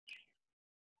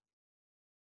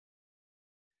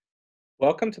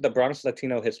Welcome to the Bronx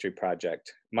Latino History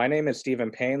Project. My name is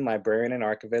Stephen Payne, librarian and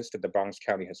archivist at the Bronx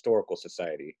County Historical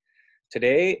Society.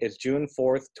 Today is June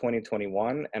 4th,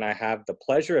 2021, and I have the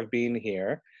pleasure of being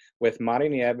here with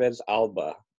Marinieves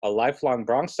Alba, a lifelong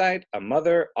Bronxite, a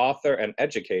mother, author, and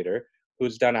educator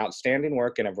who's done outstanding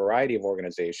work in a variety of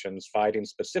organizations fighting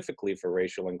specifically for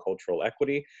racial and cultural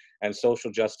equity and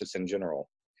social justice in general.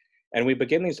 And we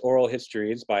begin these oral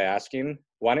histories by asking,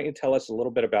 why don't you tell us a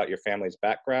little bit about your family's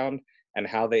background and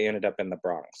how they ended up in the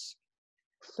Bronx?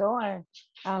 Sure.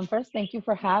 First, thank you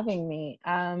for having me.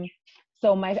 I'm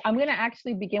going to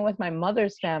actually begin with my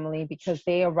mother's family because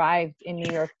they arrived in New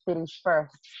York City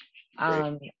first.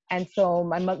 And so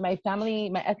my family,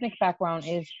 my ethnic background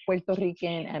is Puerto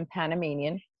Rican and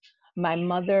Panamanian. My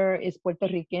mother is Puerto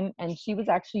Rican, and she was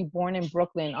actually born in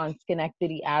Brooklyn on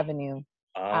Schenectady Avenue,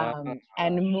 and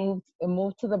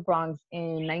moved to the Bronx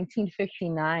in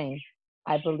 1959.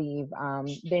 I believe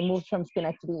they moved from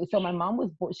Schenectady. So my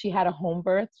mom she had a home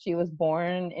birth. She was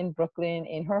born in Brooklyn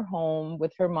in her home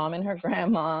with her mom and her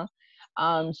grandma.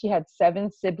 She had 7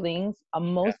 siblings.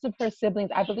 Most of her siblings,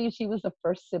 I believe she was the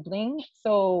first sibling.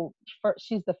 So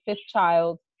she's the 5th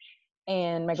child.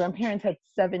 And my grandparents had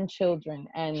 7 children.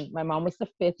 And my mom was the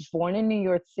 5th, born in New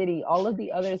York City. All of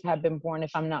the others have been born,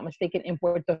 if I'm not mistaken, in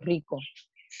Puerto Rico.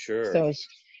 Sure. So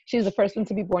she was the first one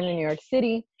to be born in New York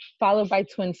City, followed by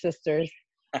twin sisters.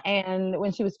 And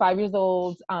when she was 5 years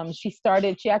old, she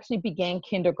actually began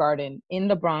kindergarten in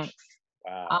the Bronx.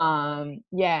 Wow.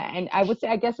 And I would say,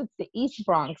 I guess it's the East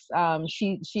Bronx.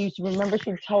 She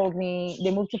told me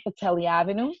they moved to Fratelli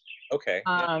Avenue. Okay.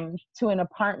 To an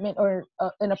apartment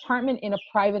in a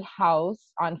private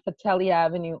house on Fratelli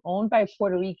Avenue owned by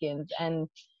Puerto Ricans. And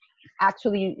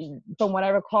actually, from what I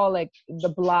recall, like the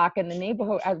block and the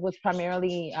neighborhood was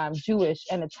primarily Jewish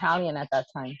and Italian at that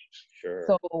time. Sure.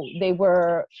 So they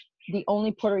were the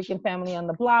only Puerto Rican family on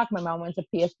the block. My mom went to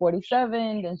PS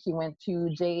 47, then she went to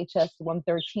JHS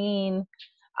 113,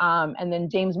 and then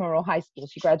James Monroe High School.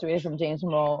 She graduated from James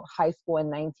Monroe High School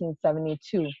in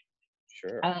 1972.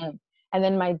 Sure. And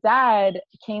then my dad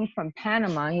came from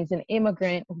Panama. He's an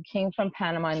immigrant who came from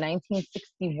Panama in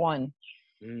 1961.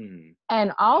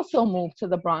 And also moved to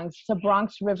the Bronx, to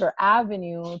Bronx River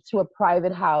Avenue, to a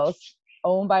private house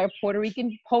owned by a Puerto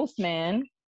Rican postman.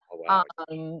 Oh,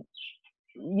 wow.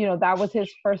 That was his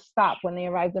first stop. When they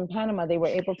arrived in Panama, they were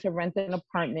able to rent an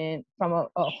apartment from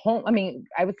a home. I mean,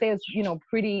 I would say it's,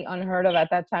 pretty unheard of at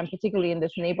that time, particularly in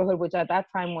this neighborhood, which at that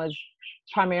time was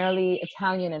primarily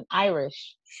Italian and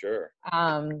Irish. Sure.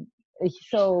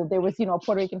 So there was, a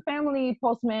Puerto Rican family,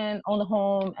 postman, owned a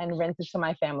home, and rented to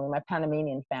my family, my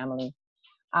Panamanian family.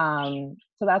 So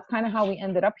that's kind of how we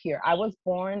ended up here. I was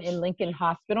born in Lincoln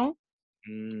Hospital,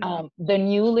 the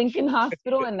new Lincoln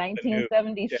Hospital in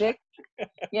 1976.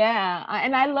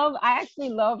 And I actually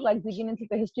love like digging into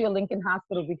the history of Lincoln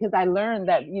Hospital because I learned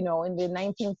that, in the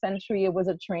 19th century, it was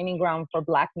a training ground for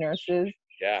Black nurses.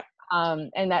 Yeah.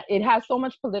 And that it has so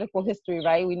much political history,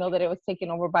 right? We know that it was taken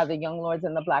over by the Young Lords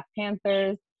and the Black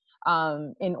Panthers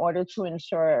in order to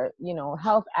ensure,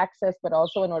 health access, but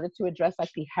also in order to address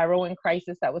like the heroin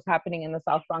crisis that was happening in the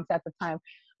South Bronx at the time.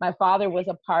 My father was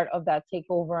a part of that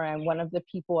takeover and one of the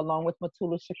people, along with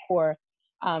Matula Shakur,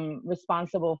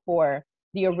 responsible for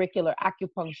the auricular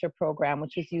acupuncture program,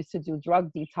 which was used to do drug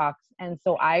detox. And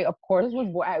so I, of course,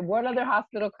 what other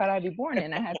hospital could I be born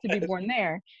in? I had to be born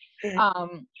there.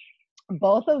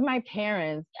 Both of my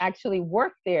parents actually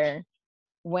worked there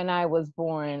when I was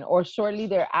born or shortly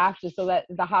thereafter. So that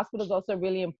the hospital is also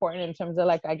really important in terms of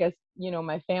like, I guess,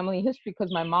 my family history,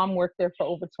 because my mom worked there for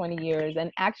over 20 years. And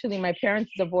actually my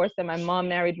parents divorced and my mom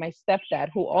married my stepdad,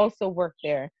 who also worked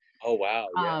there. Oh, wow.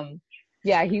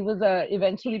 Yeah. He was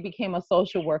eventually became a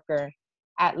social worker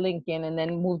at Lincoln and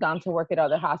then moved on to work at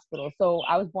other hospitals. So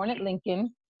I was born at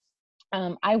Lincoln.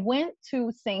 I went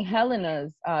to St.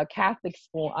 Helena's Catholic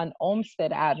School on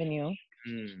Olmsted Avenue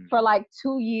for like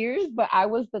 2 years, but I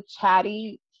was the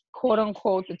chatty, quote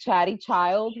unquote, the chatty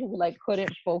child who like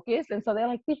couldn't focus. And so they're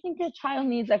like, we think your child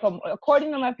needs like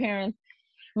according to my parents,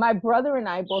 my brother and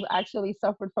I both actually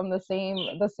suffered from the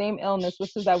same illness,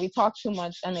 which is that we talked too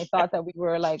much, and they thought that we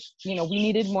were like, we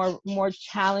needed a more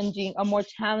challenging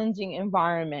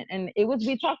environment. And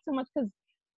we talked too much because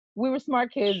we were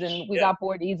smart kids and we got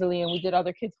bored easily and we did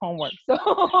other kids' homework.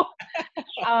 So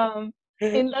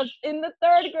in the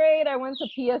 3rd grade, I went to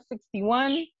PS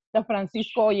 61, the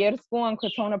Francisco Oyer School on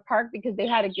Crotona Park, because they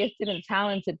had a gifted and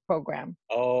talented program.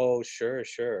 Oh, sure.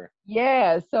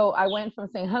 Yeah, so I went from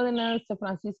St. Helena's to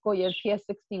Francisco Oyer PS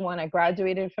 61. I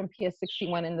graduated from PS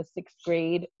 61 in the 6th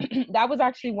grade. That was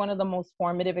actually one of the most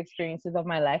formative experiences of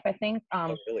my life, I think.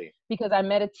 Oh, really? Because I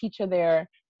met a teacher there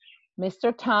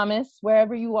Mr. Thomas,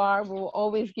 wherever you are, will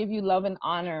always give you love and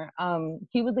honor.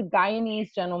 He was a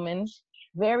Guyanese gentleman,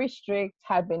 very strict,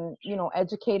 had been,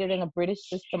 educated in a British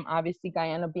system, obviously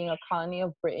Guyana being a colony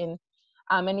of Britain.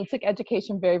 And he took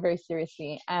education very, very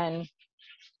seriously. And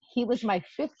he was my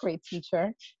fifth grade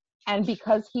teacher. And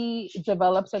because he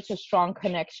developed such a strong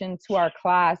connection to our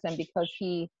class, and because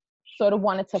he sort of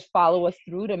wanted to follow us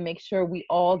through to make sure we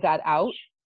all got out,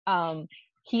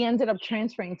 he ended up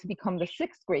transferring to become the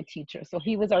sixth grade teacher. So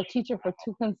he was our teacher for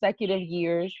 2 consecutive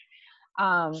years.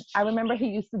 I remember he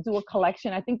used to do a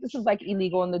collection. I think this is like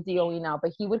illegal in the DOE now,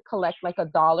 but he would collect like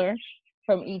 $1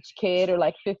 from each kid, or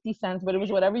like 50 cents, but it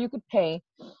was whatever you could pay.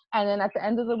 And then at the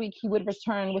end of the week, he would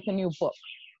return with a new book.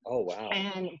 Oh, wow.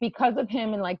 And because of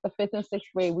him, in like the 5th and 6th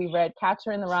grade, we read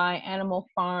Catcher in the Rye, Animal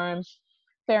Farm,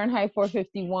 Fahrenheit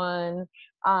 451.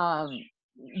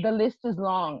 The list is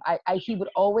long. He would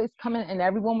always come in, and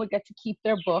everyone would get to keep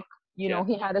their book.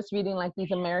 He had us reading like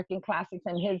these American classics,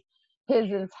 and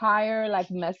his entire like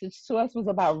message to us was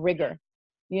about rigor.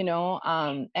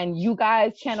 And you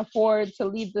guys can't afford to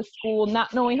leave the school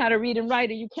not knowing how to read and write,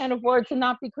 and you can't afford to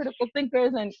not be critical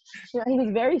thinkers. And he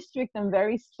was very strict and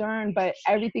very stern, but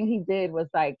everything he did was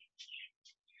like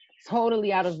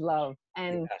totally out of love.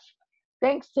 And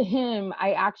thanks to him,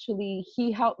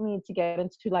 he helped me to get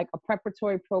into like a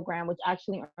preparatory program, which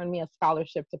actually earned me a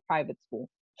scholarship to private school.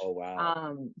 Oh,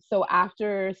 wow. So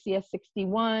after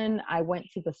CS61, I went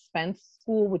to the Spence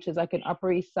School, which is like an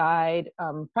Upper East Side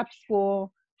prep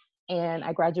school. And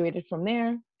I graduated from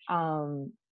there,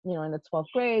 in the 12th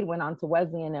grade, went on to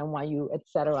Wesleyan, NYU,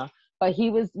 etc. But he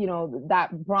was, that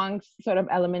Bronx sort of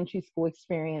elementary school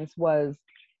experience was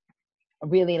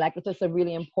really like just a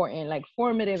really important, like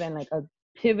formative and like a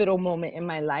pivotal moment in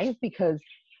my life, because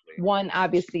one,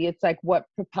 obviously it's like what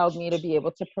propelled me to be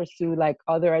able to pursue like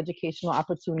other educational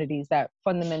opportunities that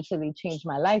fundamentally changed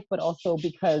my life, but also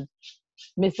because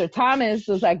Mr. Thomas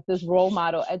was like this role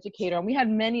model educator, and we had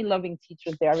many loving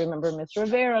teachers there. I remember Miss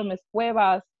Rivera, Miss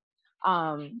Cuevas,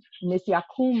 Miss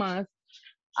Yakumas.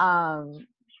 I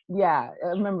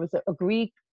remember it was a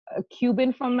Greek, a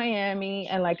Cuban from Miami,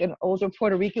 and like an older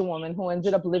Puerto Rican woman who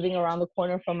ended up living around the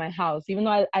corner from my house. Even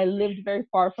though I lived very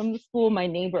far from the school, my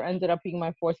neighbor ended up being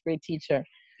my 4th grade teacher.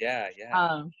 Yeah.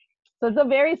 So it's a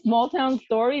very small town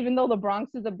story, even though the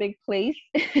Bronx is a big place.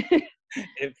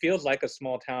 It feels like a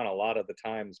small town a lot of the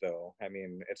times, though. I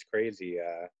mean, it's crazy,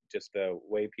 just the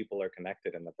way people are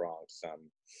connected in the Bronx,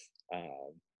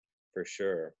 for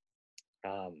sure.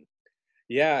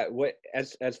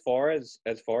 As far as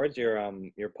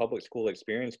your public school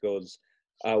experience goes,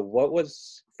 what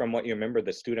was, from what you remember,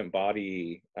 the student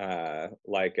body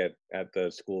like at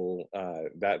the school,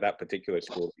 that particular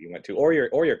school that you went to, or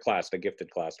your class, the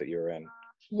gifted class that you were in?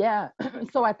 Yeah.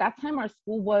 So at that time, our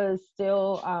school was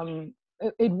still,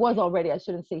 it was already, I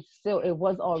shouldn't say still, it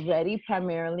was already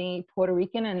primarily Puerto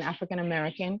Rican and African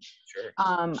American. Sure.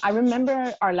 I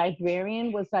remember our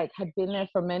librarian had been there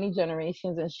for many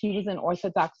generations, and she was an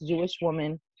Orthodox Jewish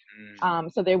woman.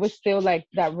 So there was still like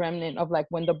that remnant of like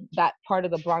when that part of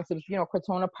the Bronx, it was,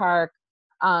 Crotona Park.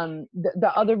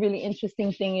 The other really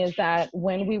interesting thing is that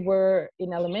when we were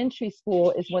in elementary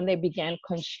school is when they began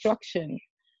construction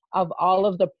of all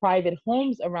of the private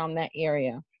homes around that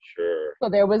area. Sure. So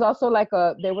there was also like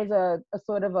a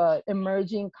sort of a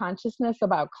emerging consciousness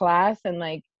about class, and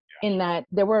like in that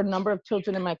there were a number of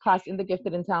children in my class, in the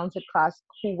gifted and talented class,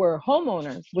 who were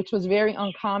homeowners, which was very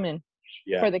uncommon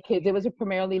for the kids. It was a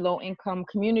primarily low income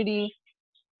community.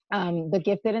 The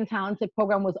gifted and talented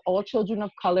program was all children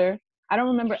of color. I don't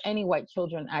remember any white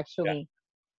children actually.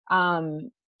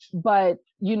 But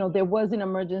there was an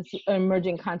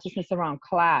emerging consciousness around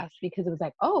class, because it was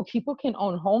like, oh, people can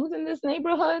own homes in this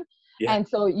neighborhood. And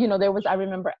so there was, I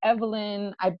remember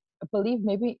Evelyn, I believe,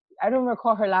 maybe I don't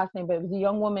recall her last name, but it was a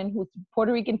young woman who's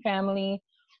Puerto Rican family,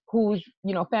 whose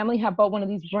family had bought one of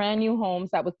these brand new homes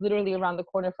that was literally around the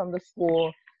corner from the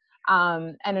school,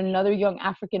 and another young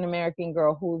African American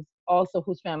girl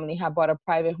whose family had bought a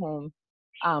private home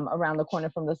around the corner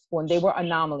from the school. And they were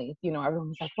anomalies. Everyone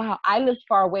was like, wow. I lived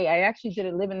far away. I actually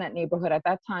didn't live in that neighborhood at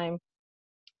that time.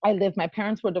 My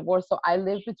parents were divorced, so I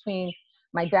lived between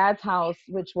my dad's house,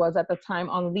 which was at the time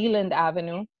on Leland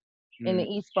Avenue in the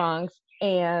East Bronx,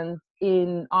 and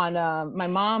my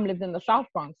mom lived in the South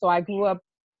Bronx. So I grew up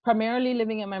primarily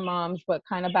living at my mom's, but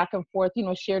kind of back and forth,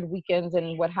 shared weekends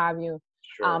and what have you.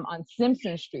 Sure. On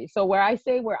Simpson Street. So where I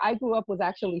grew up was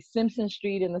actually Simpson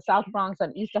Street in the South Bronx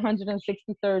on East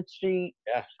 163rd Street.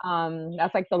 Yeah.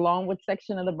 That's like the Longwood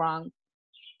section of the Bronx.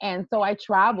 And so I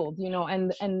traveled,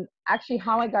 and actually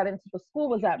how I got into the school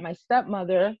was that my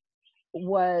stepmother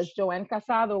Joanne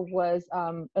Casado was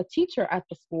a teacher at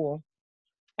the school.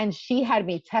 and she had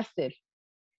me tested.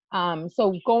 So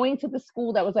going to the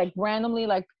school that was like randomly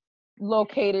like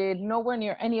located nowhere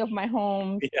near any of my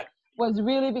homes Yeah. was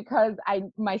really because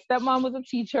my stepmom was a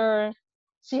teacher.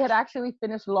 She had actually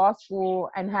finished law school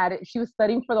and she was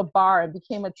studying for the bar and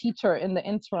became a teacher in the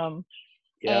interim.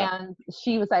 Yeah. And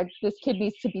she was like, this kid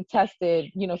needs to be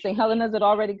tested. St. Helena's had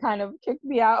already kind of kicked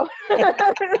me out. So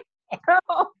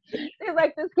she's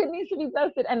like, this kid needs to be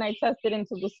tested. And I tested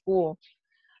into the school.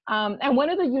 And one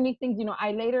of the unique things,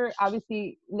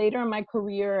 obviously later in my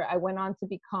career, I went on to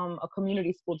become a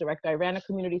community school director. I ran a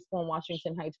community school in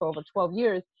Washington Heights for over 12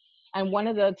 years. And one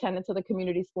of the tenets of the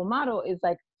community school model is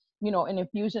like, an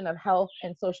infusion of health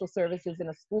and social services in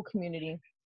a school community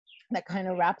that kind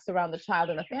of wraps around the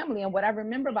child and the family. And what I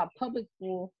remember about public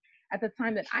school at the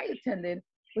time that I attended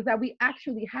was that we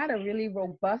actually had a really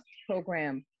robust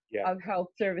program of health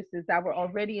services that were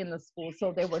already in the school.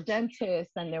 So there were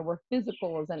dentists and there were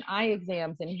physicals and eye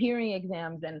exams and hearing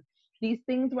exams. And these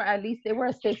things were, at least they were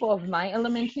a staple of my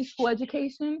elementary school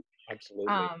education.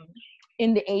 Absolutely.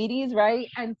 In the 80s, right?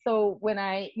 And so when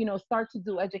I, start to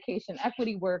do education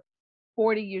equity work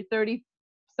 30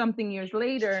 something years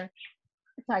later,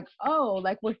 it's like, oh,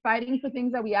 like we're fighting for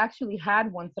things that we actually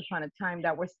had once upon a time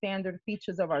that were standard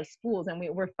features of our schools, and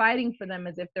we're fighting for them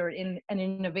as if they're in an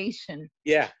innovation.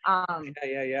 Yeah.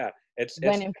 It's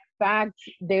when in fact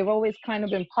they've always kind of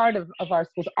been part of our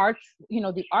schools. Arts,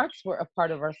 the arts were a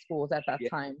part of our schools at that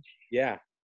time. Yeah.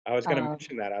 I was going to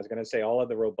mention that. I was going to say all of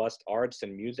the robust arts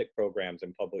and music programs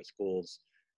in public schools,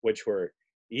 which were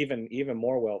even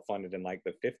more well funded in like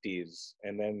the 50s,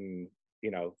 and then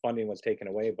funding was taken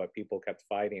away, but people kept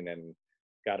fighting and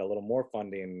got a little more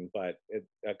funding, but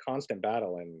it's a constant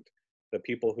battle. And the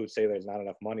people who say there's not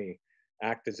enough money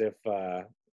act as if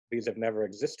these have never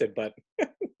existed, but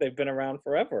they've been around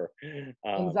forever.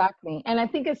 Exactly. And I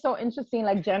think it's so interesting,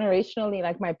 like generationally,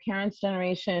 like my parents'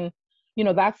 generation,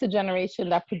 that's the generation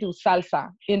that produced salsa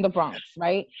in the Bronx,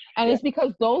 right? And it's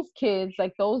because those kids,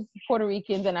 like those Puerto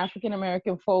Ricans and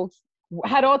African-American folks,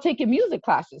 had all taken music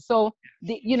classes. So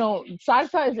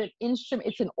salsa is an instrument,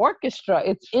 it's an orchestra,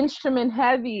 it's instrument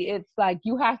heavy. It's like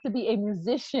you have to be a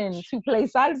musician to play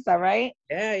salsa, right?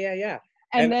 Yeah.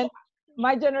 And then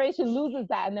my generation loses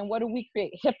that, and then what do we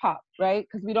create? Hip hop, right?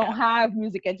 Because we don't have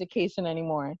music education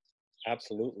anymore.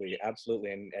 Absolutely.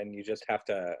 And you just have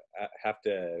to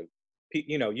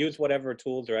use whatever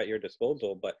tools are at your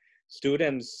disposal. But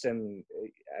students in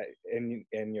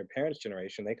your parents'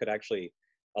 generation, they could actually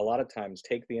a lot of times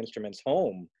take the instruments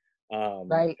home.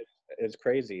 Right. It's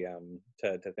crazy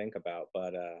to think about,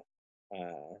 but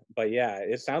yeah,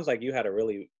 it sounds like you had a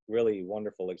really, really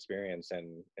wonderful experience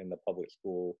in the public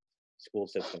school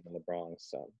system in the Bronx.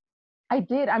 So I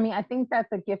did. I mean, I think that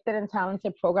the gifted and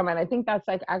talented program, and I think that's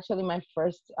like actually my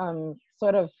first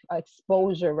sort of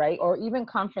exposure, right? Or even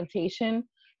confrontation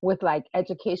with like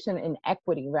education and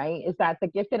equity, right? Is that the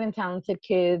gifted and talented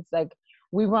kids, like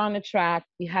we were on the track,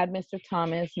 we had Mr.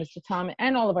 Thomas,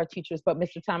 and all of our teachers, but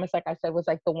Mr. Thomas, like I said, was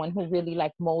like the one who really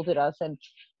like molded us and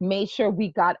made sure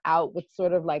we got out with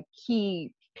sort of like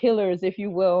key pillars, if you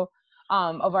will,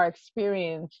 of our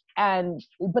experience.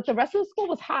 But the rest of the school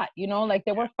was hot, like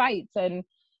there were fights and,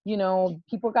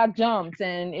 people got jumped,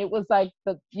 and it was like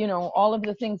all of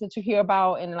the things that you hear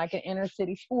about in like an inner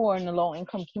city school or in a low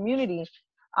income community.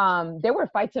 There were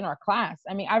fights in our class.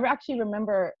 I mean, I actually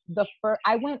remember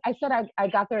I said I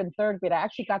got there in third grade. I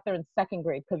actually got there in second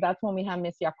grade because that's when we had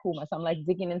Miss Yakuma. So I'm like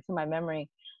digging into my memory.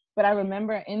 But I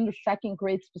remember in the second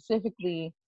grade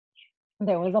specifically,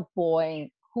 there was a boy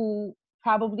who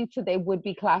probably today would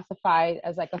be classified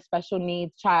as like a special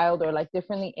needs child or like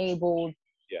differently abled,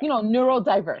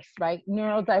 neurodiverse, right?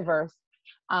 Neurodiverse.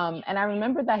 And I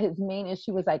remember that his main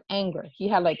issue was like anger. He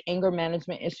had like anger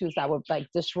management issues that would like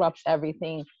disrupt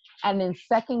everything. And in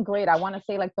second grade, I want to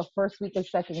say like the first week of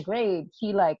second grade,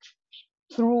 he like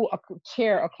threw a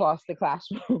chair across the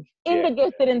classroom in the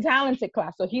gifted and talented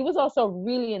class. So he was also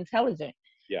really intelligent,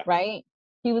 right?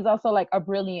 He was also like a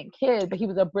brilliant kid, but he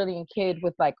was a brilliant kid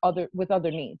with like other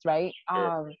needs, right?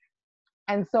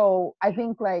 And so I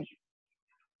think like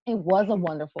it was a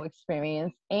wonderful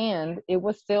experience, and it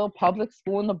was still public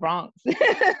school in the Bronx.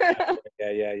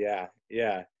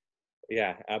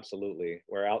 Yeah, absolutely.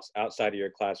 Where outside of your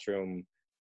classroom,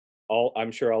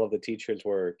 I'm sure all of the teachers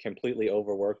were completely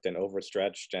overworked and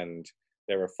overstretched, and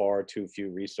there were far too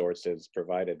few resources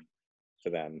provided to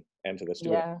them and to the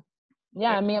students.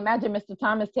 Yeah. I mean, imagine Mr.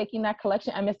 Thomas taking that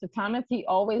collection, and Mr. Thomas, he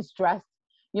always dressed,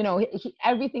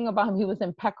 everything about him, he was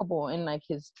impeccable in like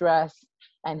his dress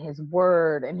and his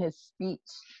word and his speech,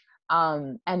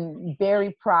 and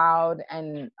very proud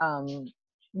and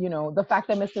you know, the fact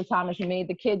that Mr. Thomas made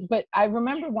the kids. But I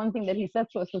remember one thing that he said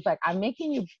to us was like, I'm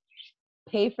making you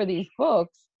pay for these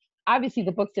books. Obviously,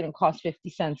 the books didn't cost 50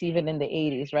 cents even in the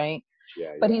 80s, right?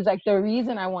 Yeah, But yeah. he's like, the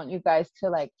reason I want you guys to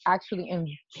like actually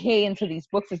pay into these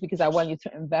books is because I want you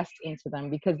to invest into them,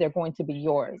 because they're going to be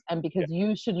yours. And because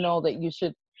you should know that you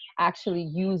should actually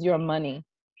use your money,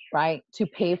 right, to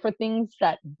pay for things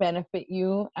that benefit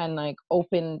you and like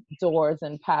open doors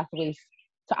and pathways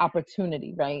to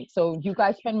opportunity, right? So you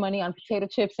guys spend money on potato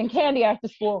chips and candy after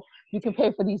school, you can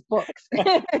pay for these books.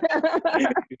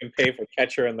 You can pay for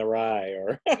Catcher in the Rye,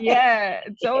 or Yeah,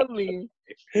 totally.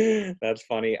 that's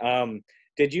funny.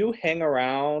 Did you hang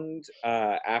around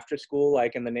after school,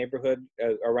 like in the neighborhood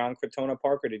around Crotona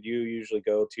Park, or did you usually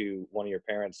go to one of your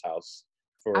parents' house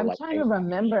for I'm like? trying to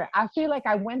remember. I feel like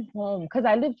I went home because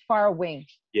I lived far away.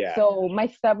 Yeah, So my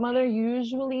stepmother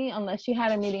usually, unless she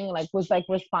had a meeting, like was like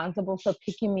responsible for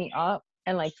picking me up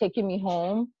and like taking me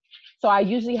home. So I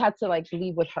usually had to like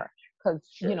leave with her because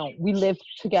sure. you know we lived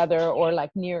together or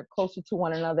like near closer to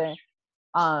one another.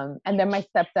 And then my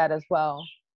stepdad as well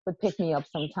would pick me up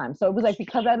sometimes. So it was like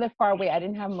because I lived far away, I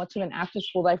didn't have much of an after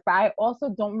school life. But I also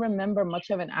don't remember much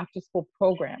of an after school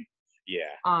program.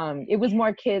 Yeah, It was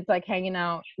more kids like hanging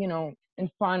out, you know, in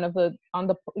front of the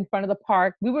in front of the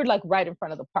park. We were like right in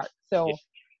front of the park. yeah. So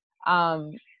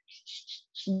um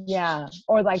yeah,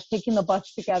 or like taking the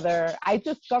bus together. I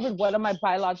discovered one of my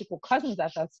biological cousins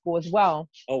at that school as well.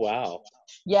 Oh wow.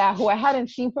 Yeah, who I hadn't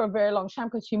seen for a very long time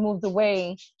because she moved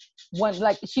away when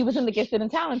like she was in the gifted and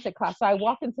talented class. So I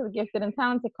walked into the gifted and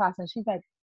talented class and she's like,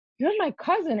 "You're my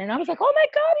cousin." And I was like, "Oh my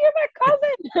God, you're my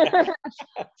cousin."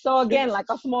 So again, like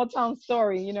a small town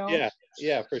story, you know? Yeah,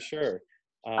 yeah, for sure.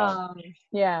 Um,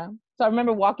 yeah. So I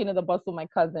remember walking to the bus with my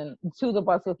cousin,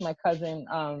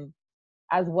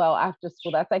 as well after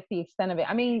school. That's like the extent of it.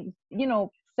 I mean, you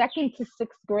know, second to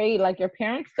sixth grade, like your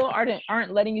parents still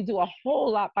aren't letting you do a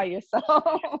whole lot by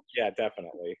yourself. Yeah,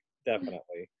 definitely,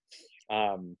 definitely.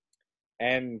 Um,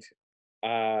 and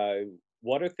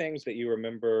what are things that you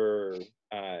remember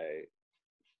uh,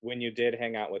 when you did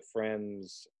hang out with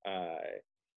friends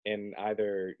in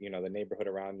either, you know, the neighborhood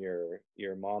around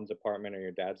your mom's apartment or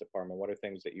your dad's apartment? What are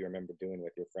things that you remember doing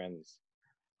with your friends?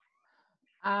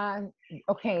 Uh,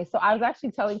 okay, so I was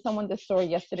actually telling someone this story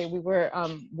yesterday.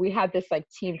 We had this like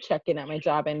team check-in at my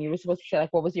job, and you were supposed to say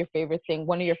like, what was your favorite thing,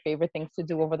 one of your favorite things to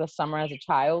do over the summer as a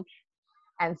child?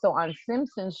 And so on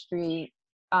Simpson Street,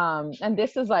 and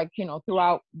this is like, you know,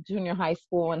 throughout junior high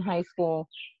school and high school,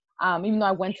 even though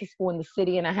I went to school in the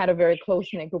city and I had a very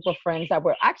close-knit group of friends that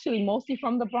were actually mostly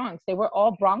from the Bronx. They were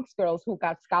all Bronx girls who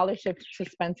got scholarships to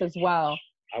Spence as well.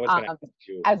 I was gonna ask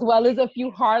you. As well as a few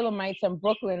Harlemites and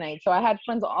Brooklynites. So I had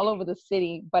friends all over the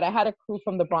city, but I had a crew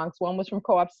from the Bronx. One was from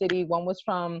Co-op City, one was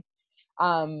from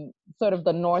sort of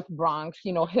the North Bronx,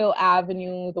 you know, Hill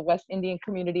Avenue, the West Indian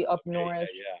community up north.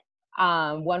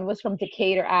 One was from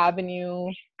Decatur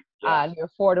Avenue, near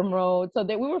Fordham Road. So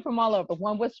we were from all over.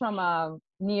 One was from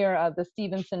near the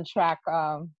Stevenson track,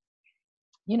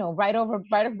 you know, right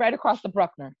across the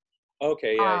Bruckner.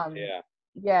 Okay, yeah.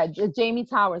 Yeah, Jamie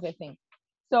Towers, I think.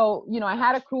 So, you know, I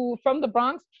had a crew from the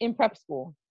Bronx in prep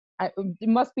school. It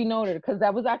must be noted because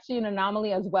that was actually an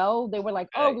anomaly as well. They were like,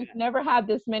 "Oh, we've never had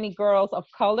this many girls of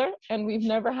color, and we've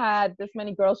never had this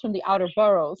many girls from the outer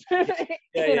boroughs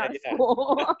in our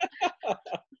school."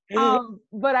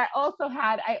 But I also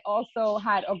had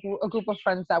a group of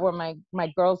friends that were my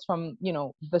girls from, you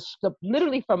know,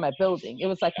 literally from my building. It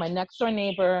was like my next door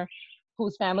neighbor,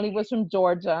 whose family was from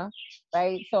Georgia,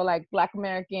 right? So like Black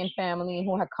American family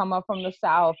who had come up from the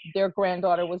South. Their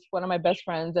granddaughter was one of my best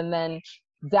friends. And then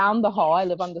down the hall, I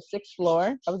live on the 6th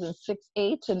floor. I was in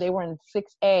 6H and they were in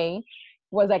 6A,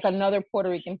 was like another Puerto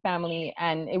Rican family.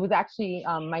 And it was actually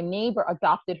my neighbor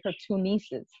adopted her two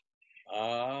nieces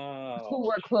who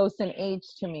were close in age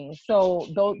to me. So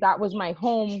that was my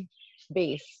home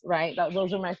base, right?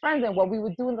 Those were my friends. And what we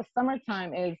would do in the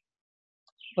summertime is,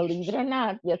 believe it or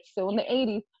not, yet still in the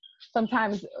 80s,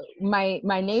 sometimes my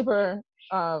neighbor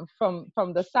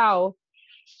from the South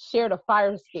shared a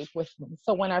fire escape with me.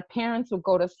 So when our parents would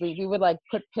go to sleep, we would like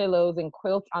put pillows and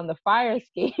quilts on the fire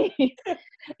escape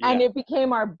and it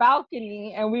became our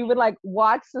balcony, and we would like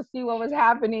watch to see what was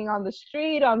happening on the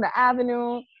street, on the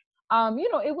avenue. You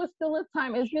know, it was still a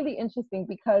time. It's really interesting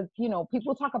because, you know,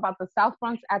 people talk about the South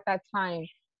Bronx at that time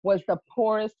was the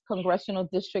poorest congressional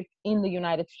district in the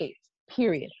United States,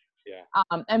 period.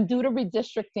 And due to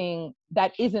redistricting,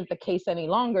 that isn't the case any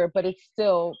longer, but it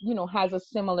still, you know, has a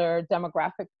similar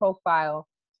demographic profile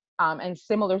and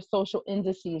similar social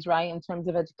indices, right, in terms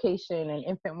of education and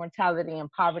infant mortality and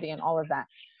poverty and all of that.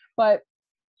 But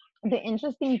the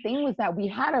interesting thing was that we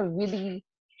had a really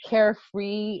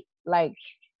carefree, like,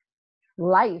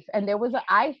 life. And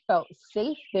I felt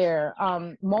safe there,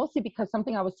 mostly because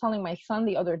something I was telling my son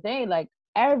the other day, like,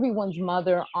 everyone's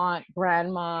mother, aunt,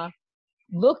 grandma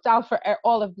looked out for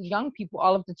all of the young people,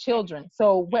 all of the children.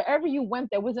 So wherever you went,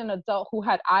 there was an adult who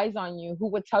had eyes on you, who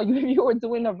would tell you if you were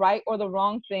doing the right or the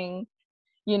wrong thing,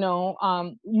 knew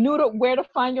where to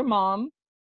find your mom,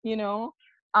 you know.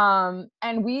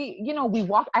 And we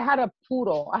walked. I had a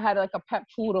poodle. I had like a pet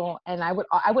poodle, and I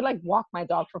would like walk my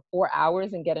dog for 4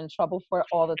 hours and get in trouble for it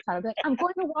all the time. I'd be like, I'm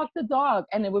going to walk the dog,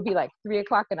 and it would be like 3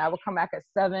 o'clock, and I would come back at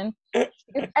 7.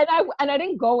 And I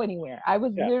didn't go anywhere. I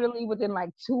was literally within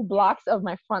like 2 blocks of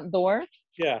my front door.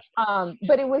 Yeah.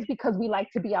 But it was because we like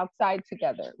to be outside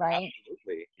together, right?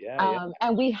 Absolutely. Yeah.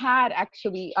 And we had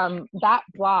actually that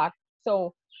block.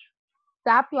 So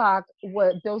that block,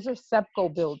 those are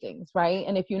SEPCO buildings, right?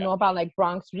 And if you know about like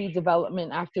Bronx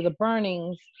redevelopment after the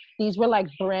burnings, these were like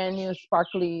brand new,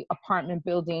 sparkly apartment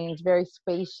buildings, very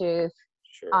spacious.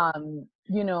 Sure.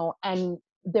 And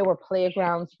there were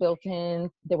playgrounds built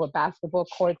in, there were basketball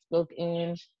courts built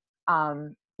in.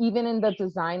 Even in the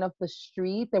design of the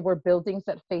street, there were buildings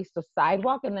that faced the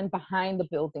sidewalk, and then behind the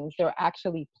buildings, there were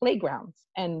actually playgrounds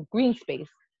and green space.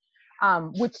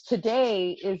 Which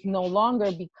today is no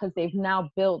longer, because they've now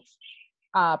built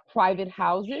private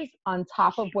houses on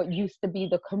top of what used to be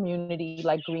the community,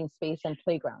 like green space and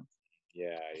playgrounds.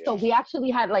 Yeah. So we actually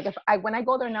had, like, when I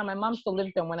go there now, my mom still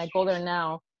lives there. When I go there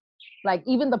now, like,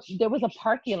 even there was a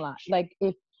parking lot. Like,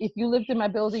 if you lived in my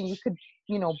building, you could,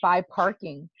 buy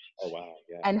parking. Oh wow.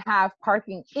 Yeah. And have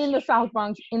parking in the South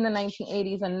Bronx in the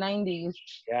 1980s and 90s.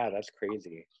 Yeah, that's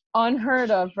crazy.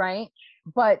 Unheard of, right?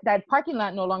 But that parking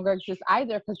lot no longer exists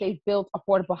either, because they've built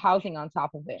affordable housing on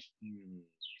top of it.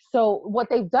 So what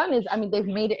they've done is, they've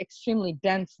made it extremely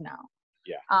dense now.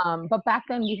 Yeah. But back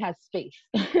then we had space.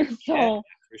 So, yeah,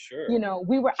 for sure.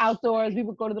 We were outdoors. We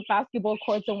would go to the basketball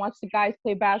courts and watch the guys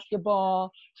play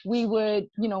basketball.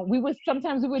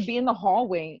 Sometimes we would be in the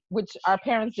hallway, which our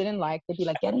parents didn't like. They'd be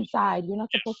like, get inside. You're not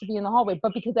supposed to be in the hallway.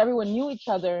 But because everyone knew each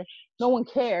other, no one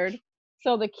cared.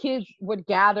 So the kids would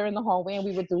gather in the hallway, and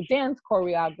we would do dance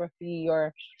choreography,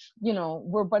 or,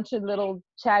 we're a bunch of little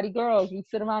chatty girls. We'd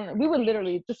sit around. We would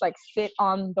literally just like sit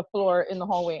on the floor in the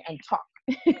hallway and talk.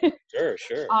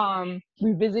 Sure.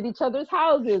 We visit each other's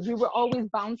houses. We were always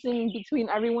bouncing between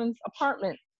everyone's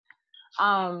apartments.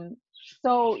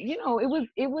 So,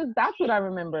 that's what I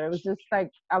remember. It was just like,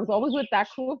 I was always with that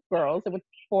crew of girls. There were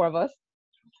 4 of us.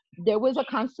 There was a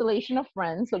constellation of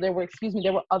friends. So there were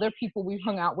other people we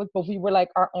hung out with, but we were like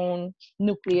our own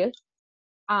nucleus.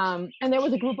 And there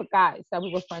was a group of guys that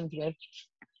we were friends with,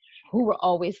 who were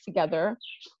always together.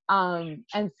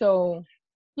 And so,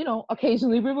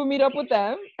 occasionally we would meet up with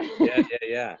them.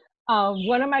 Yeah.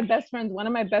 One of my best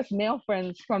male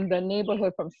friends from the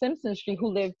neighborhood, from Simpson Street,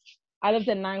 I lived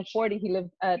at 940. He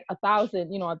lived at 1000,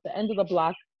 at the end of the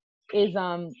block,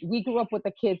 we grew up with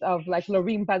the kids of like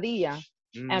Lorene Padilla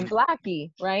and Blackie,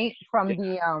 right? From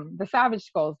the Savage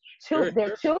Skulls.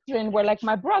 Their children were like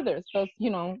my brothers. So,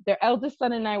 their eldest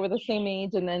son and I were the same age.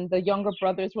 And then the younger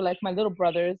brothers were like my little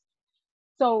brothers.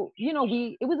 So,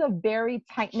 it was a very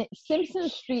tight-knit. Simpson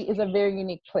Street is a very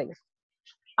unique place.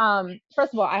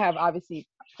 First of all, I have obviously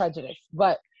prejudice,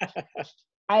 but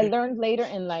I learned later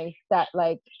in life that,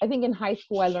 like, I think in high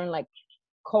school, I learned like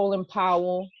Colin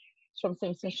Powell from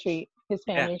Simpson Street, his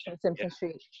family's from Simpson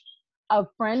Street. A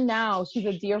friend now, she's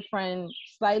a dear friend,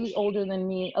 slightly older than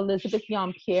me, Elizabeth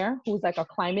Jean-Pierre, who's like a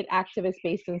climate activist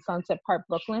based in Sunset Park,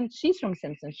 Brooklyn. She's from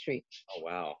Simpson Street. Oh,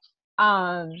 wow.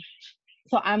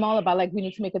 So I'm all about, like, we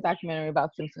need to make a documentary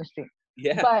about Simpson Street.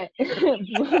 Yeah. But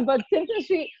Simpson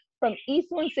Street, from East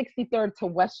 163rd to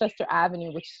Westchester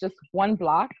Avenue, which is just one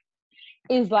block,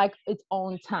 is like its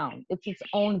own town. It's its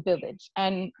own village.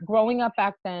 And growing up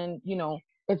back then,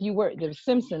 if you were, there's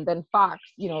Simpson, then Fox,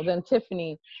 then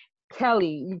Tiffany,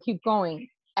 Kelly, you keep going.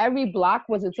 Every block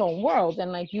was its own world.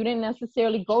 And like, you didn't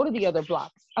necessarily go to the other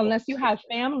blocks unless you had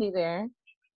family there,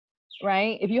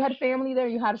 right? If you had family there,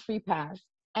 you had a free pass.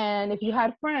 And if you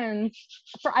had friends,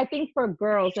 I think for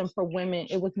girls and for women,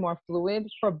 it was more fluid.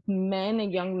 For men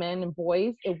and young men and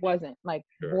boys, it wasn't. Like,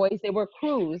 boys, they were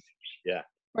crews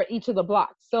for each of the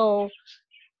blocks. So,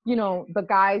 the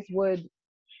guys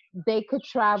they could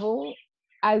travel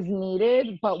as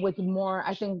needed, but with more,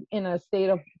 I think, in a state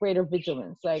of greater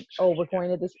vigilance. Like, oh, we're going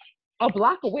to this, a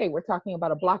block away. We're talking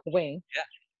about a block away.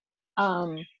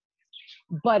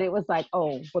 But it was like,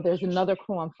 oh, well, there's another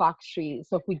crew on Fox Street.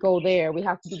 So if we go there, we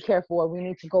have to be careful, or we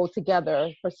need to go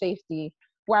together for safety.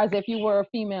 Whereas if you were a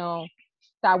female,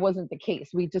 that wasn't the case.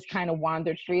 We just kind of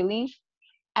wandered freely.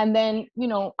 And then, you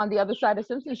know, on the other side of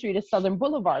Simpson Street is Southern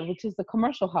Boulevard, which is the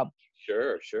commercial hub.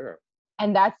 Sure, sure.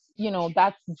 And that's, you know,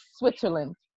 that's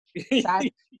Switzerland.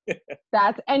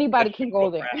 That's anybody can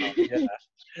go there. Yeah.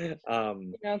 You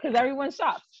know, because everyone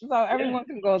shops, so everyone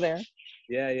can go there.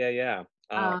 Yeah.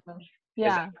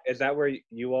 Yeah. Is that where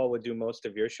you all would do most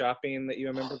of your shopping that you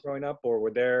remember growing up, or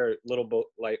were there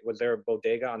was there a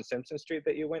bodega on Simpson Street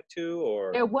that you went to,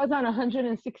 or? It was on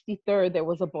 163rd. There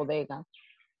was a bodega.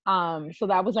 So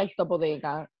that was like the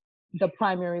bodega, the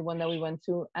primary one that we went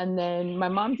to. And then my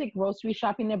mom did grocery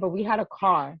shopping there, but we had a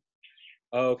car.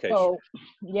 Oh, okay. So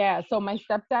yeah, so my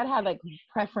stepdad had like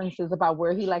preferences about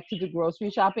where he liked to do grocery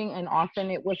shopping, and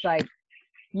often it was like,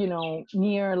 you know,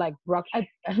 near like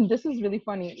and this is really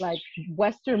funny, like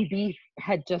Western Beef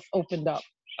had just opened up.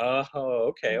 Oh,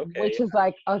 okay. Which is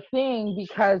like a thing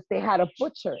because they had a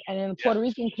butcher, and in the Puerto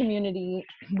Rican community,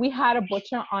 we had a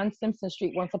butcher on Simpson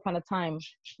Street once upon a time,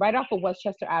 right off of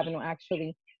Westchester Avenue,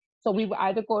 actually. So we would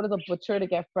either go to the butcher to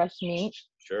get fresh meat.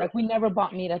 Sure. Like we never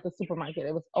bought meat at the supermarket.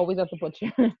 It was always at the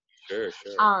butcher. Sure.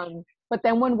 But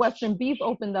then when Western Beef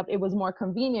opened up, it was more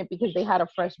convenient because they had a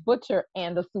fresh butcher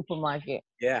and a supermarket.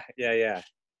 Yeah.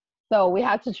 So we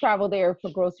had to travel there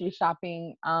for grocery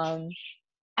shopping. And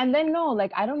then no,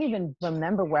 like I don't even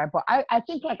remember where I bought. I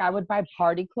think like I would buy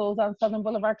party clothes on Southern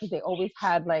Boulevard because they always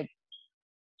had like,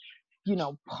 you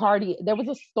know, party. There was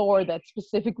a store that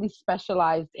specifically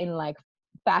specialized in like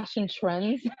fashion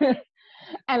trends.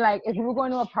 And like if we were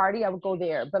going to a party, I would go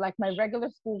there. But like my regular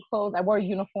school clothes, I wore a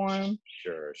uniform.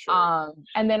 Sure.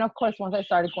 And then of course once I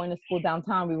started going to school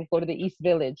downtown, we would go to the East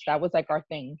Village. That was like our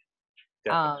thing.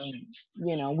 Definitely.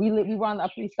 You know, we were on the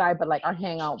Upper East Side, but like our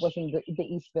hangout was in the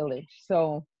East Village.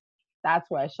 So that's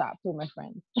where I shopped with my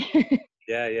friends.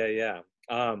 Yeah.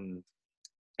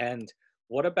 And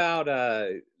what about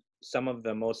some of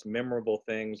the most memorable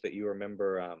things that you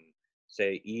remember,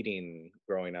 say, eating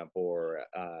growing up, or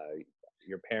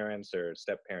your parents or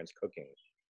step-parents cooking?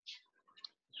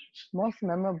 Most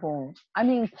memorable. I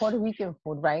mean, Puerto Rican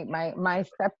food, right? My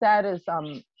stepdad is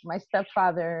my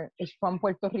stepfather is from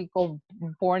Puerto Rico,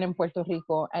 born in Puerto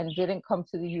Rico, and didn't come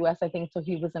to the U.S. I think till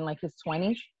he was in like his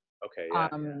 20s. Okay. Yeah.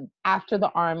 After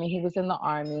the army, he was in the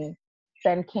army,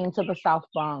 then came to the South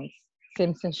Bronx,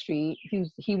 Simpson Street.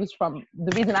 He was from,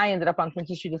 the reason I ended up on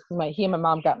Simpson Street is because he and my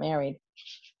mom got married.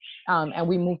 And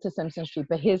we moved to Simpson Street,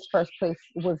 but his first place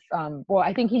was, well,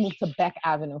 I think he moved to Beck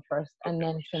Avenue first, and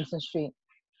then Simpson Street.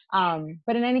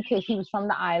 But in any case, he was from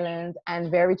the island and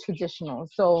very traditional.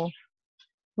 So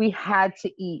we had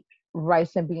to eat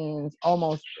rice and beans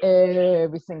almost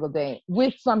every single day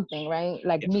with something, right?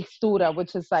 Like mixtura,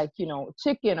 which is like, you know,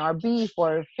 chicken or beef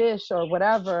or fish or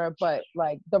whatever. But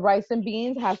like the rice and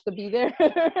beans has to be there.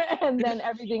 And then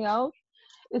everything else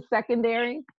is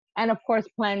secondary. And of course,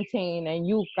 plantain and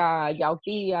yuca,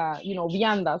 yautía, you know,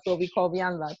 viandas, what we call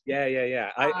viandas. Yeah.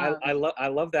 I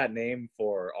love that name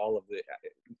for all of the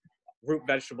root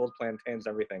vegetables, plantains,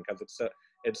 everything, because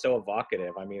it's so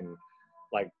evocative. I mean,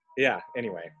 like,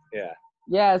 anyway.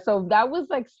 Yeah, so that was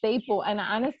like staple. And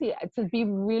honestly, to be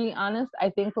really honest, I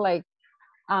think like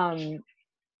I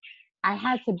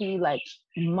had to be like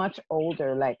much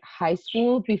older, like high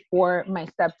school, before my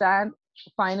stepdad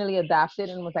finally adapted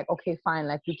and was like, okay, fine,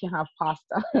 like we can have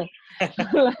pasta.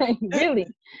 Like really,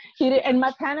 he did. And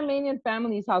my Panamanian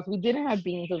family's house, we didn't have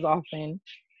beans as often.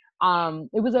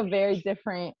 It was very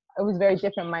different.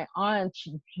 My aunt,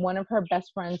 one of her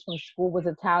best friends from school was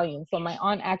Italian, so my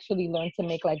aunt actually learned to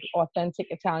make like authentic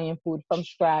Italian food from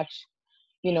scratch,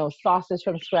 you know, sauces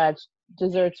from scratch,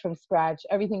 desserts from scratch,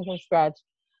 everything from scratch.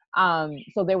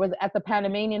 So there was, at the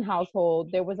Panamanian household,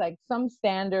 there was like some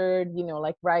standard, you know,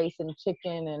 like rice and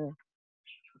chicken,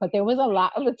 but there was a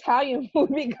lot of Italian food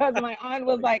because my aunt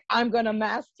was like, I'm gonna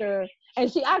master, and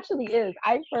she actually is.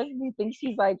 I personally think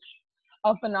she's like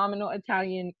a phenomenal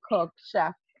Italian cook,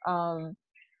 chef.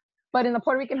 But in the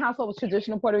Puerto Rican household, it was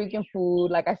traditional Puerto Rican food.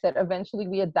 Like I said, eventually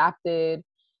we adapted.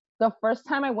 The first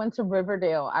time I went to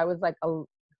Riverdale, I was like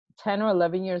 10 or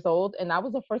 11 years old. And that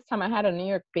was the first time I had a New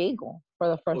York bagel for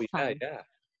the first time. Yeah.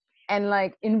 And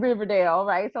like in Riverdale,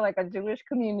 right? So like a Jewish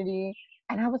community.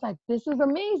 And I was like, this is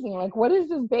amazing. Like, what is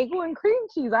this bagel and cream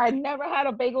cheese? I had never had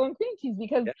a bagel and cream cheese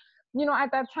because, you know,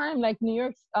 at that time, like New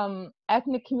York's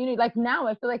ethnic community, like now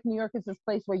I feel like New York is this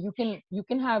place where you can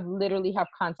literally have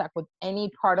contact with any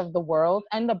part of the world,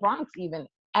 and the Bronx even,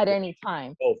 at any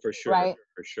time. Oh, for sure. Right?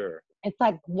 For sure. It's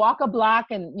like walk a block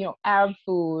and, you know, Arab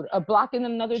food, a block in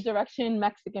another direction,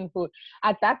 Mexican food.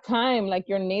 At that time, like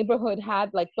your neighborhood had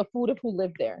like the food of who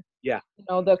lived there. Yeah. You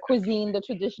know, the cuisine, the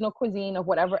traditional cuisine of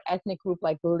whatever ethnic group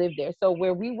like lived there. So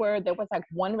where we were, there was like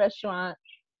one restaurant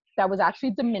that was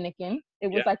actually Dominican. It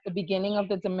was Yeah. like the beginning of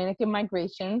the Dominican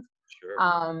migrations.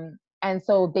 Sure. And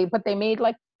so they made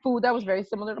like food that was very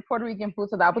similar to Puerto Rican food.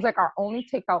 So that was like our only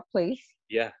takeout place.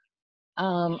 Yeah.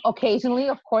 Occasionally,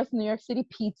 of course, New York City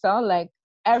pizza, like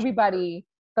everybody,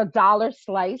 the dollar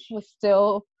slice was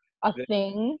still a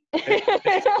thing.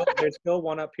 There's still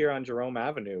one up here on Jerome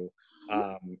Avenue.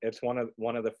 It's one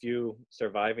of the few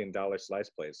surviving dollar slice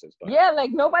places. But Yeah,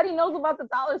 like nobody knows about the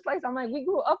dollar slice. I'm like, we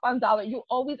grew up on dollar. You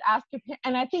always ask your parents,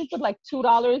 and I think with like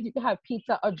 $2, you could have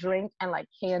pizza, a drink, and like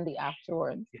candy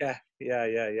afterwards. yeah.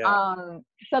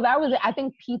 So that was it. I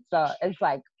think pizza is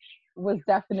like was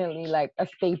definitely like a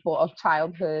staple of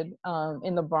childhood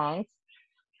in the Bronx,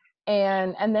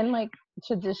 and then like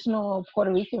traditional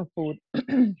Puerto Rican food.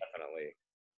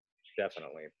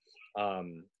 Definitely.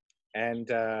 And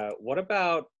what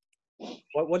about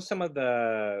what's some of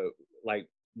the like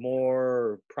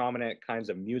more prominent kinds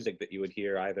of music that you would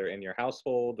hear either in your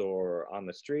household or on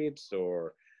the streets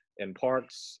or in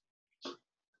parks?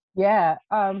 Yeah.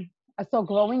 So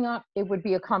growing up, it would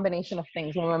be a combination of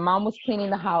things. When my mom was cleaning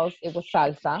the house, it was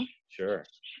salsa. Sure.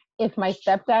 If my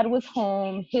stepdad was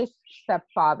home, his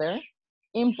stepfather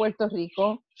in Puerto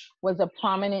Rico was a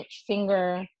prominent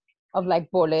singer of like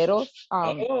boleros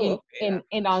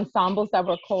in ensembles that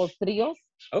were called trios.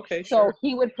 Okay, So sure.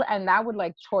 he would and that would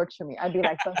like torture me. I'd be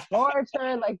like, the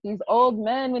torture, like these old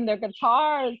men with their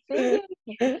guitars singing.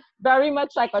 Very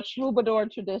much like a troubadour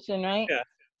tradition, right? Yeah.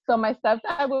 So my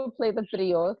stepdad would play the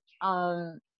trios.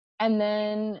 And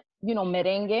then,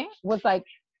 merengue was like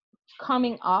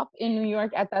coming up in New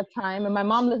York at that time. And my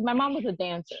mom was a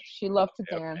dancer. She loved to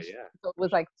dance. Okay, yeah. So it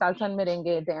was like salsa and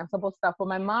merengue, danceable stuff. But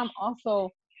my mom also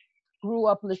grew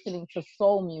up listening to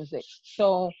soul music.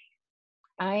 So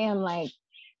I am like,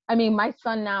 my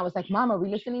son now is like, Mom, are we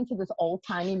listening to this old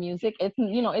timey music? It's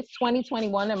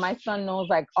 2021 and my son knows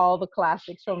like all the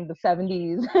classics from the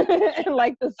 70s and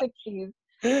like the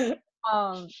 60s.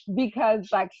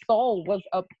 Because like soul was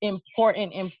a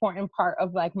important part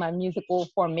of like my musical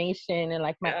formation and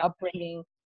like my upbringing.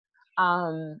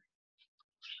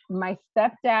 My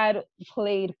stepdad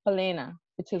played plena,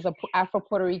 which is a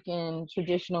Afro-Puerto Rican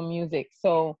traditional music.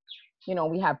 So,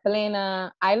 we have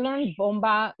plena. I learned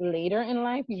bomba later in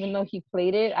life, even though he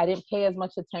played it. I didn't pay as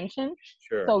much attention.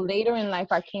 Sure. So later in life,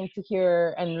 I came to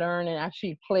hear and learn and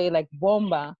actually play like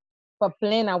bomba. But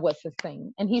plena was his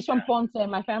thing. And he's from Ponce.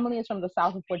 My family is from the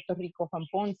south of Puerto Rico, from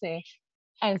Ponce.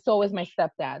 And so is my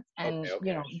stepdad. And,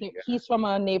 he's from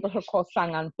a neighborhood called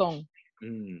San Anton,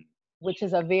 which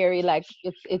is a very like,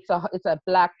 it's a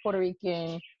Black Puerto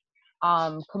Rican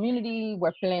community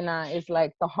where plena is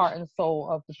like the heart and soul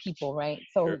of the people, right?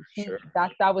 So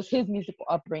that was his musical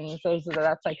upbringing. So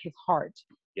that's like his heart.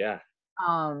 Yeah.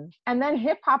 And then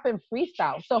hip hop and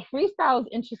freestyle. So freestyle is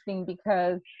interesting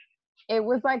because it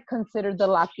was like considered the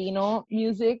Latino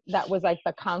music that was like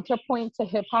the counterpoint to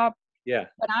hip hop. Yeah.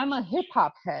 But I'm a hip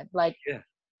hop head. Like,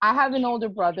 I have an older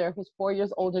brother who's 4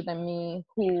 years older than me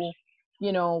who,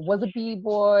 was a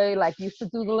b-boy, like used to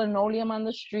do the linoleum on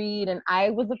the street, and I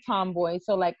was a tomboy.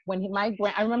 So like when I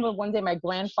remember one day my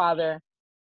grandfather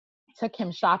took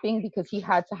him shopping because he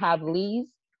had to have Lees.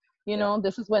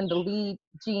 This is when the Lee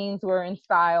jeans were in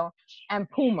style, and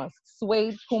Pumas,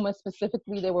 suede Pumas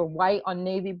specifically. They were white on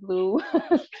navy blue,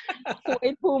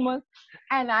 suede Pumas.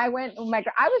 And I went,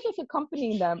 I was just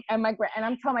accompanying them, and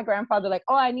I'm telling my grandfather like,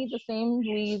 oh, I need the same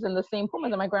Lees and the same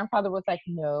Pumas, and my grandfather was like,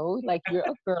 no, like you're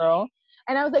a girl.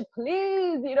 And I was like,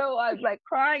 please, I was like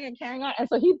crying and carrying on. And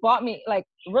so he bought me, like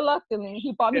reluctantly,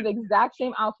 he bought me the exact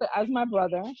same outfit as my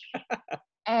brother.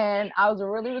 And I was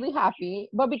really, really happy.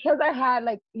 But because I had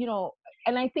like,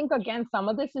 and I think again, some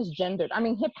of this is gendered.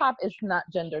 Hip hop is not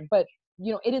gendered, but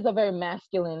it is a very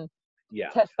masculine,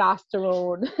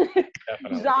 testosterone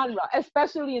genre,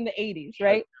 especially in the 80s,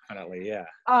 right? Definitely, yeah.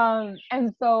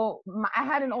 And so I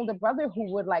had an older brother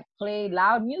who would like play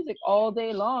loud music all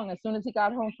day long as soon as he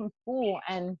got home from school,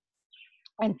 and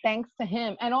thanks to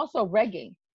him, and also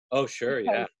reggae. Oh, sure,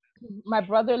 yeah. My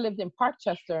brother lived in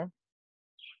Parkchester,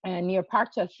 and near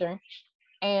Parkchester,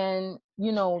 and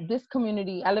this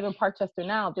community, I live in Parkchester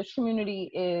now. This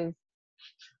community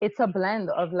it's a blend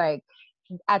of like,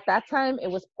 at that time it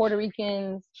was Puerto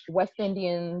Ricans, West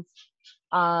Indians,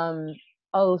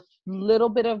 a little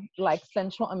bit of like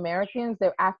Central Americans.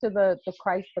 There after the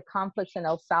conflicts in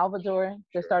El Salvador,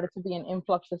 there started to be an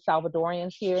influx of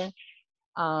Salvadorians here,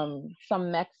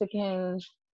 some Mexicans,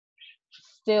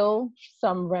 still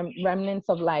some remnants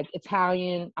of like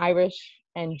Italian, Irish,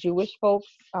 and Jewish folks,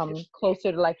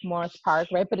 closer to like Morris Park,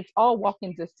 right? But it's all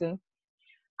walking distance.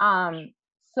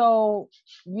 So,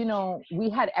 we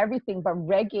had everything, but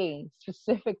reggae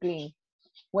specifically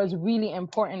was really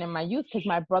important in my youth because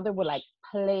my brother would like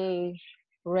play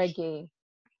reggae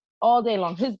all day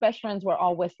long. His best friends were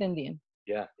all West Indian.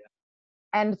 Yeah.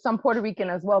 And some Puerto Rican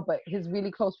as well, but his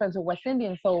really close friends were West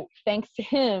Indian. So thanks to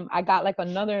him, I got like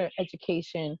another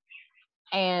education.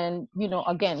 And, you know,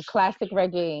 again, classic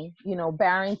reggae, you know,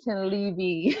 Barrington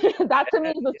Levy. That to me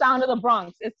is the sound of the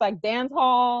Bronx. It's like dance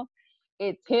hall,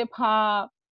 it's hip hop.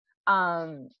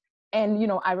 And, you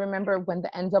know, I remember when the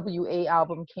NWA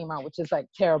album came out, which is like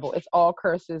terrible. It's all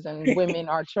curses and women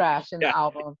are trash in the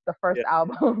album, the first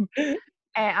album. And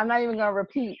I'm not even gonna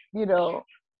repeat, you know,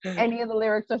 any of the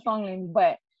lyrics or song names,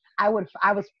 but I was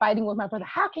fighting with my brother.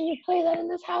 How can you play that in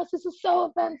this house? This is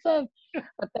so offensive.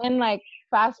 But then like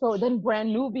fast forward, then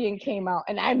Brand Nubian came out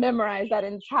and I memorized that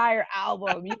entire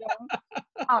album, you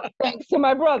know, thanks to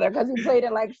my brother, because he played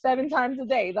it like 7 times a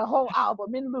day, the whole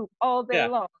album in loop all day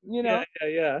long, you know?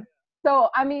 Yeah. So,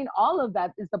 I mean, all of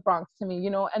that is the Bronx to me,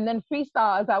 you know? And then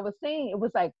freestyle, as I was saying, it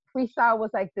was like, freestyle was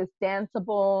like this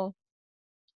danceable,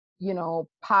 you know,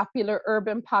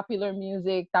 urban popular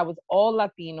music that was all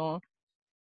Latino.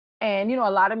 And, you know, a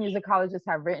lot of musicologists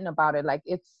have written about it. Like,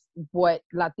 it's what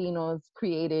Latinos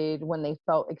created when they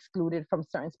felt excluded from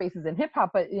certain spaces in hip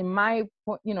hop. But in my,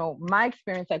 you know, my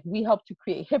experience, like, we helped to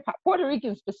create hip hop. Puerto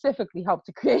Ricans specifically helped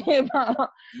to create hip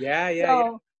hop.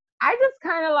 So I just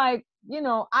kind of like, you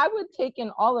know, I would take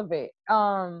in all of it.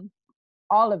 And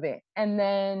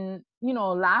then, you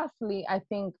know, lastly, I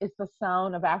think it's the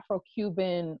sound of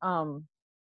Afro-Cuban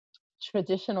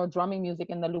traditional drumming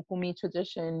music in the Lukumi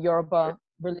tradition, Yoruba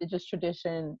religious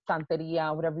tradition,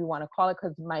 Santeria, whatever you want to call it,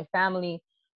 because my family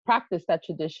practiced that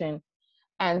tradition.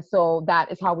 And so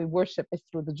that is how we worship, is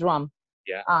through the drum.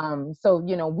 Yeah. So,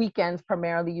 you know, weekends,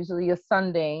 primarily, usually a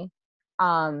Sunday,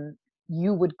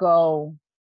 you would go,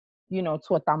 you know,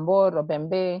 to a tambor or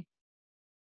bembe,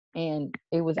 and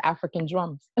it was African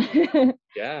drums.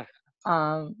 Yeah.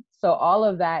 So all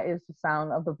of that is the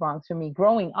sound of the Bronx for me.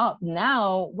 Growing up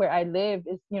now, where I live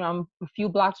is, you know, I'm a few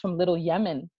blocks from Little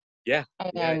Yemen. Yeah.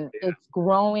 And it's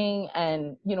growing,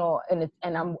 and, you know, and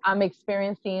I'm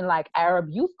experiencing like Arab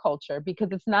youth culture,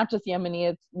 because it's not just Yemeni,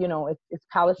 it's, you know, it's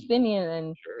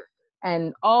Palestinian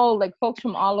and all like folks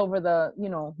from all over the, you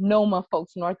know, Noma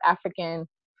folks, North African,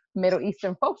 Middle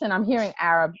Eastern folks. And I'm hearing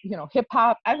Arab, you know, hip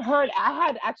hop. I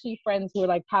had actually friends who were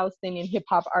like Palestinian hip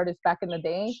hop artists back in the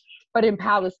day, but in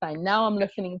Palestine. Now I'm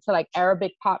listening to like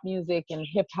Arabic pop music and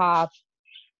hip hop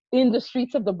in the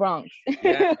streets of the Bronx.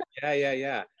 Yeah.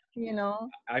 You know,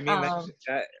 I mean,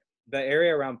 that the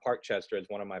area around Parkchester is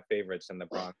one of my favorites in the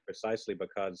Bronx, precisely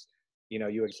because, you know,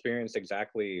 you experience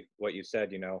exactly what you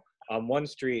said. You know, on one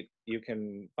street you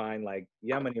can find like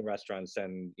Yemeni restaurants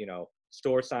and, you know,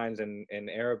 store signs in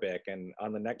Arabic, and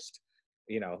on the next,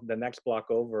 you know, the next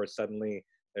block over, suddenly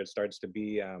there starts to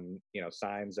be, you know,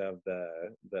 signs of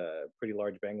the pretty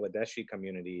large Bangladeshi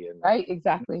community, and right,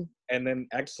 exactly, and then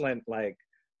excellent like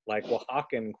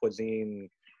Oaxacan cuisine.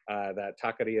 That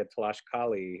Taqueria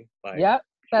Tlaxcali. Like, yep,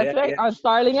 that's right. On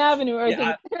Starling Avenue.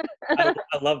 I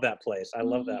love that place. I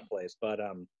love that place. But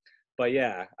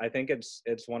yeah, I think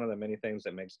it's one of the many things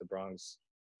that makes the Bronx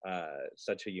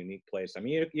such a unique place. I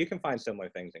mean, you can find similar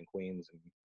things in Queens and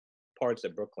parts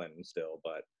of Brooklyn still,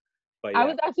 but yeah. I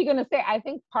was actually gonna say, I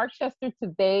think Parkchester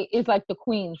today is like the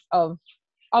Queens of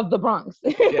the Bronx.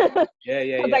 Yeah.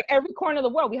 Like every corner of the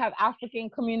world, we have African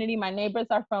community. My neighbors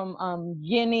are from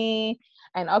Guinea,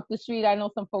 and up the street, I know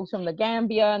some folks from the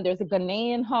Gambia, and there's a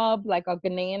Ghanaian hub, like a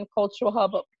Ghanaian cultural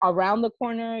hub around the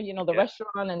corner, you know, the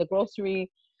restaurant and the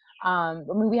grocery. I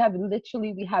mean, we have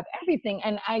everything.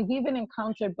 And I've even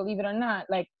encountered, believe it or not,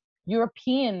 like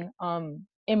European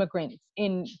immigrants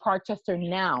in Parkchester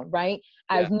now, right?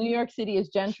 As New York City is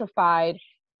gentrified,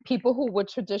 people who would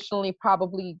traditionally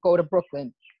probably go to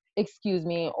Brooklyn,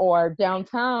 or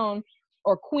downtown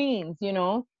or Queens, you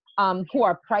know, who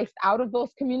are priced out of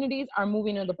those communities, are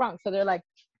moving to the Bronx. So they're like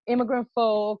immigrant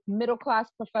folk, middle-class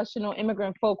professional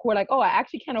immigrant folk who are like, oh, I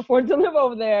actually can't afford to live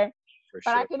over there,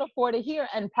 but I can afford it here.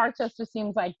 And Parkchester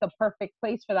seems like the perfect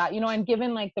place for that, you know. And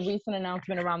given like the recent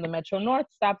announcement around the Metro North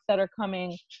stops that are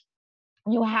coming,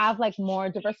 you have like more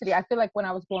diversity. I feel like when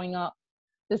I was growing up,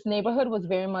 this neighborhood was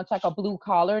very much like a blue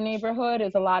collar neighborhood.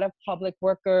 There's a lot of public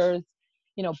workers,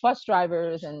 you know, bus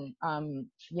drivers, and,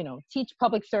 you know,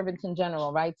 public servants in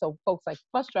general, right? So folks like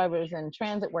bus drivers and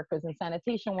transit workers and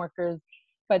sanitation workers,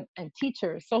 and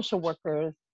teachers, social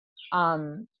workers.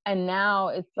 And now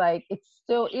it's like, it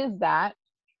still is that,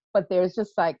 but there's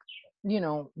just like, you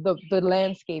know, the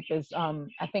landscape is,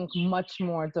 I think, much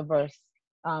more diverse,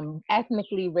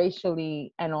 ethnically,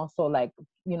 racially, and also like,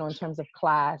 you know, in terms of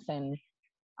class and,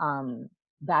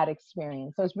 that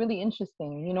experience. So it's really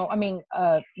interesting. You know, I mean,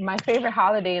 my favorite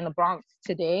holiday in the Bronx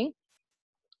today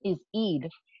is Eid.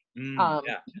 um,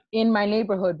 Yeah. in my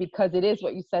neighborhood, because it is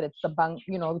what you said. It's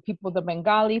you know, the people, the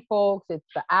Bengali folks, it's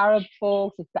the Arab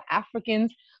folks, it's the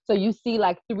Africans. So you see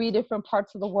like three different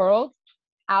parts of the world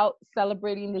out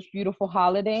celebrating this beautiful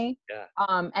holiday. Yeah.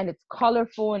 And it's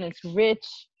colorful and it's rich.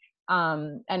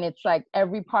 And it's like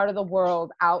every part of the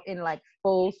world out in like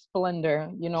full splendor.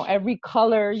 You know, every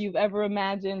color you've ever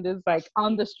imagined is like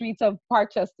on the streets of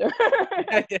Parkchester.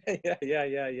 Yeah.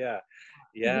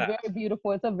 It's Yeah. very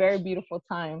beautiful. It's a very beautiful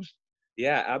time.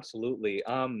 Yeah, absolutely.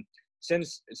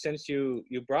 Since you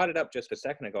brought it up just a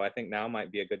second ago, I think now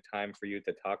might be a good time for you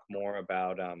to talk more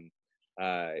about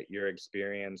your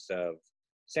experience of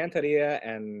Santeria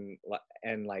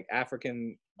and like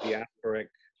African diasporic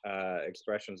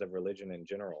expressions of religion in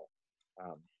general.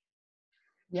 Um,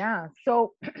 Yeah.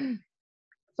 So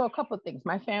so a couple of things.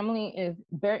 My family is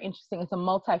very interesting. It's a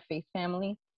multi-faith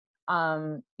family.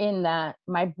 In that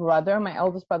my brother, my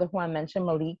eldest brother, who I mentioned,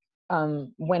 Malik,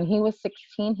 when he was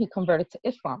 16, he converted to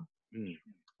Islam. mm,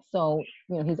 So,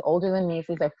 you know, he's older than me.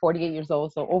 So he's like 48 years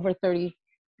old. So over 30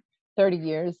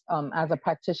 years as a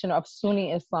practitioner of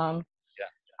Sunni Islam.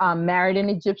 Married an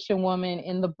Egyptian woman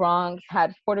in the Bronx,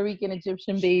 had Puerto Rican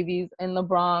Egyptian babies in the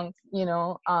Bronx, you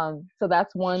know. So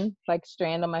that's one like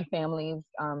strand of my family's.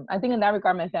 I think in that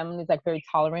regard, my family is like very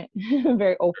tolerant,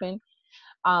 very open.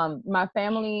 My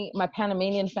family, my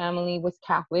Panamanian family was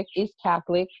Catholic, is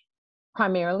Catholic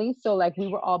primarily. So like we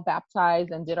were all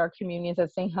baptized and did our communions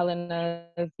at St.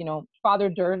 Helena's. You know, Father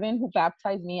Dervin, who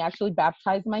baptized me, actually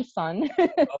baptized my son.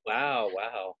 oh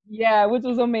wow, Yeah, which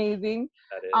was amazing.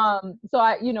 that is. So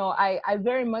I, you know, I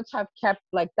very much have kept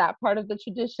like that part of the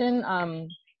tradition.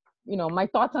 You know, my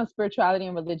thoughts on spirituality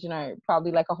and religion are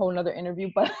probably like a whole nother interview,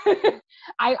 but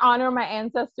I honor my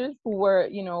ancestors who were,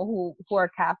 you know, who are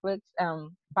Catholics,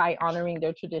 by honoring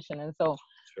their tradition. And so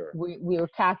Sure. we were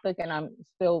Catholic, and I'm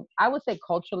still, I would say,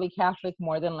 culturally Catholic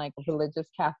more than like religious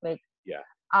Catholic. Yeah.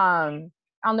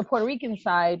 On the Puerto Rican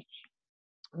side,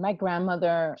 my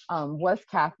grandmother was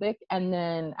Catholic, and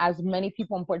then, as many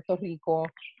people in Puerto Rico,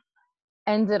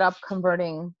 ended up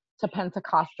converting to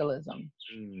Pentecostalism.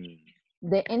 Mm,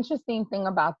 The interesting thing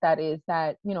about that is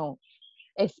that, you know,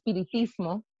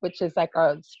 Espiritismo, which is like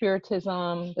a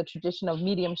spiritism, the tradition of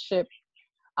mediumship,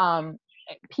 um,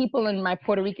 people in my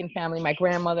Puerto Rican family, my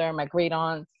grandmother, my great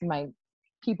aunts, my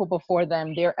people before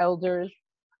them, their elders,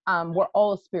 were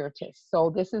all spiritists. So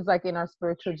this is like in our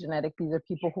spiritual genetic. These are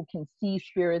people who can see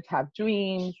spirits, have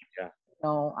dreams. yeah. You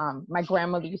know, my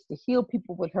grandmother used to heal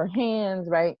people with her hands,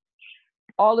 right?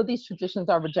 All of these traditions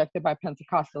are rejected by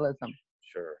Pentecostalism.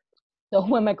 Sure. So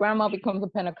when my grandma becomes a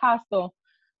Pentecostal,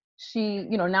 she,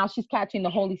 you know, now she's catching the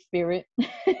Holy Spirit,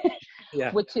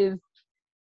 Yeah. which is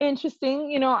interesting.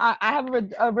 You know, I have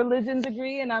a religion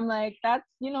degree, and I'm like, that's,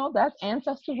 you know, that's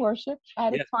ancestor worship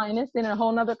at Yeah. its finest in a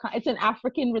whole nother, it's an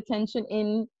African retention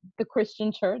in the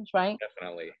Christian church, right?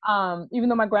 Definitely. Even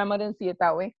though my grandma didn't see it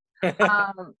that way.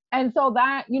 And so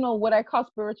that, you know, what I call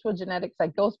spiritual genetics,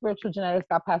 like those spiritual genetics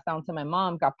got passed down to my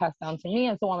mom, got passed down to me.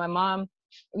 And so when my mom,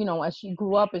 you know, as she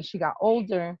grew up and she got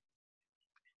older,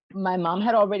 my mom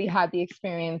had already had the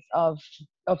experience of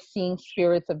seeing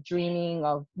spirits, of dreaming,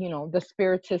 of, you know, the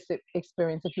spiritist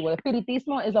experience, if you will.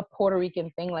 Espiritismo is a Puerto Rican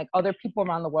thing. Like other people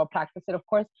around the world practice it, of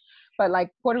course, but like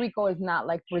Puerto Rico is not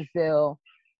like Brazil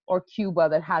or Cuba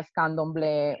that has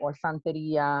candomblé or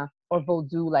santeria or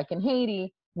voodoo like in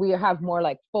Haiti. We have more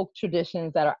like folk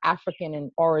traditions that are African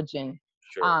in origin.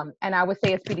 Sure. And I would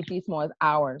say Espiritismo is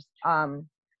ours.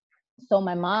 So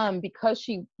my mom, because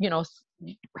she, you know,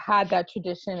 had that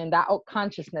tradition and that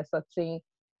consciousness, let's say,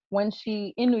 when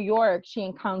she, in New York, she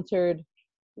encountered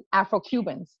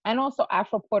Afro-Cubans and also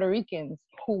Afro-Puerto Ricans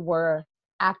who were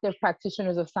active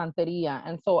practitioners of Santeria.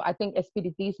 And so I think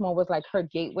Espiritismo was like her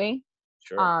gateway.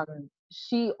 Sure.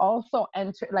 She also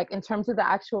entered, like in terms of the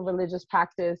actual religious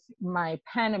practice, my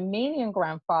Panamanian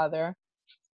grandfather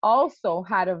also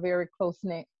had a very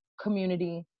close-knit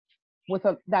community with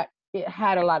that it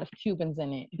had a lot of Cubans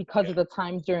in it because of the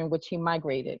time during which he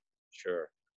migrated. Sure.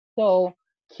 So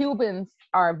Cubans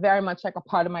are very much like a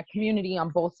part of my community on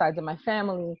both sides of my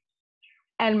family.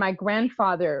 And my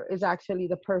grandfather is actually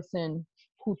the person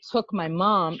who took my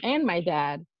mom and my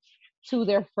dad to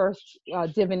their first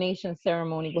divination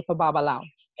ceremony with a babalao.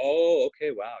 Oh,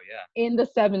 okay. Wow. Yeah. In the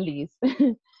 70s.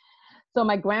 So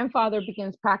my grandfather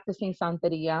begins practicing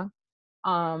Santeria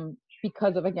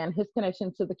because of, again, his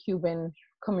connection to the Cuban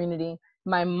community.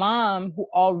 My mom, who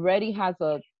already has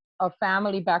a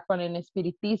family background in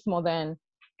Espiritismo, then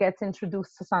gets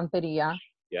introduced to Santeria.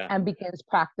 Yeah. and begins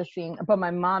practicing. But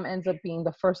my mom ends up being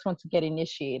the first one to get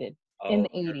initiated in Oh,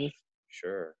 the 80s.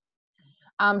 sure.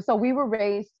 So we were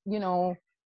raised, you know,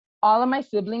 all of my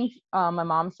siblings, my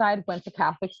mom's side went to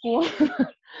Catholic school.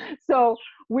 So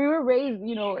we were raised,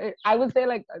 you know, I would say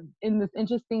like in this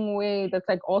interesting way that's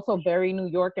like also very New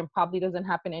York and probably doesn't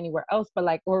happen anywhere else, but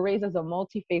like we're raised as a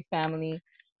multi-faith family.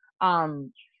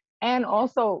 Um, and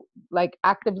also like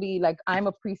actively, like I'm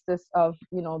a priestess of,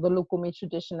 you know, the Lukumi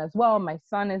tradition as well. My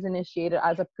son is initiated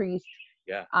as a priest.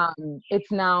 Yeah.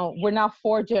 We're now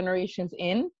 4 generations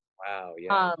in. Wow.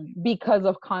 Yeah. Because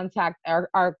of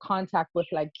our contact with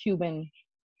like Cuban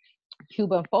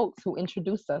folks who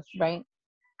introduced us, right,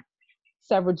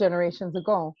 several generations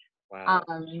ago. Wow.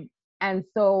 And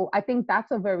so I think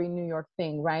that's a very New York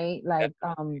thing, right? Like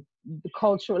the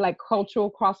cultural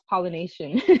cross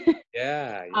pollination.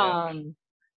 Yeah. Yeah.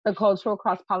 The cultural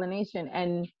cross pollination,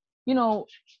 and you know,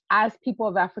 as people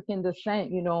of African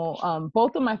descent, you know,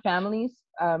 both of my families,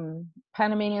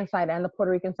 Panamanian side and the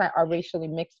Puerto Rican side, are racially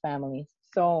mixed families.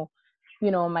 So,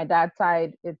 you know, my dad's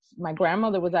side, it's my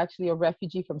grandmother was actually a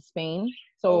refugee from Spain. Oh,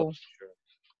 So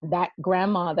sure. that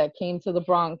grandma that came to the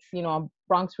Bronx, you know, on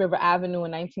Bronx River Avenue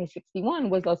in 1961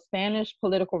 was a Spanish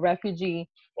political refugee.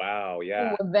 Wow. Who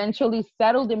Yeah. eventually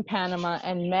settled in Panama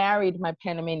and married my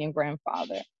Panamanian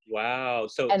grandfather. Wow.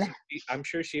 So, And I'm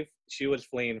sure she was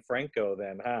fleeing Franco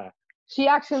then, huh? she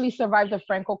actually survived the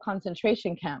Franco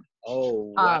concentration camp.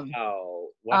 Oh, Um, wow.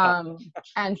 Wow. um,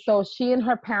 and so she and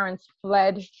her parents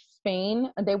fled Spain.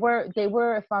 They were,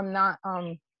 if I'm not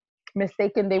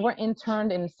mistaken, they were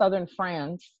interned in southern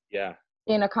France Yeah.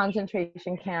 in a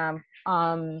concentration camp.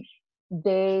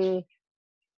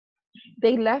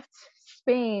 They left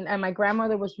Spain, and my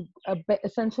grandmother was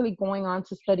essentially going on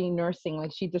to study nursing.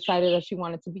 Like she decided that she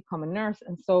wanted to become a nurse,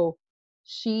 and so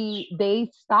they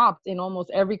stopped in almost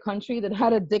every country that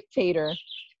had a dictator.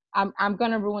 I'm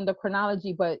gonna ruin the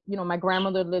chronology, but you know, my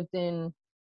grandmother lived in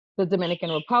the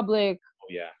Dominican Republic. Oh,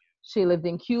 yeah. She lived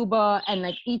in Cuba, and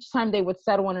like each time they would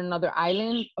settle on another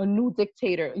island, a new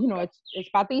dictator. You know, it's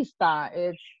Batista,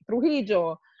 it's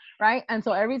Trujillo, right? And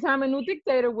so every time a new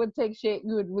dictator would take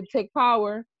would take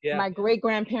power, Yeah. my great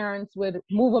grandparents would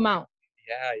move them out,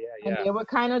 Yeah. Yeah. and Yeah. they were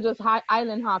kind of just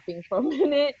island hopping for a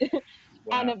minute,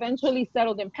 and Wow. eventually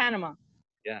settled in Panama.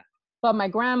 Yeah. But my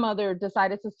grandmother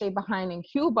decided to stay behind in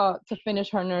Cuba to finish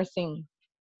her nursing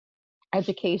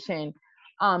education.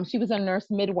 She was a nurse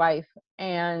midwife,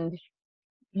 and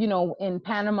you know, in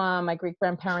Panama, my great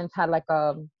grandparents had like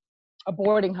a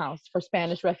boarding house for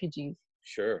Spanish refugees.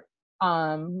 Sure.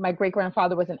 My great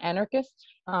grandfather was an anarchist.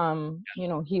 You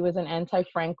know, he was an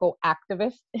anti-Franco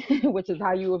activist, which is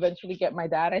how you eventually get my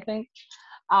dad, I think,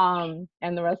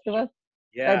 and the rest of us.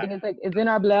 So I Yeah. think it's like it's in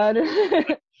our blood.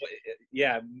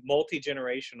 Yeah.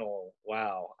 Multi-generational.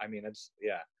 Wow. I mean, it's,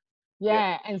 yeah.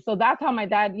 Yeah, and so that's how my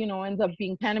dad, you know, ends up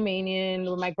being Panamanian.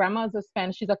 My grandma is a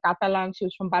Spanish, she's a Catalan. She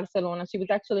was from Barcelona. She was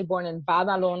actually born in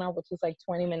Badalona, which is like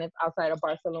 20 minutes outside of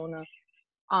Barcelona.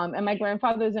 And my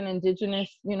grandfather is an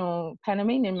indigenous, you know,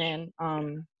 Panamanian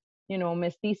man, you know,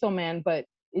 mestizo man, but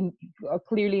a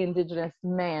clearly indigenous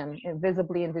man, a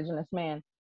visibly indigenous man.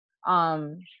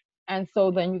 And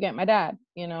so then you get my dad,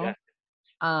 you know. Yeah.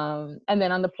 And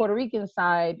then on the Puerto Rican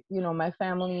side, you know, my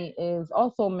family is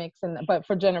also mixed, but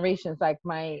for generations, like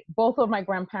both of my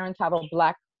grandparents have a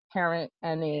Black parent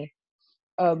and a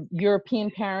European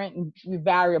parent,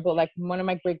 variable. Like one of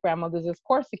my great grandmothers is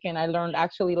Corsican. I learned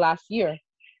actually last year.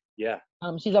 Yeah.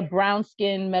 She's a brown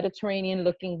skinned Mediterranean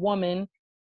looking woman.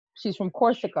 She's from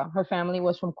Corsica. Her family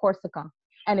was from Corsica.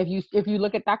 And if you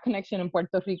look at that connection in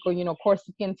Puerto Rico, you know,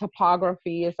 Corsican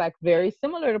topography is like very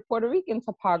similar to Puerto Rican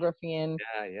topography. And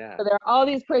Yeah. Yeah. so there are all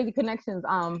these crazy connections.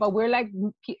 But we're like,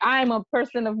 I'm a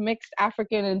person of mixed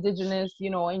African, indigenous, you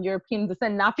know, and European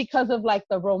descent, not because of like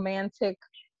the romantic,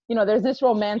 you know, there's this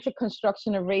romantic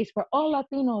construction of race where all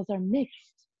Latinos are mixed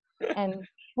and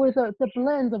we're the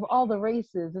blend of all the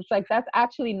races. It's like, that's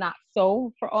actually not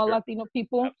so for all Sure. Latino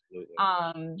people.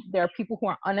 Absolutely. There are people who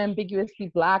are unambiguously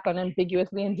Black,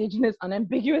 unambiguously indigenous,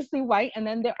 unambiguously white, and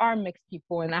then there are mixed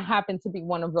people, and I happen to be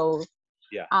one of those.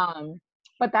 Yeah.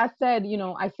 But that said, you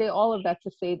know, I say all of that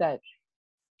to say that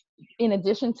in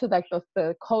addition to like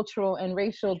the cultural and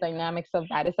racial dynamics of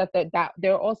that, is that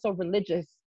there are also religious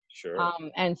Sure.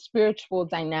 and spiritual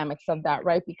dynamics of that,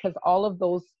 right? Because all of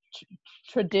those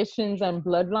traditions and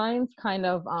bloodlines kind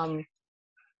of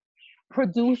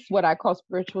produce what I call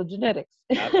spiritual genetics.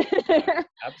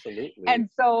 Absolutely. And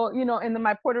so, you know, in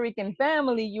my Puerto Rican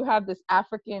family, you have this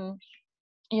African,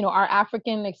 you know, our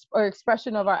African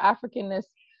expression of our Africanness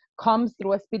comes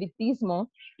through espiritismo.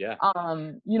 Yeah.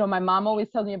 You know, my mom always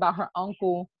tells me about her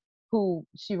uncle who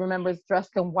she remembers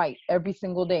dressed in white every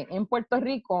single day in Puerto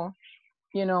Rico,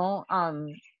 you know,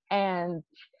 and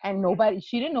nobody,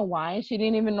 she didn't know why, she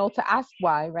didn't even know to ask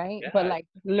why, right? But Yeah. like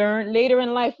learn later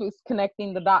in life was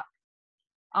connecting the dots.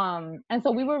 And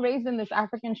so we were raised in this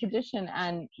African tradition,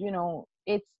 and you know,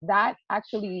 it's that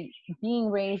actually being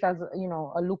raised as you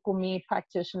know, a Lukumi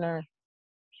practitioner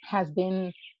has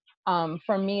been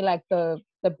for me like the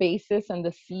basis and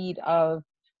the seed of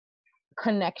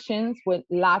connections with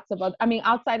lots of other, I mean,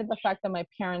 outside of the fact that my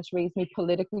parents raised me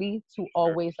politically to Sure.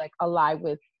 always like ally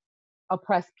with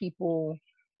oppressed people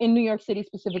in New York City,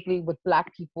 specifically with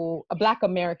Black people, Black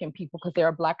American people, because there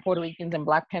are Black Puerto Ricans and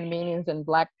Black Panamanians and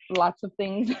Black lots of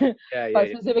things, Yeah, yeah, but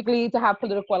yeah. specifically to have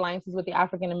political alliances with the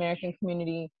African American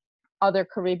community, other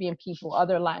Caribbean people,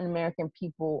 other Latin American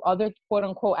people, other quote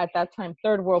unquote at that time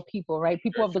third world people, right?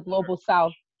 People Sure, of the sure, global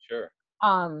South. sure.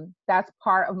 That's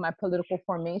part of my political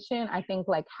formation. I think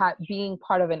like being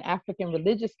part of an African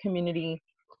religious community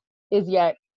is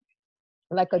yet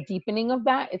like a deepening of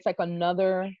that. It's like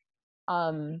another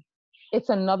it's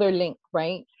another link,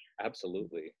 right?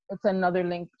 Absolutely. It's another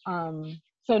link.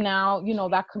 So now, you know,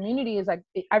 that community is like,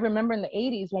 I remember in the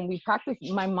 80s when we practiced,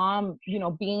 my mom, you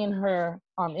know, being in her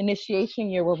initiation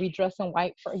year where we dress in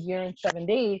white for a year and 7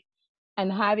 days,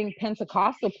 and having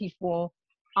Pentecostal people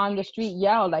on the street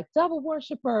yell like devil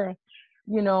worshiper,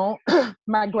 you know.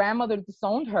 My grandmother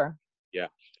disowned her. Yeah.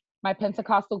 My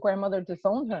Pentecostal grandmother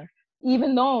disowned her,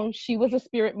 even though she was a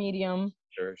spirit medium,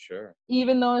 Sure, sure.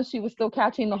 even though she was still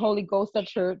catching the Holy Ghost at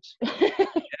church.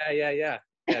 Yeah, yeah, yeah.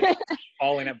 Yeah, just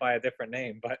calling it by a different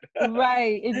name, but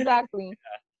Right, exactly.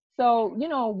 So, you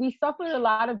know, we suffered a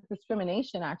lot of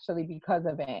discrimination actually because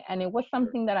of it. And it was sure.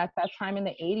 something that at that time in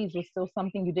the 80s was still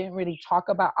something you didn't really talk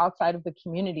about outside of the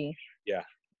community. Yeah.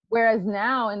 Whereas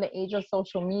now in the age of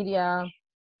social media,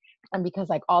 and because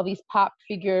like all these pop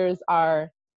figures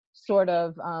are sort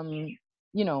of,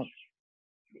 you know,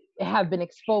 have been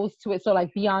exposed to it. So like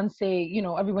Beyonce, you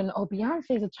know, everyone, oh,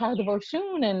 Beyonce is a child of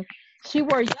Oshun and she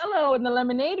wore yellow in the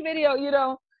Lemonade video, you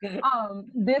know.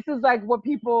 This is like what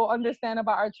people understand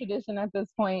about our tradition at this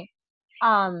point.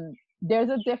 There's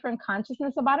a different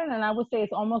consciousness about it, and I would say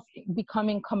it's almost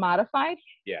becoming commodified.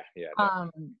 Yeah, yeah,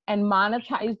 definitely. And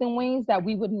monetized in ways that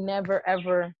we would never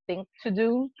ever think to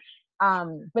do.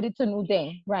 But it's a new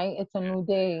day, right? It's a new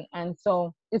day. And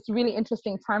so it's really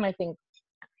interesting time, I think,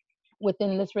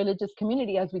 within this religious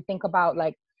community as we think about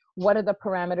like what are the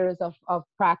parameters of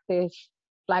practice,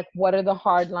 like what are the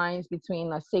hard lines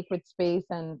between a sacred space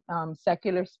and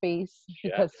secular space,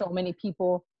 Yeah. because so many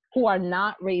people who are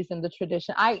not raised in the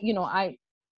tradition,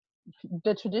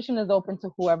 the tradition is open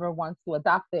to whoever wants to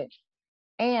adopt it.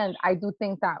 And I do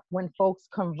think that when folks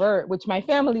convert, which my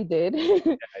family did,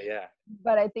 Yeah, yeah.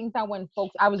 but I think that when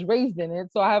folks, I was raised in it,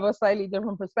 so I have a slightly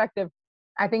different perspective.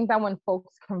 I think that when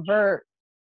folks convert,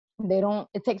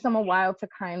 it takes them a while to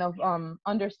kind of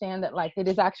understand that like it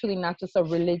is actually not just a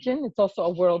religion, it's also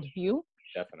a worldview.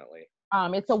 Definitely.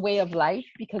 It's a way of life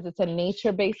because it's a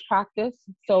nature-based practice.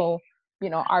 So, you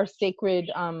know, our sacred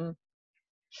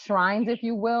shrines, if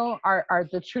you will, are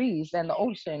the trees and the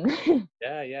ocean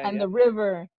Yeah, yeah, and yeah. the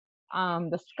river,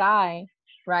 the sky,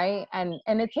 right? And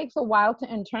it takes a while to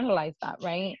internalize that,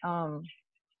 right?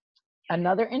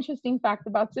 Another interesting fact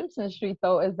about Simpson Street,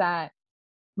 though, is that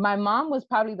my mom was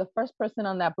probably the first person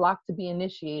on that block to be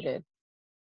initiated.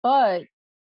 But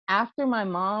after my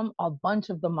mom, a bunch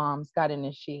of the moms got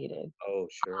initiated. Oh,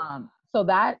 sure. So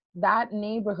that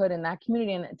neighborhood and that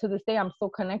community, and to this day, I'm still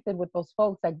connected with those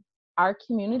folks. Like our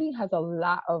community has a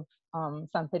lot of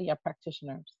Santeria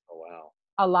practitioners. Oh, wow.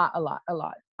 A lot, a lot, a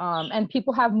lot. And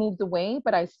people have moved away,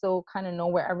 but I still kind of know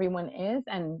where everyone is,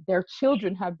 and their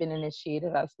children have been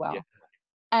initiated as well. Yeah,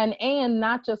 And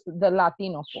not just the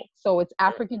Latino folks. So it's sure.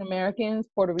 African Americans,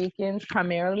 Puerto Ricans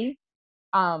primarily,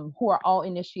 who are all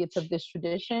initiates of this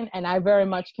tradition. And I very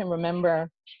much can remember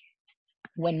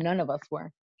when none of us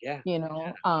were, Yeah. you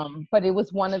know. But it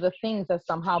was one of the things that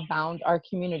somehow bound our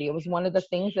community. It was one of the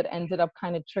things that ended up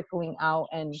kind of trickling out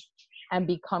and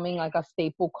becoming like a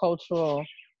staple cultural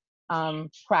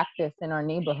practice in our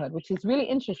neighborhood, which is really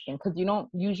interesting because you don't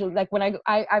usually, like when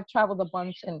I've traveled a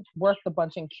bunch and worked a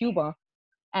bunch in Cuba,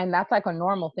 and that's like a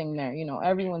normal thing there, you know,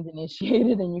 everyone's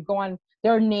initiated and you go on,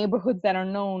 there are neighborhoods that are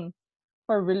known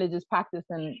for religious practice.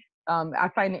 And I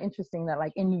find it interesting that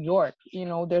like in New York, you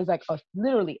know, there's like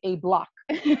literally a block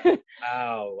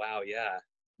Wow, wow, yeah.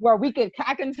 where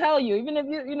I can tell you, even if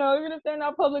even if they're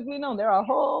not publicly known, there are a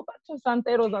whole bunch of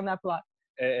santeros on that block.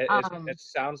 It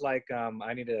sounds like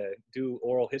I need to do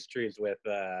oral histories with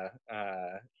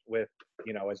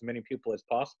you know, as many people as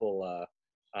possible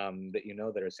that you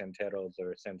know that are santeros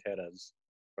or santeras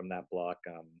from that block.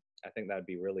 I think that'd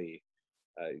be really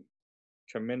a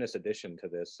tremendous addition to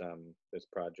this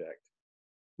project.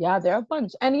 Yeah, there are a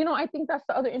bunch. And, I think that's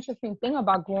the other interesting thing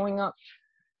about growing up,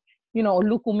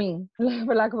 Lukumi,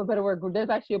 for lack of a better word. There's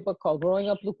actually a book called Growing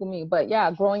Up Lukumi. But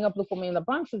yeah, growing up Lukumi in the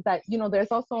Bronx is that,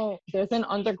 there's an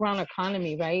underground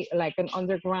economy, right? Like an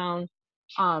underground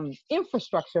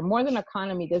infrastructure, more than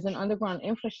economy. There's an underground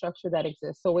infrastructure that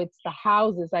exists. So it's the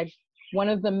houses. Like one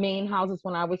of the main houses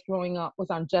when I was growing up was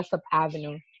on Jessup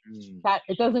Avenue. That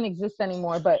it doesn't exist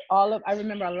anymore, but I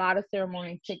remember a lot of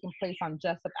ceremonies taking place on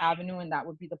Jessup Avenue, and that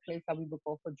would be the place that we would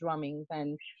go for drummings.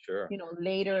 And Sure.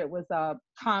 Later it was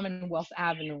Commonwealth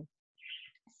Avenue.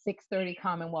 630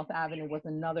 Commonwealth Avenue was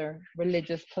another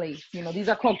religious place. These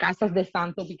are called casas de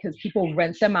santo because people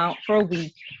rent them out for a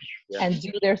week and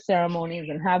do their ceremonies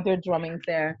and have their drummings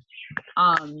there.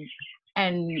 And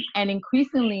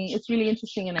increasingly, it's really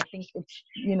interesting, and I think it's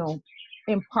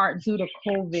in part due to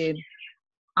COVID.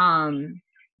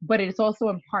 But it's also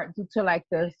in part due to like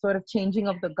the sort of changing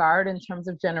of the guard in terms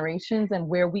of generations and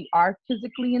where we are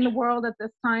physically in the world at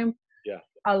this time. Yeah.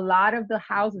 A lot of the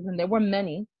houses, and there were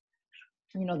many,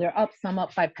 they're some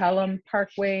up by Pelham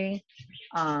Parkway,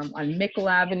 on Mickle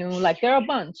Avenue, like there are a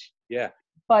bunch. Yeah.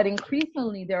 But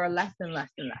increasingly there are less and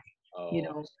less and less. Oh,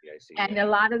 I see. And a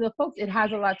lot of the folks, it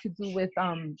has a lot to do with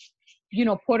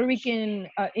Puerto Rican,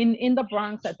 in the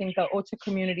Bronx. I think the Ocha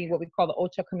community, what we call the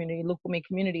Ocha community, Lukumi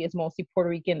community, is mostly Puerto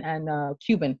Rican and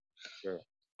Cuban. Sure.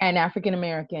 And African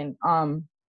American.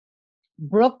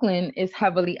 Brooklyn is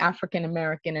heavily African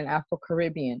American and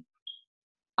Afro-Caribbean.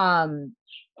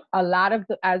 A lot of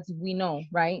as we know,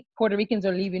 right, Puerto Ricans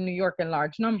are leaving New York in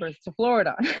large numbers to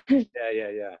Florida.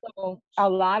 Yeah. So a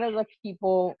lot of the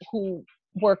people who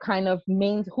were kind of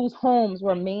whose homes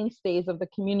were mainstays of the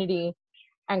community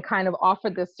and kind of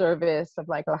offered this service of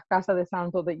like La Casa de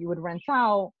Santo that you would rent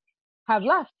out, have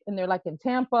left. And they're like in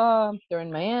Tampa, they're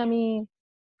in Miami,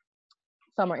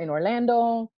 some are in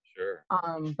Orlando. Sure.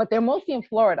 But they're mostly in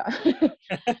Florida.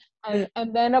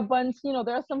 and then a bunch,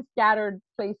 there are some scattered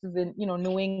places in,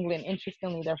 New England.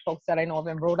 Interestingly, there are folks that I know of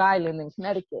in Rhode Island and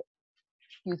Connecticut,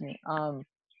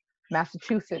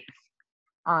 Massachusetts,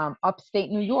 upstate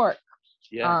New York.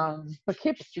 Yeah.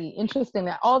 Poughkeepsie. Interesting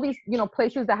that all these,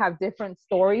 places that have different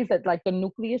stories, that like the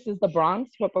nucleus is the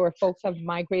Bronx, where folks have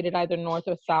migrated either north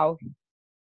or south,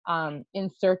 in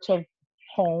search of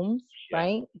homes,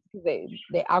 right? They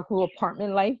outgrew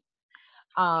apartment life,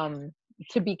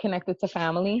 to be connected to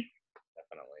family.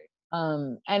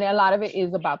 Definitely. And a lot of it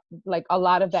is about,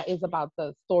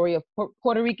 the story of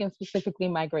Puerto Rican, specifically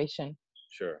migration.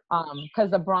 Sure.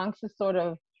 Because the Bronx is sort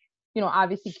of,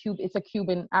 obviously it's a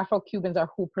Cuban, Afro-Cubans are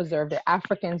who preserved it.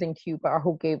 Africans in Cuba are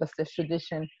who gave us this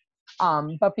tradition.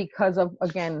 But because of,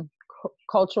 again,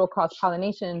 cultural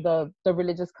cross-pollination, the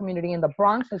religious community in the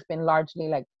Bronx has been largely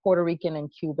like Puerto Rican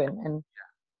and Cuban.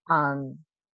 And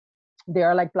there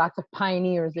are like lots of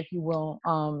pioneers, if you will,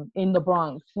 in the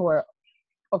Bronx who are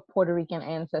of Puerto Rican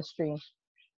ancestry,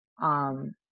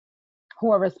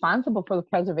 who are responsible for the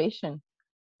preservation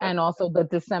and also the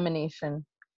dissemination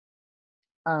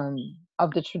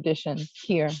of the traditions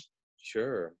here.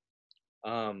 Sure.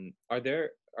 Are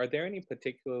there any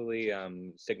particularly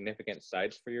significant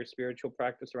sites for your spiritual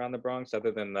practice around the Bronx,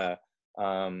 other than the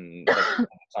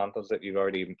santos that you've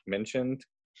already mentioned?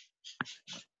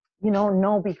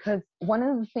 No, because one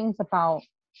of the things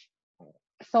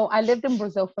so I lived in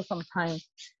Brazil for some time.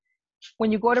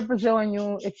 When you go to Brazil and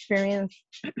you experience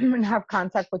and have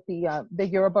contact with the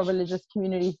Yoruba religious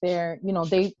communities there,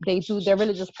 they do, their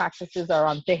religious practices are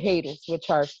on terreiros, which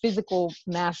are physical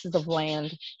masses of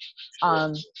land,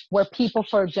 where people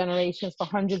for generations, for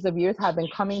hundreds of years, have been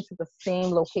coming to the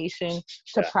same location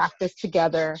to practice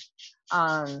together.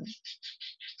 And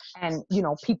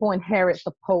people inherit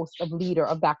the post of leader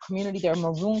of that community. They're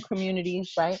maroon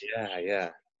communities, right? Yeah.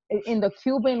 In the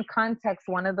Cuban context,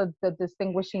 one of the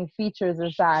distinguishing features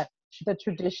is that the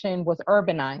tradition was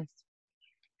urbanized.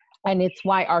 And it's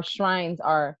why our shrines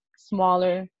are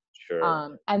smaller.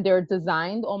 Sure. And they're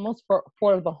designed almost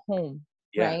for the home,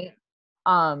 right?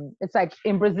 It's like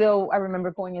in Brazil, I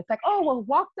remember going, it's like, oh, well,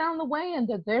 walk down the way and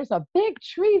there's a big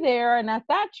tree there. And at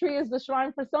that tree is the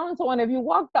shrine for so-and-so. And if you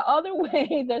walk the other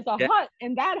way, there's a hut,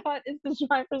 and that hut is the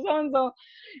shrine for so-and-so.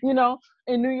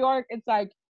 In New York, it's like,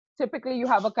 typically you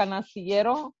have a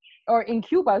canastillero, or in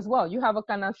Cuba as well, you have a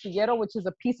canastillero, which is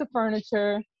a piece of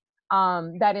furniture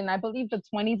that in, I believe, the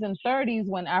 20s and 30s,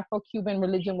 when Afro-Cuban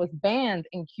religion was banned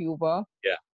in Cuba,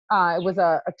 it was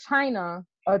a china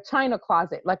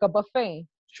closet, like a buffet,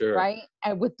 right?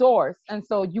 And with doors. And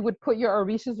so you would put your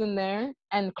orishas in there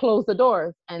and close the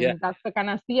doors. And that's the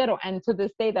canastillero. And to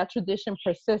this day, that tradition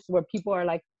persists, where people are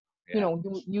like You Yeah.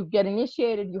 know, you get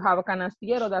initiated, you have a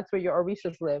canastillero, that's where your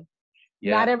orishas live.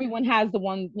 Yeah. Not everyone has the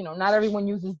one, you know, not everyone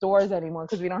uses doors anymore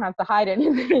because we don't have to hide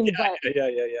anything, but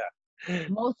Yeah.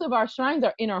 most of our shrines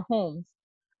are in our homes.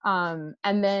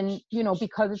 And then, you know,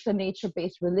 because it's a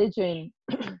nature-based religion,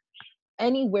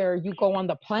 anywhere you go on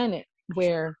the planet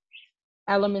where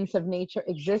elements of nature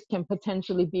exist can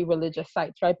potentially be religious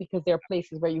sites, right? Because there are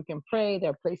places where you can pray,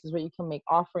 there are places where you can make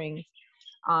offerings.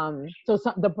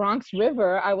 The Bronx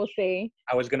River, I will say,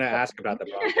 I was gonna ask about the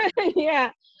Bronx River.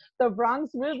 yeah, the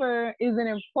Bronx River is an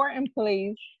important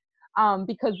place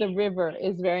because the river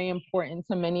is very important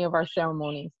to many of our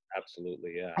ceremonies.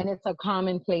 Absolutely, yeah. And it's a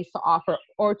common place to offer.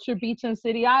 Orchard Beach and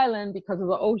City Island because of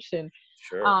the ocean.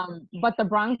 Sure. But the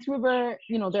Bronx River,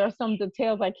 you know, there are some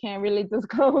details I can't really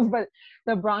disclose, but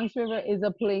the Bronx River is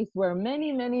a place where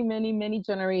many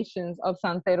generations of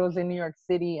Santeros in New York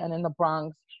City and in the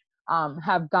Bronx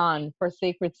have gone for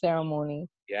sacred ceremonies.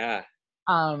 Yeah.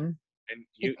 Um, And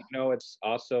you know, it's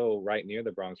also right near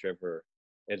the Bronx River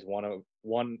is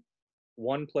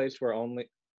one place where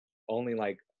only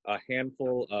like a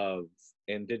handful of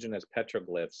indigenous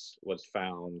petroglyphs was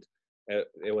found.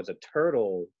 It was a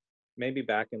turtle, maybe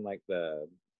back in like the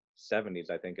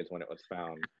 70s, I think is when it was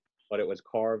found. But it was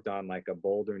carved on like a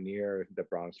boulder near the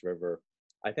Bronx River.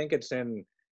 I think it's,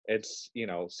 you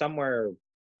know, somewhere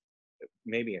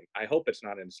maybe I hope it's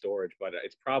not in storage, but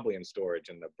it's probably in storage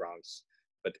in the Bronx,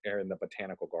 but they're in the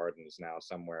botanical gardens now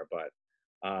somewhere.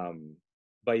 Um,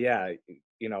 but yeah,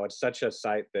 you know, it's such a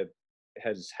site that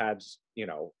has had, you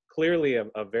know, clearly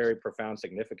a very profound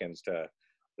significance to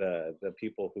the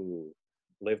people who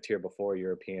lived here before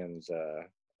Europeans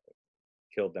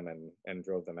killed them and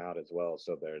drove them out as well.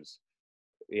 So there's,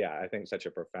 yeah, I think such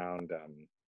a profound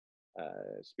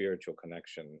spiritual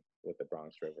connection with the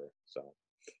Bronx River. So.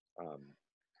 Um,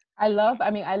 I live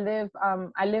in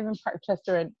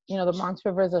Parkchester, and you know, the Bronx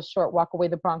River is a short walk away.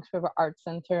 The Bronx River Art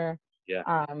Center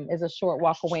yeah, is a short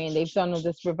walk away, and they've done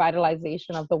this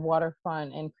revitalization of the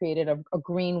waterfront and created a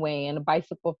greenway and a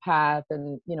bicycle path.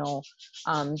 And you know,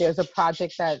 there's a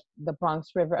project that the Bronx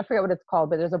River, I forget what it's called,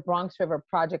 but there's a Bronx River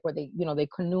project where they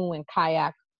canoe and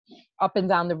kayak up and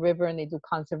down the river, and they do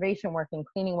conservation work and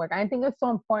cleaning work. I think it's so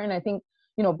important. I think,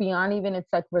 you know, beyond even its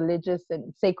like religious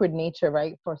and sacred nature,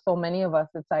 right? For so many of us,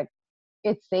 it's like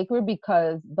it's sacred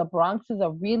because the Bronx is a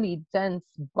really dense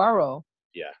borough,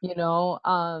 yeah, you know.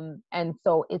 And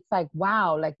so it's like,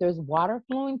 wow, like there's water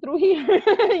flowing through here,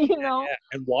 you know. yeah,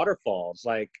 and waterfalls,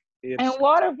 like And it's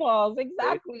waterfalls, yeah,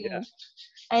 exactly.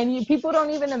 And people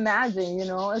don't even imagine, you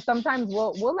know. And sometimes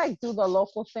we'll like do the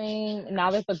local thing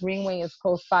now that the greenway is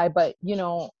close by, but you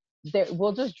know,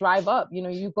 we'll just drive up. You know,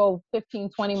 you go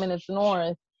 15-20 minutes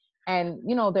north, and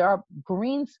you know there are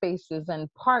green spaces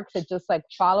and parks that just like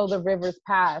follow the river's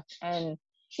path. And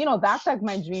you know, that's like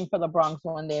my dream for the Bronx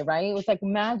one day, right? It was like,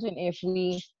 imagine if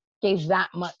we gave that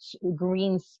much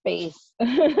green space to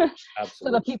the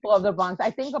absolutely, people of the Bronx. I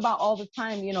think about all the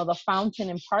time, you know, the fountain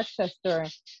in Parkchester,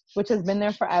 which has been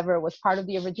there forever, was part of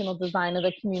the original design of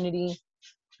the community.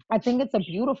 I think it's a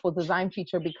beautiful design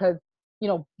feature because, you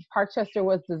know, Parkchester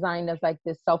was designed as like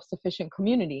this self-sufficient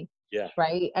community, yeah,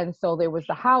 right? And so there was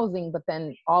the housing, but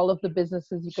then all of the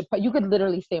businesses you could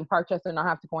literally stay in Parkchester and not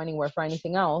have to go anywhere for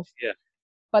anything else. yeah,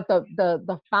 But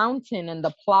the fountain and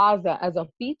the plaza as a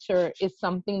feature is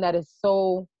something that is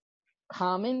so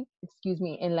common, excuse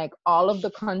me, in like all of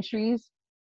the countries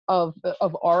of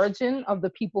origin of the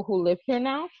people who live here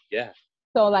now. yeah,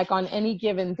 So like on any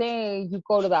given day, you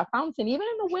go to that fountain, even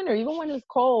in the winter, even when it's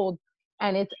cold,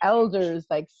 and it's elders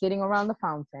like sitting around the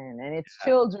fountain, and it's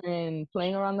children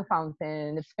playing around the fountain,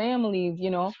 and it's families, you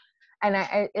know. And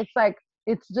it's like,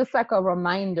 it's just like a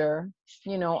reminder,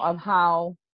 you know, of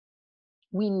how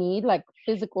we need like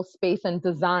physical space and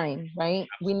design, right?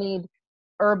 We need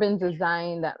urban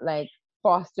design that like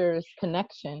fosters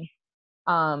connection,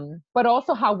 but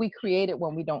also how we create it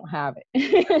when we don't have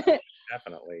it.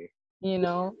 definitely. You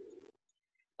know.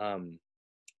 Um,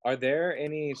 are there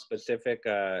any specific?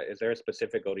 Is there a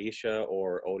specific orisha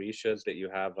or orishas that you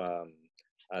have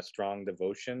a strong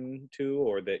devotion to,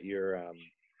 or that you're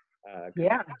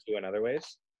Yeah, connected to in other ways?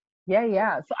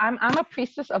 yeah. So I'm a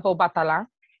priestess of Obatala.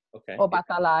 Okay. Yeah.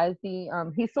 Obatala is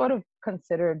he's sort of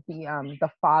considered the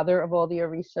father of all the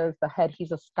orishas, the head.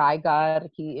 He's a sky god.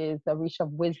 He is the orisha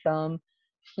of wisdom.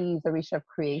 He's the orisha of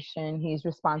creation. He's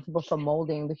responsible for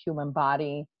molding the human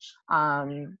body.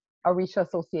 Orisha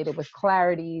associated with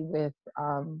clarity, with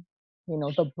you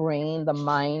know, the brain, the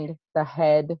mind, the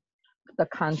head, the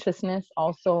consciousness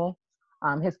also.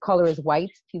 His color is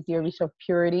white. He's the orisha of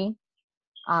purity.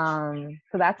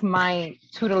 So that's my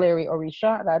tutelary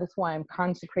orisha. That is who I'm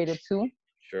consecrated to.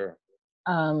 Sure.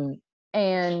 Um,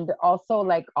 and also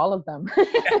like all of them.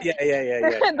 Yeah.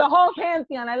 The whole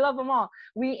pantheon. I love them all.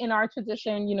 We, in our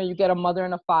tradition, you get a mother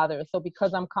and a father. So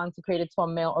because I'm consecrated to a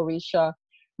male Orisha,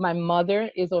 my mother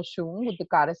is Oshun, with the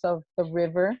goddess of the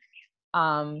river,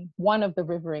 one of the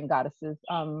riverine goddesses,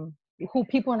 who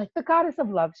people are like, the goddess of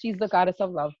love. She's the goddess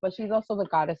of love, but she's also the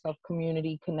goddess of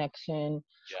community, connection,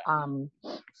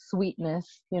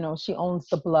 sweetness. She owns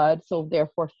the blood, so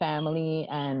therefore family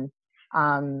and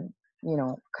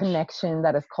connection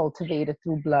that is cultivated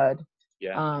through blood.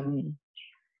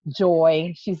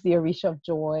 Joy. She's the Orisha of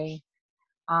joy.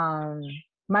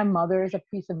 My mother is a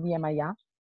priest of Yemaya,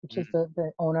 which is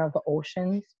the owner of the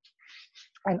oceans,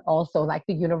 and also like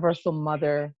the universal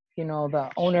mother, the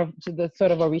owner of the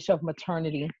sort of Orisha of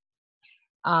maternity.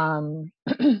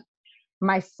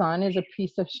 My son is a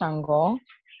priest of Shango,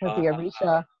 with the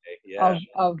Orisha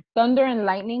of thunder and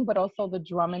lightning, but also the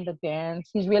drum and the dance.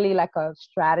 He's really like a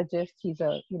strategist. He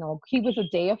was a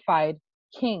deified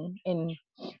king in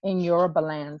Yoruba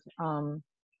land.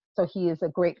 So he is a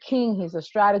great king. He's a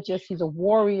strategist. He's a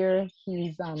warrior.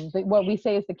 He's what we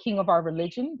say is the king of our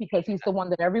religion, because he's the one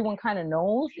that everyone kind of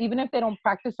knows. Even if they don't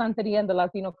practice Santeria in the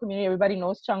Latino community, everybody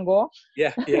knows Chango.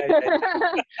 Yeah.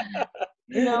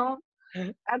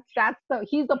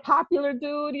 He's the popular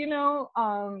dude.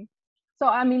 So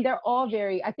I mean, they're all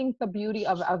very. I think the beauty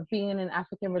of being in an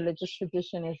African religious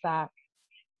tradition is that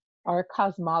our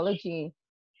cosmology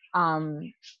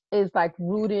is like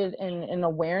rooted in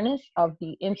awareness of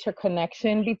the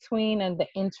interconnection between and the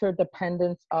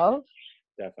interdependence of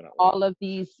all of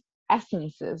these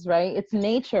essences, right? It's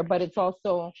nature, but it's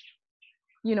also,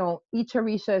 each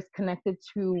Orisha is connected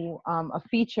to a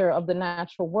feature of the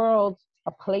natural world,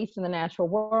 a place in the natural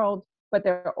world, but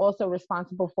they're also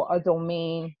responsible for a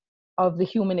domain of the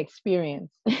human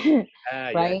experience.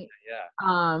 Right?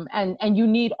 And you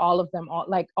need all of them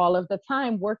all of the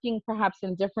time, working perhaps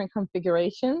in different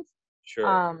configurations,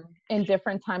 in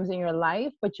different times in your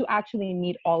life, but you actually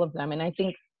need all of them. And I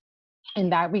think in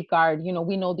that regard,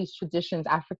 we know these traditions,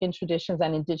 African traditions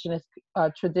and indigenous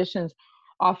traditions,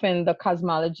 often the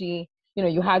cosmology,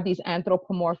 you have these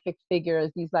anthropomorphic figures,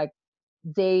 these like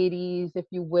deities, if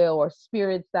you will, or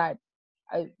spirits that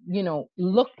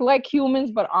look like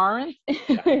humans but aren't.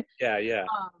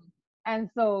 And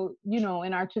so,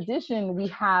 in our tradition, we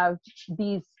have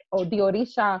these, the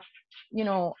Orisha,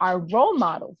 are role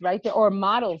models, right? Or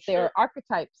models, they're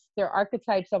archetypes. They're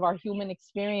archetypes of our human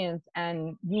experience.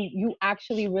 And you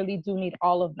actually really do need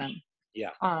all of them.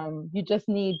 You just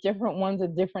need different ones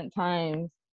at different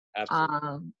times,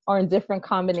 or in different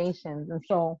combinations. And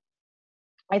so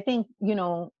I think,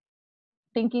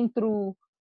 thinking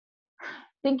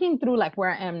through like where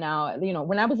I am now,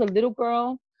 when I was a little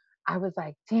girl, I was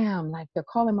like, damn, like they're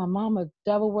calling my mom a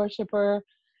devil worshiper.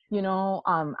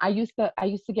 I used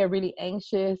to get really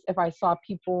anxious if I saw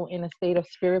people in a state of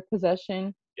spirit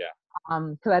possession.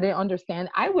 Because I didn't understand.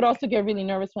 I would also get really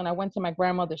nervous when I went to my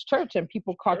grandmother's church and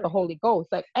people caught the Holy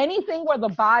Ghost. Like anything where the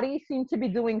body seemed to be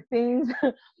doing things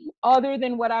other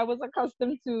than what I was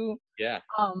accustomed to.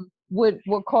 Would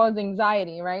cause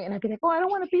anxiety, right? And I'd be like, oh, I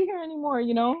don't want to be here anymore,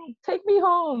 take me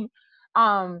home.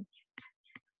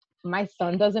 My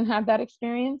son doesn't have that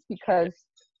experience because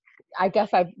I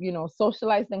guess I've,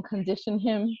 socialized and conditioned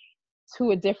him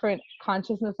to a different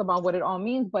consciousness about what it all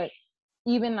means. But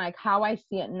even like how I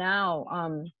see it now,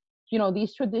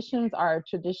 these traditions are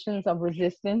traditions of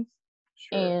resistance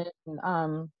and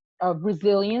of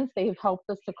resilience. They've helped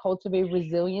us to cultivate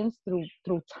resilience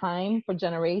through time for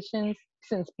generations,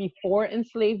 since before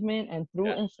enslavement and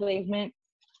through enslavement.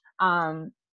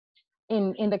 In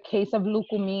the case of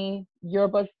Lukumi,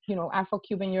 Yoruba,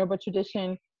 Afro-Cuban Yoruba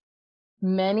tradition,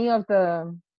 many of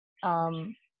the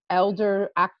elder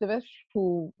activists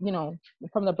who,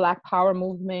 from the Black Power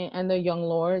movement and the Young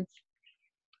Lords,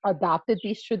 adopted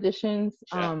these traditions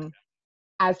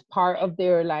as part of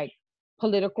their like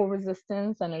political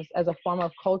resistance and as a form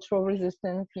of cultural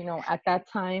resistance, at that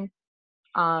time.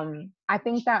 I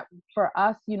think that for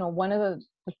us, one of the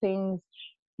things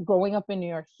growing up in New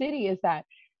York City is that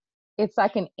it's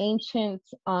like an ancient,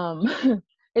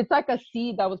 it's like a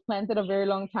seed that was planted a very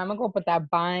long time ago, but that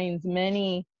binds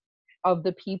many of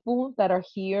the people that are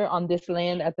here on this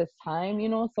land at this time,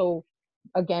 So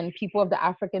again, people of the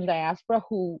African diaspora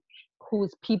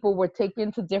whose people were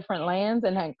taken to different lands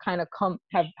and had kind of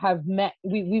have met,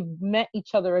 we've met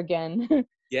each other again.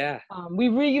 We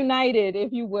reunited,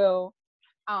 if you will,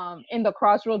 in the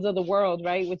crossroads of the world,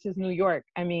 right? Which is New York.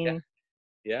 I mean,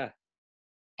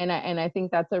 and I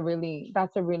think that's a really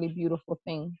beautiful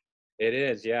thing. It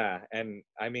is, yeah. And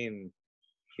I mean,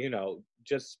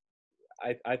 just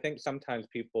I think sometimes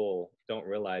people don't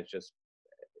realize just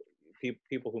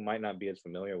people who might not be as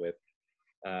familiar with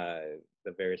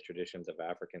the various traditions of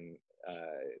African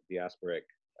diasporic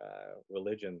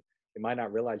religion, they might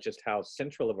not realize just how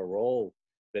central of a role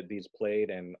that these played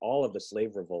in all of the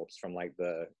slave revolts from like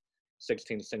the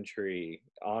 16th century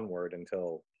onward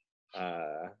until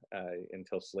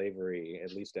slavery,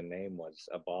 at least in name, was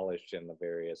abolished in the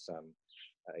various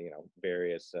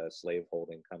various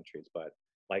slave-holding countries. But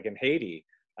like in Haiti,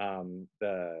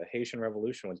 the Haitian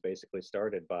Revolution was basically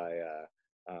started by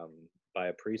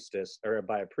a priestess or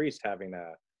by a priest having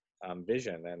a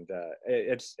vision, and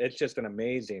it's just an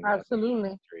amazing Absolutely.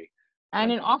 history.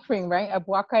 And an offering, right? A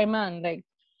Buacaiman, like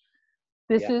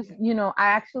this Yeah. is, I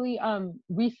actually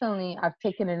recently I've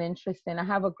taken an interest in. I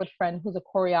have a good friend who's a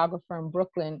choreographer in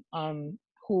Brooklyn,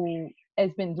 who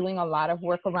has been doing a lot of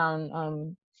work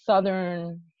around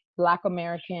Southern Black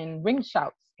American ring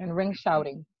shouts and ring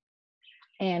shouting,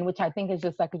 and which I think is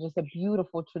just a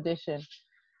beautiful tradition,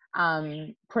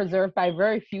 preserved by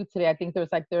very few today. I think there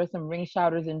are some ring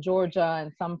shouters in Georgia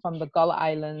and some from the Gullah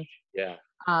Islands. Yeah.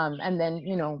 And then,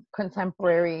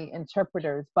 contemporary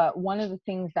interpreters. But one of the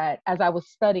things that, as I was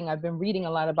studying, I've been reading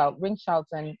a lot about ring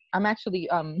shouts, and I'm actually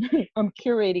I'm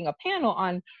curating a panel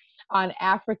on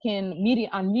African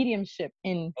mediumship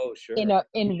in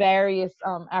various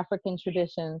African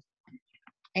traditions.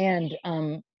 And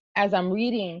as I'm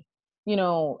reading,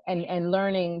 and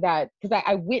learning that, because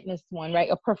I witnessed one, right,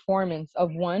 a performance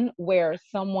of one where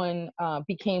someone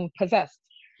became possessed.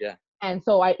 Yeah. And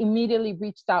so I immediately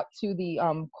reached out to the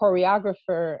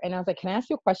choreographer, and I was like, "Can I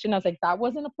ask you a question?" I was like, "That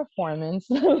wasn't a performance.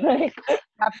 Like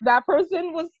that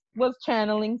person was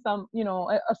channeling some,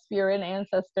 a spirit, an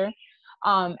ancestor.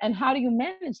 And how do you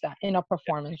manage that in a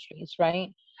performance space, right?"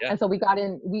 Yeah. And so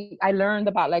I learned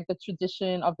about like the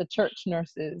tradition of the church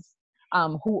nurses,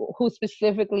 who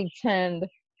specifically tend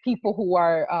people who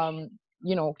are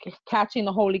catching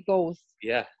the Holy Ghost.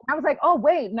 Yeah. I was like, oh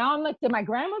wait, now I'm like, did my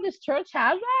grandmother's church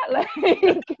have that? Like,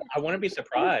 I want to be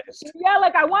surprised. Yeah,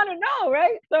 like I want to know,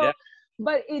 right? So, yeah.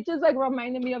 But it just like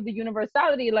reminded me of the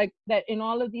universality, like that in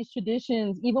all of these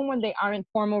traditions, even when they aren't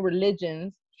formal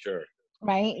religions, Sure.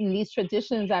 right? In these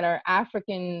traditions that are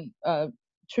African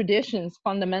traditions,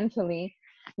 fundamentally,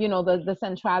 the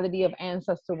centrality of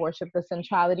ancestor worship, the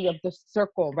centrality of the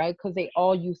circle, right? Because they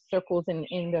all use circles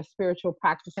in their spiritual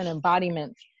practice and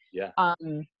embodiments. Yeah.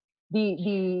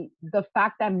 The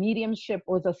fact that mediumship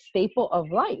was a staple of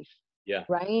life. Yeah.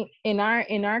 Right. In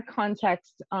our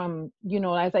context,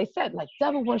 as I said, like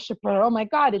devil worshiper, oh my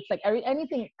God, it's like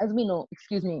anything, as we know,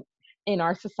 in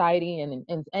our society and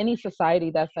in any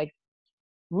society that's like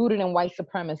rooted in white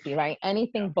supremacy, right?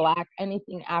 Anything Black,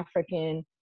 anything African,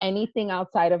 anything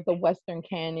outside of the Western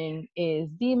canon is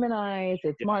demonized,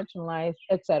 it's marginalized,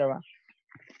 etc.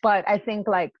 But I think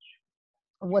like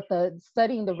what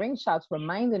studying the ring shots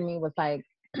reminded me was like,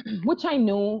 which I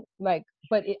knew, like,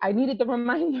 but I needed the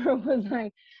reminder was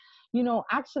like,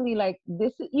 actually like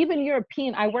this, even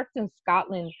European, I worked in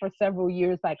Scotland for several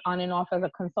years, like on and off as a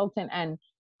consultant, and,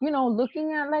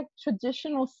 looking at like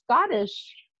traditional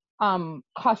Scottish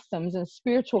customs and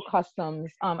spiritual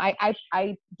customs.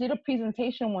 I did a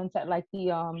presentation once at like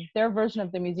their version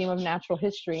of the Museum of Natural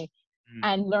History,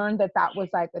 and learned that was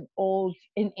like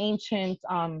an ancient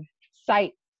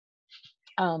site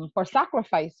for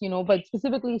sacrifice, but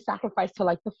specifically sacrifice to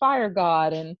like the fire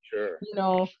god, and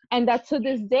and that to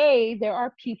this day there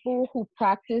are people who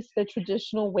practice the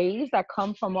traditional ways that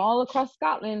come from all across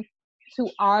Scotland to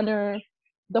honor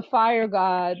the fire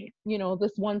god,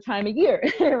 this one time a year,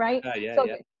 right?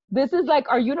 This is like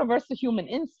our universal human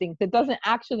instinct. It doesn't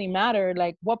actually matter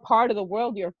like what part of the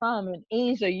world you're from, in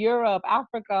Asia, Europe,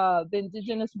 Africa, the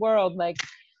indigenous world, like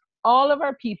all of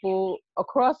our people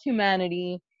across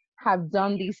humanity have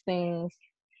done these things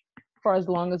for as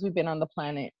long as we've been on the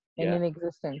planet and in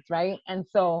existence, right? And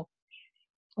so,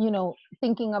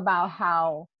 thinking about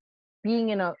how being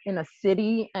in a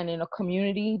city and in a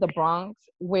community, the Bronx,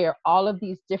 where all of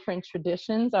these different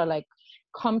traditions are like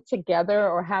come together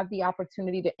or have the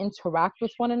opportunity to interact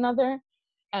with one another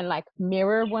and like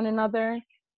mirror one another,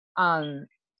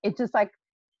 it just like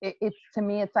it's to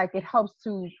me, it's like it helps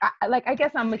to I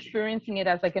guess I'm experiencing it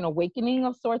as like an awakening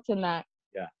of sorts, in that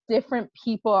different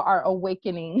people are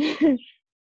awakening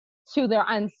to their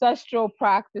ancestral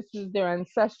practices, their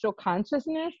ancestral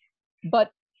consciousness,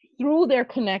 but through their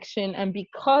connection and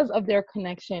because of their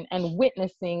connection and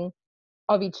witnessing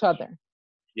of each other.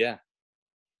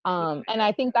 And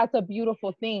I think that's a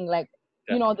beautiful thing. Like,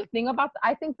 the thing about,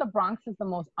 I think the Bronx is the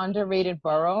most underrated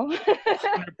borough.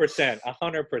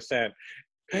 100%.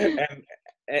 And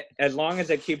as long as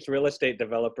it keeps real estate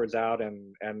developers out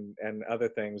and other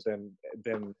things,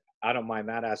 then I don't mind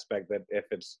that aspect, that if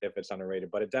it's underrated,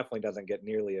 but it definitely doesn't get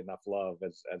nearly enough love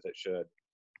as it should.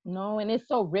 No, and it's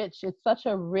so rich. It's such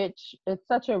a rich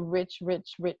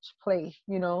place,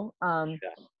 you know. Yeah.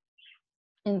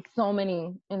 In so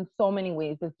many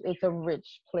ways. It's a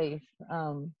rich place.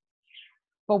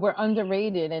 But we're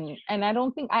underrated, and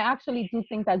I actually do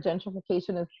think that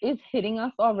gentrification is hitting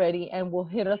us already and will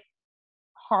hit us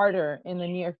harder in the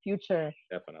near future.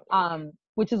 Definitely.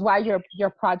 Which is why your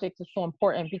project is so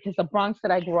important, because the Bronx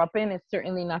that I grew up in is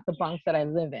certainly not the Bronx that I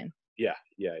live in. Yeah.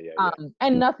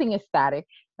 And nothing is static,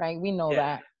 right? We know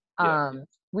Yeah. that. Yeah.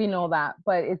 We know that,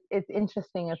 but it's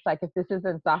interesting. It's like, if this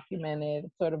isn't documented,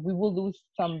 sort of, we will lose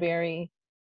some very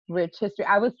rich history.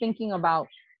 I was thinking about,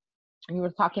 you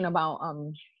were talking about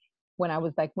when I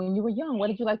was like, when you were young, what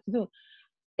did you like to do?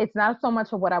 It's not so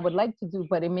much of what I would like to do,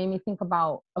 but it made me think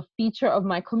about a feature of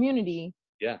my community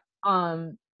Yeah.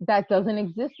 that doesn't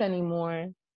exist anymore.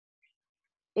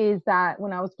 Is that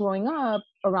when I was growing up,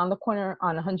 around the corner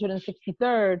on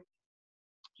 163rd,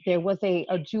 there was a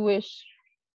Jewish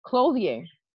clothier,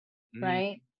 Mm.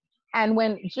 right? And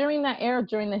during that era,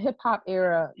 during the hip hop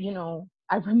era, you know,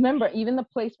 I remember even the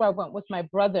place where I went with my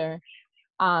brother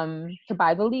to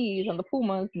buy the Lees and the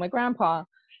Pumas, my grandpa,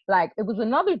 like, it was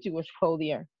another Jewish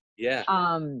clothier. Yeah.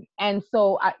 And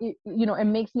so you know, it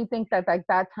makes me think that, like,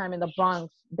 that time in the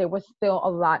Bronx, there was still a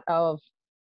lot of,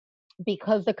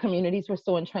 because the communities were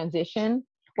still in transition,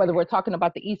 whether we're talking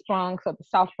about the East Bronx or the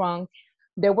South Bronx,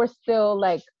 there were still,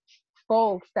 like,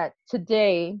 folks that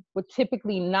today would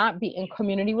typically not be in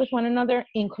community with one another,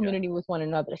 with one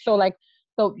another. So, like,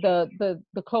 the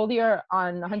clothier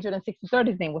on 163rd,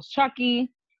 his name was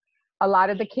Chucky. A lot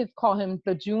of the kids call him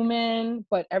the Jew Man,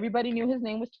 but everybody knew his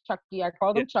name was Chucky. I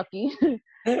called him Chucky,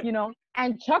 you know.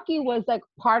 And Chucky was, like,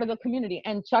 part of the community.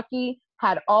 And Chucky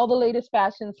had all the latest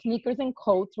fashion, sneakers and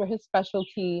coats were his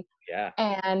specialty. Yeah.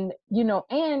 And, you know,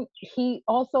 and he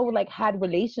also, like, had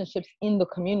relationships in the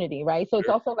community, right? So it's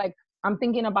Sure. also like, I'm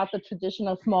thinking about the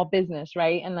traditional small business,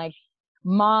 right? And, like,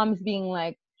 moms being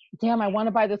like, damn, I want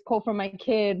to buy this coat for my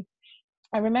kid.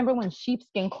 I remember when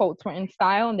sheepskin coats were in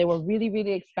style and they were really,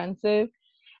 really expensive.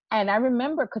 And I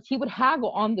remember, because he would haggle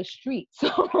on the street.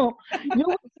 So you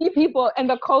would see people, and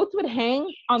the coats would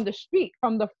hang on the street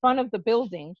from the front of the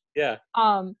building. Yeah.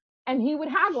 And he would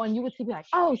haggle, and you would see, be like,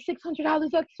 oh, $600,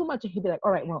 that's too much. And he'd be like,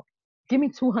 all right, well, give me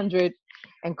 200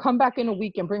 and come back in a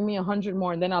week and bring me 100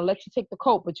 more. And then I'll let you take the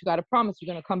coat, but you got to promise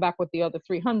you're going to come back with the other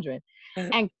 300.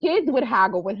 And kids would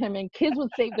haggle with him, and kids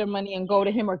would save their money and go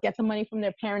to him, or get the money from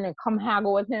their parent and come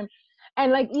haggle with him.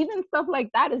 And, like, even stuff like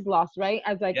that is lost, right?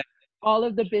 As, like, all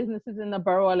of the businesses in the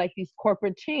borough are like these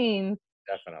corporate chains.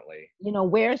 Definitely. You know,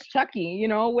 where's Chucky? You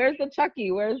know, where's the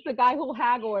Chucky? Where's the guy who'll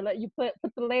haggle or let you put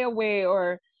the layaway,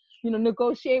 or, you know,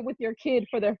 negotiate with your kid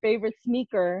for their favorite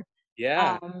sneaker?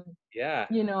 Yeah.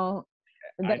 You know,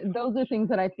 those are things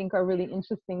that I think are really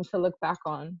interesting to look back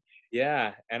on.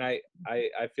 Yeah, and I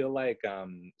feel like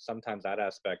sometimes that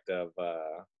aspect of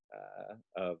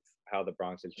how the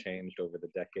Bronx has changed over the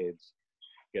decades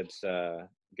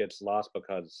gets lost,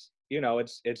 because, you know,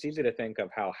 it's easy to think of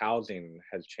how housing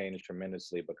has changed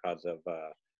tremendously because of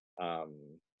um,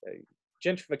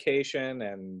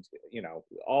 gentrification and, you know,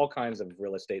 all kinds of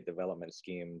real estate development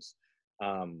schemes.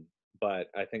 But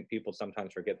I think people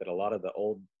sometimes forget that a lot of the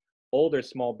older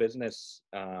small businesses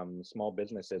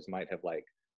might have, like,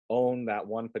 owned that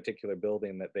one particular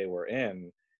building that they were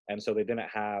in, and so they didn't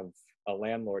have a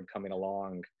landlord coming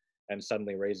along and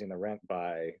suddenly raising the rent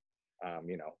by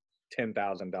you know,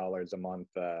 $10,000 a month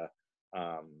the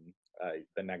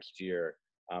next year.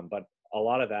 But a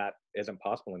lot of that isn't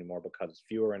possible anymore, because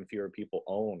fewer and fewer people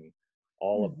own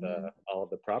all of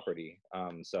the property.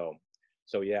 So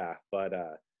yeah, but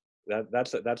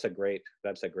that's a great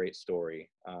story.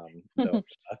 So,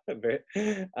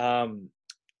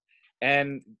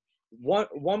 and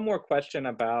one more question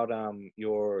about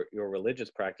your religious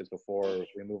practice before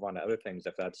we move on to other things,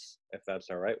 if that's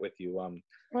all right with you.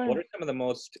 What are some of the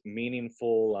most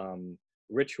meaningful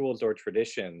rituals or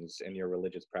traditions in your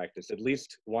religious practice, at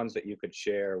least ones that you could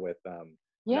share with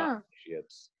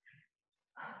non-initiates?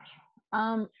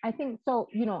 I think so.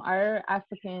 You know,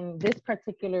 this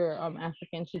particular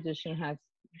African tradition has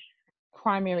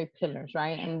primary pillars,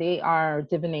 right? And they are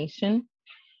divination,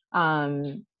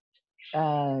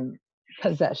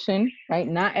 possession, right?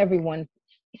 Not everyone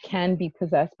can be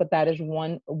possessed, but that is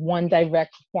one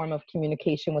direct form of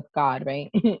communication with God, right?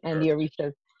 And the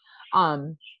orishas.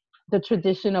 The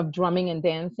tradition of drumming and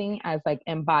dancing as, like,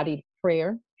 embodied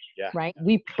prayer, right?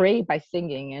 We pray by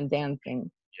singing and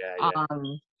dancing.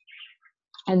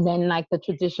 And then like the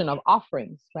tradition of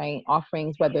offerings, right?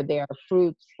 Offerings, whether they are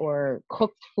fruits or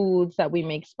cooked foods that we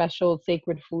make, special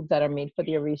sacred foods that are made for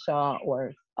the Orisha,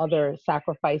 or other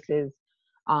sacrifices.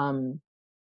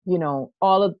 You know,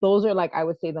 all of those are, like, I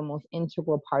would say, the most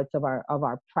integral parts of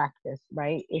our practice,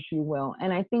 right, if you will.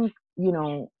 And I think, you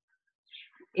know,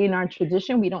 in our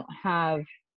tradition, we don't have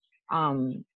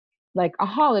um like a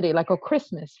holiday like a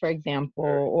Christmas, for example,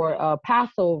 Sure. or a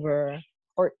Passover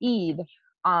or Eid.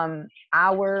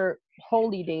 Our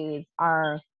holy days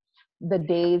are the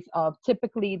days of,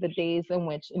 typically the days in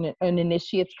which an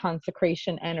initiate's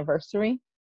consecration anniversary,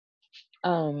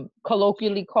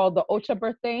 colloquially called the Ocha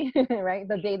birthday, right?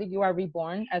 The day that you are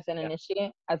reborn as an Yeah.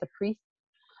 initiate, as a priest,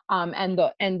 and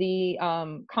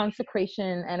the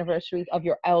consecration anniversaries of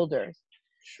your elders.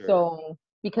 Sure. So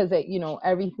because it, you know,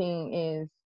 everything is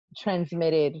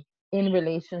transmitted in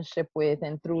relationship with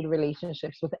and through the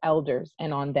relationships with elders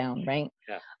and on down, right?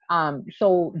 Yeah.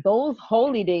 So those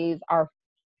holy days are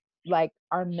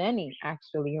many,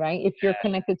 actually, right? If you're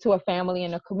connected to a family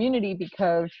and a community,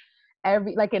 because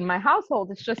like in my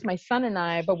household, it's just my son and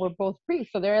I, but we're both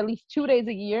priests. So there are at least 2 days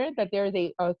a year that there is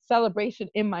a celebration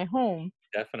in my home.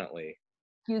 Definitely.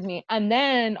 Excuse me. And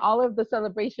then all of the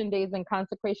celebration days and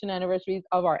consecration anniversaries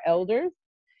of our elders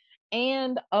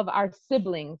and of our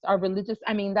siblings, our religious.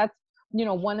 I mean, that's, you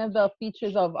know, one of the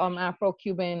features of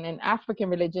Afro-Cuban and African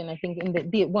religion, I think, in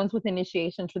the ones with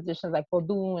initiation traditions like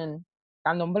Vodou and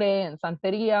Candomblé and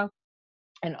Santeria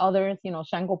and others, you know,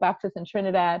 Shango Baptist in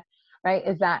Trinidad, right,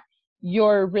 is that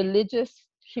your religious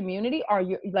community, or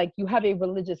you have a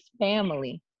religious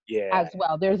family Yeah. as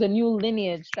well. There's a new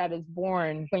lineage that is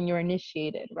born when you're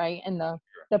initiated, right? And the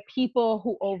people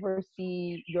who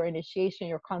oversee your initiation,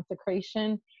 your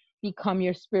consecration, become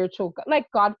your spiritual, like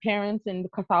godparents in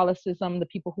Catholicism, the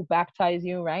people who baptize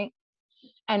you, right?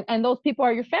 And those people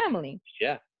are your family.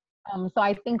 Yeah. So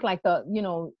I think, like, and you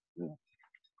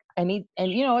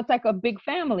know, it's like a big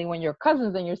family when your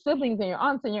cousins and your siblings and your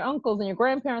aunts and your uncles and your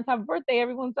grandparents have a birthday,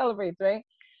 everyone celebrates, right?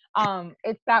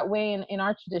 It's that way in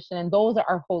our tradition, and those are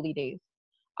our holy days.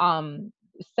 um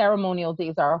Ceremonial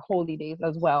days are our holy days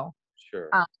as well. Sure.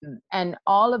 And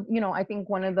all of, you know, I think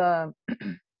one of the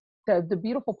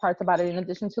beautiful parts about it, in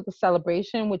addition to the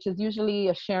celebration, which is usually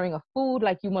a sharing of food,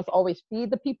 like you must always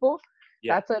feed the people.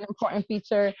 Yeah. That's an important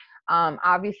feature.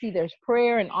 Obviously, there's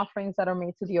prayer and offerings that are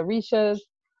made to the Orishas.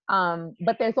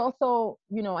 But there's also,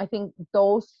 you know, I think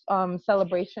those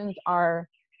celebrations are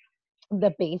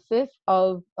the basis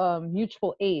of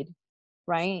mutual aid,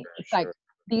 right? Sure. It's like Sure.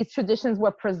 these traditions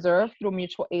were preserved through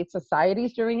mutual aid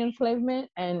societies during enslavement,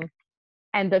 and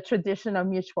the tradition of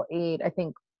mutual aid, I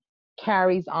think,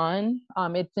 carries on.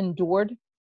 It's endured.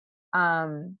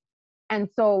 Um, and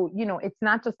so, you know, it's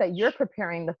not just that you're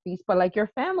preparing the feast, but like your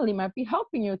family might be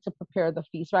helping you to prepare the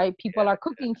feast, right? People Yeah. are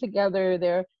cooking together,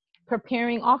 they're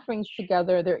preparing offerings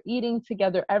together, they're eating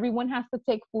together. Everyone has to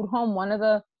take food home. One of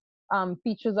the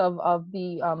features of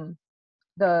the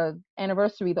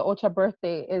anniversary, the Ocha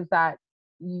birthday, is that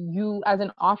you, as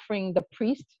an offering, the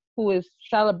priest who is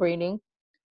celebrating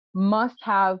must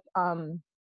have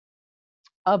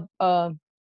a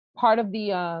part of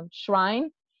the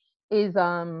shrine is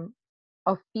a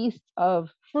feast of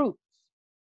fruits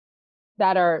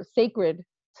that are sacred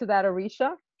to that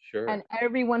Orisha. Sure. And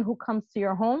everyone who comes to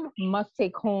your home must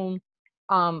take home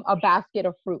a basket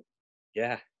of fruit.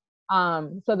 Yeah.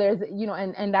 So there's, you know,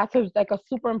 and that's like a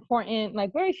super important,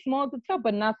 like very small detail,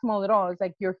 but not small at all. It's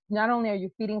like you're not only are you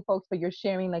feeding folks, but you're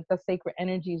sharing like the sacred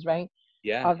energies, right,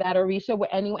 Yeah. of that Orisha with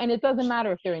anyone. And it doesn't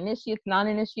matter if they're initiates,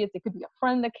 non-initiates. It could be a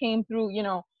friend that came through, you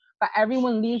know, but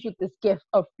everyone leaves with this gift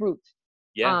of fruit.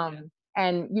 Yeah.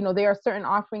 And you know, there are certain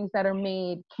offerings that are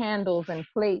made, candles and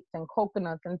plates and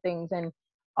coconuts and things, and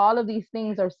all of these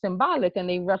things are symbolic, and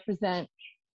they represent,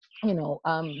 you know,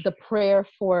 the prayer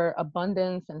for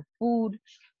abundance and food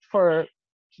for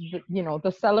you know,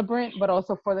 the celebrant, but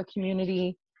also for the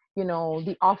community. You know,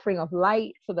 the offering of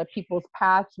light so that people's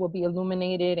paths will be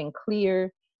illuminated and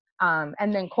clear.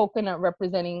 And then coconut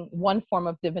representing one form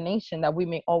of divination, that we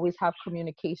may always have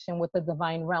communication with the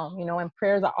divine realm, you know, and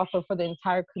prayers are offered for the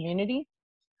entire community.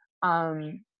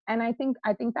 And I think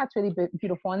that's really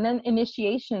beautiful. And then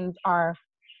initiations are,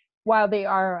 while they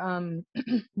are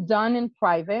done in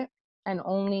private and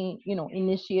only, you know,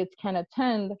 initiates can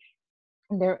attend,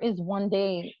 there is one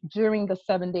day during the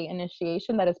 7-day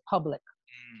initiation that is public.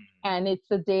 And it's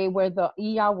the day where the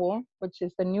Iyawo, which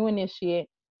is the new initiate,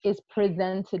 is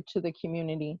presented to the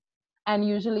community. And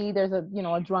usually there's a, you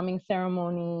know, a drumming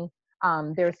ceremony.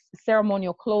 There's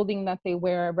ceremonial clothing that they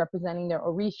wear representing their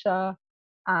Orisha.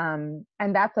 And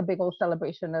that's a big old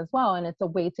celebration as well. And it's a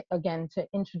way to, again, to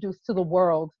introduce to the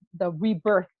world the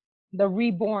rebirth, the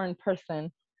reborn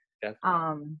person.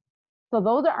 Definitely. So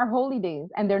those are our holy days,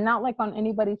 and they're not like on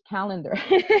anybody's calendar.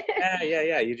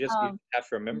 Yeah. You just have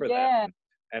to remember that. Yeah.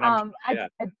 And I'm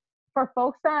For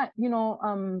folks that,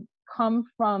 come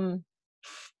from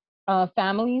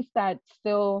families that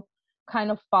still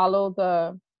kind of follow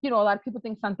the, a lot of people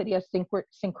think Santeria is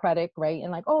syncretic, right?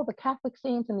 And like, oh, the Catholic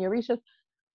saints and the Orishas.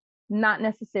 Not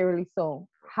necessarily so.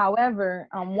 However,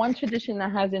 one tradition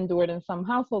that has endured in some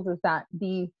households is that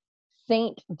the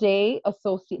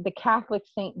the Catholic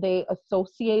saint day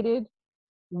associated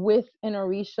with an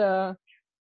Orisha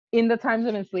in the times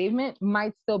of enslavement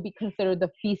might still be considered the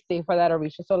feast day for that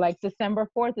Orisha. So like December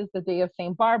 4th is the day of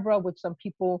Saint Barbara, which some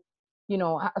people,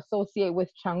 associate with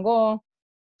Chango.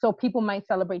 So people might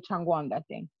celebrate Chango on that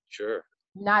day. Sure.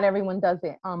 Not everyone does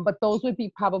it. But those would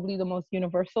be probably the most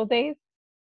universal days.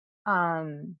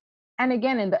 And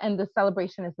again, the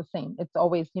celebration is the same. It's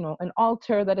always, an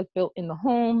altar that is built in the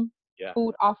home,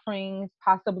 food offerings,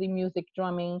 possibly music,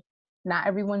 drumming. Not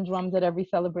everyone drums at every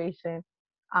celebration.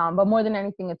 But more than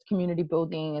anything, it's community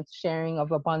building, it's sharing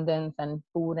of abundance and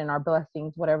food and our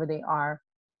blessings, whatever they are,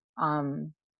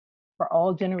 for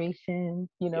all generations,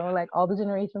 like all the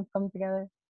generations come together.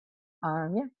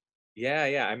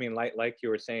 Yeah. I mean, like you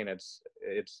were saying,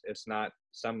 it's not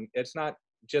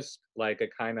just like a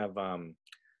kind of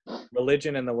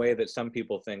religion in the way that some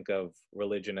people think of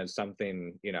religion as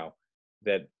something,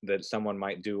 that someone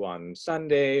might do on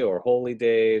Sunday or holy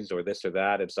days or this or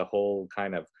that. It's a whole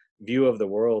kind of view of the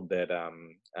world that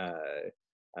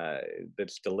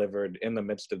that's delivered in the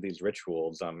midst of these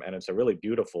rituals, and it's a really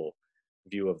beautiful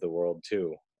view of the world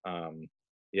too.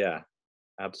 Yeah,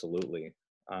 absolutely.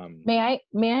 May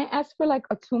I ask for like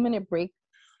a 2-minute break?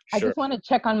 Sure. I just want to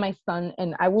check on my son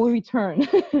and I will return.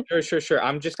 Sure.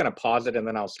 I'm just going to pause it and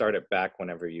then I'll start it back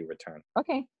whenever you return.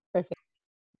 Okay, perfect.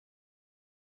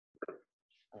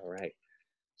 All right.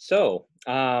 So,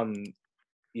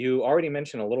 you already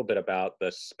mentioned a little bit about the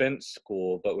Spence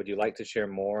School, but would you like to share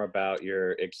more about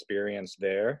your experience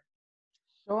there?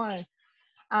 Sure.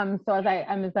 So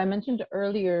as I mentioned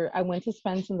earlier, I went to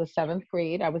Spence in the 7th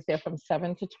grade. I was there from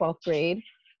 7th to 12th grade.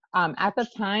 At the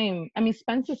time, I mean,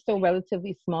 Spence is still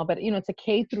relatively small, but it's a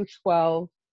K through 12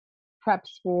 prep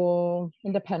school,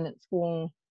 independent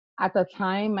school. At the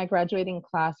time, my graduating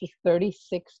class was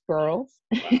 36 girls.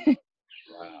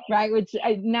 Wow. Right, which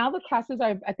now the classes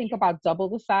are, I think, about double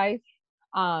the size.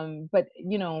 But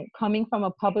coming from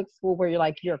a public school where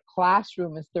your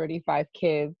classroom is 35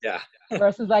 kids,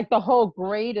 versus like the whole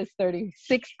grade is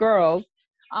 36 girls,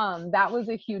 that was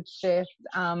a huge shift.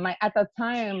 At the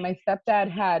time, my stepdad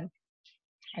had,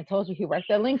 I told you, he worked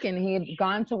at Lincoln. He had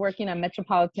gone to working at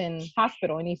Metropolitan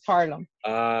Hospital in East Harlem.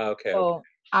 Okay. So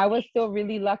I was still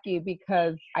really lucky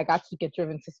because I got to get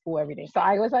driven to school every day. So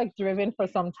I was like driven for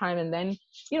some time. And then,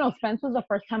 Spence was the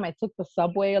first time I took the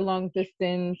subway a long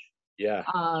distance. Yeah.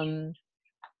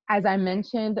 As I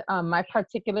mentioned, my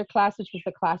particular class, which was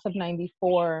the class of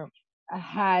 94,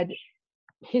 had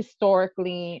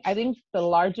historically, I think, the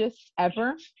largest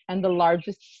ever and the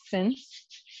largest since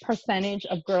percentage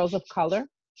of girls of color.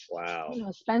 Wow.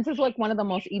 Spence is like one of the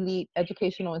most elite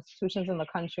educational institutions in the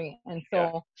country. And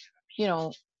so,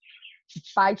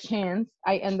 by chance,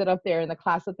 I ended up there in the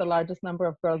class with the largest number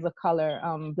of girls of color,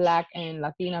 Black and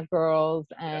Latina girls,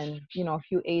 and, a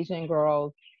few Asian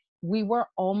girls. We were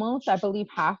almost, I believe,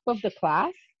 half of the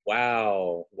class.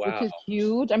 Wow. Which is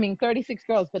huge. I mean, 36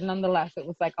 girls, but nonetheless, it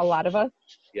was like a lot of us.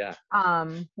 Yeah.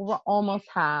 We were almost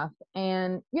half.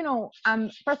 And,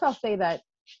 first I'll say that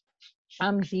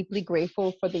I'm deeply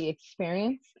grateful for the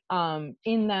experience,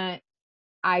 in that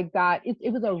I got,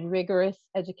 it was a rigorous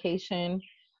education.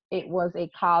 It was a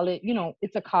college,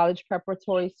 it's a college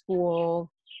preparatory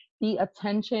school. The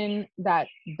attention that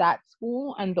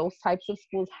school and those types of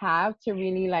schools have to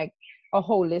really like a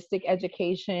holistic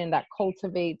education that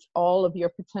cultivates all of your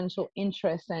potential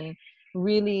interests and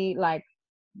really like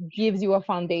gives you a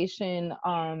foundation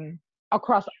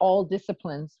across all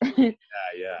disciplines.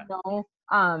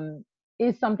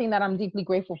 Is something that I'm deeply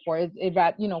grateful for.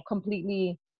 It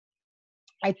completely,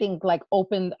 I think, like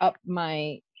opened up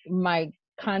my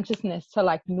consciousness to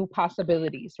like new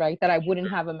possibilities, right? That I wouldn't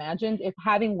have imagined. If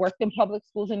having worked in public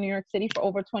schools in New York City for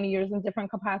over 20 years in different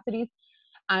capacities,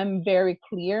 I'm very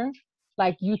clear,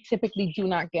 like you typically do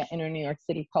not get in a New York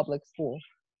City public school.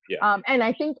 Yeah. And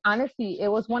I think honestly, it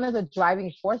was one of the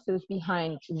driving forces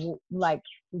behind like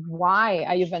why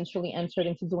I eventually entered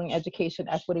into doing education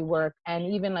equity work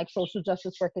and even like social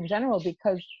justice work in general,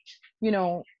 because,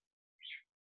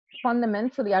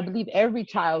 fundamentally, I believe every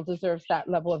child deserves that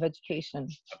level of education.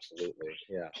 Absolutely.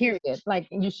 Yeah. Period. Like,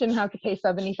 you shouldn't have to pay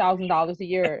 $70,000 a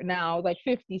year now, like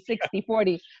 50, 60,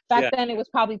 40. Back Yeah. then it was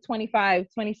probably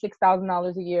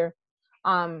 $26,000 a year.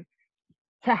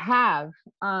 To have.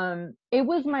 It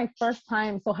was my first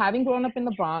time. So having grown up in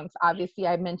the Bronx, obviously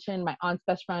I mentioned my aunt's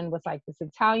best friend was like this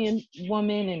Italian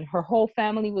woman, and her whole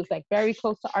family was like very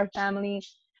close to our family.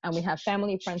 And we have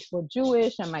family friends who were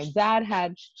Jewish, and my dad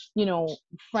had,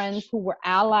 friends who were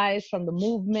allies from the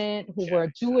movement, who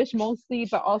were Jewish mostly,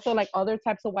 but also like other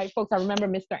types of white folks. I remember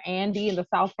Mr. Andy in the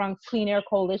South Bronx Clean Air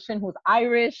Coalition, who's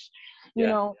Irish, you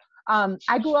know.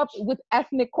 I grew up with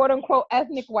ethnic, quote unquote,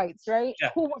 ethnic whites, right? Yeah.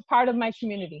 Who were part of my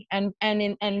community, and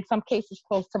in some cases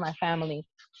close to my family.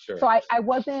 Sure. So I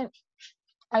wasn't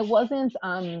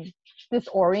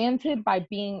disoriented by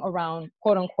being around,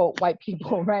 quote unquote, white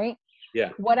people, right?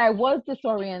 Yeah. What I was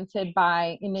disoriented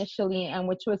by initially, and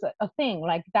which was a thing,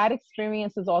 like that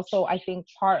experience is also, I think,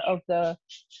 part of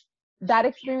that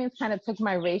experience kind of took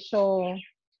my racial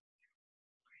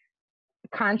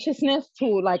consciousness to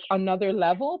like another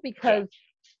level, because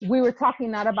we were talking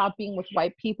not about being with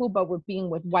white people, but we're being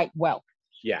with white wealth.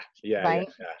 Yeah. Right.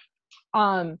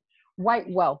 White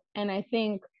wealth. And I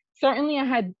think certainly I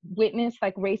had witnessed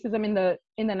like racism in the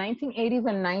 1980s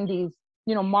and 90s.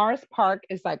 Morris Park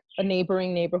is like a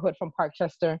neighboring neighborhood from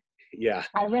Parkchester. Yeah.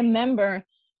 I remember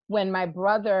when my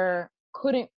brother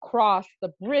couldn't cross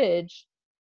the bridge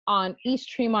on East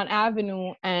Tremont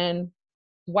Avenue and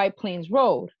White Plains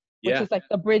Road, which is like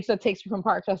the bridge that takes you from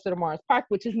Parkchester to Morris Park,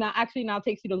 which is now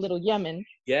takes you to Little Yemen.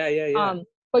 Yeah.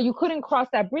 But you couldn't cross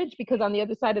that bridge because on the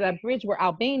other side of that bridge were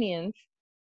Albanians,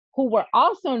 who were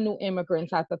also new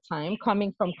immigrants at the time,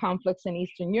 coming from conflicts in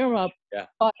Eastern Europe,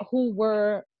 but who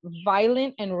were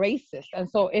violent and racist. And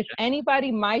so if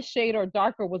anybody my shade or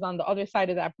darker was on the other side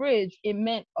of that bridge, it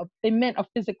meant a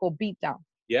physical beatdown.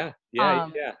 Yeah.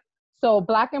 So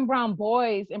Black and brown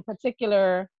boys in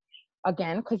particular,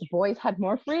 again, because boys had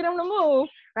more freedom to move,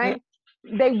 right?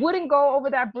 They wouldn't go over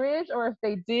that bridge, or if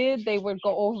they did, they would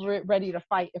go over it ready to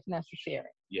fight if necessary.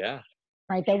 Yeah.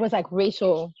 Right. There was like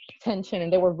racial tension,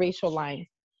 and there were racial lines.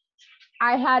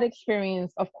 I had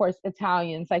experienced, of course,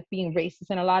 Italians like being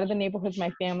racist. In a lot of the neighborhoods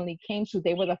my family came to,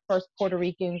 they were the first Puerto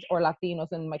Ricans or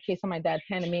Latinos, in my case of my dad,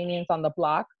 Panamanians on the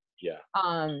block. Yeah.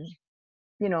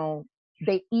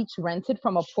 They each rented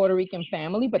from a Puerto Rican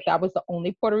family, but that was the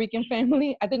only Puerto Rican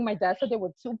family. I think my dad said there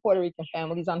were 2 Puerto Rican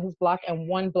families on his block and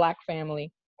 1 Black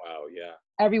family. Wow. Yeah.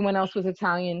 Everyone else was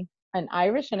Italian and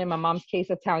Irish, and in my mom's case,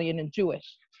 Italian and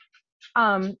Jewish.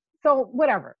 So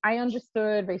whatever, I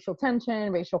understood racial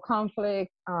tension, racial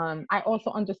conflict. I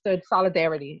also understood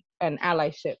solidarity and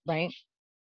allyship, right?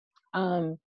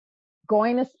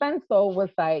 Going to Spence though was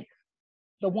like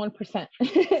the 1%,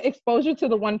 exposure to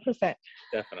the 1%.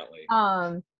 Definitely.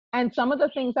 And some of the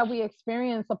things that we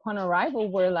experienced upon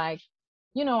arrival were like,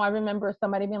 I remember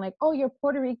somebody being like, "Oh, you're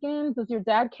Puerto Rican? Does your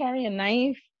dad carry a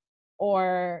knife?"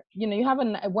 Or, you have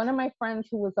one of my friends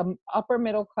who was an upper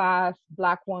middle class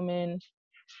Black woman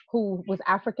who was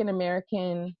African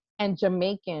American and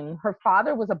Jamaican. Her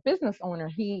father was a business owner.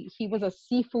 He was a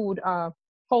seafood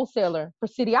wholesaler for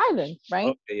City Island,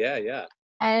 right? Okay, yeah.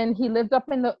 And he lived up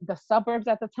in the suburbs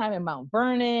at the time in Mount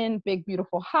Vernon, big,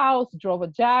 beautiful house, drove a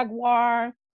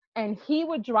Jaguar. And he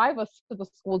would drive us to the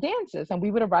school dances. And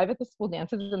we would arrive at the school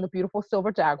dances in the beautiful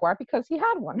silver Jaguar because he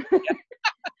had one.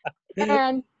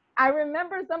 And I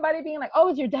remember somebody being like, "Oh,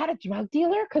 is your dad a drug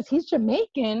dealer? Because he's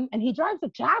Jamaican and he drives a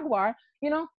Jaguar,"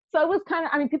 So it was kind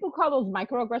of, people call those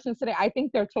microaggressions today. I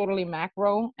think they're totally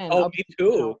macro and me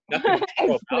too.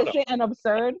 Explicit and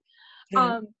absurd.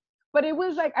 But it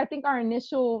was like, I think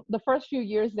the first few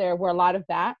years there were a lot of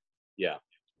that. Yeah.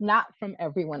 Not from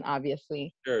everyone,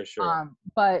 obviously. Sure.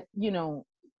 But,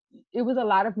 it was a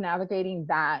lot of navigating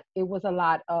that. It was a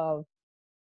lot of,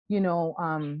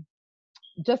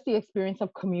 just the experience of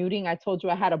commuting. I told you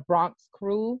I had a Bronx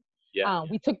crew. Yeah.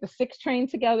 We took the 6 train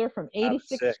together from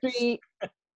 86th Street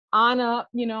on up,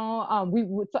 we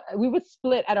would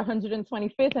split at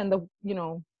 125th, and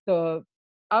the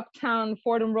uptown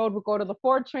Fordham Road would go to the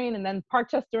 4 train, and then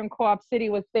Parkchester and Co-op City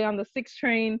would stay on the 6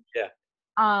 train. Yeah.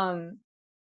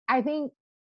 I think,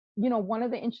 one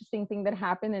of the interesting things that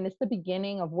happened, and it's the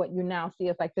beginning of what you now see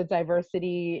as like the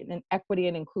diversity and equity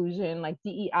and inclusion, like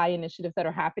DEI initiatives that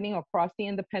are happening across the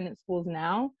independent schools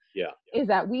now, is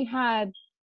that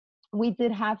we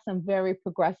did have some very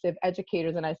progressive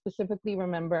educators. And I specifically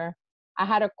remember I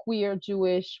had a queer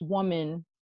Jewish woman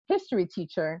history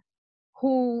teacher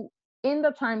who, in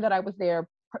the time that I was there,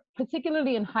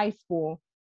 particularly in high school,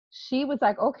 she was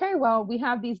like, okay, well, we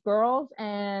have these girls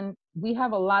and we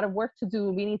have a lot of work to do.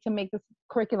 We need to make this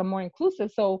curriculum more inclusive.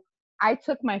 So I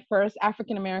took my first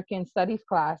African American studies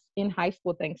class in high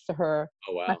school, thanks to her.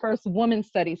 Oh, My wow. first women's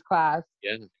studies class.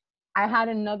 Yeah. I had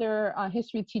another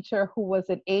history teacher who was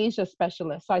an Asia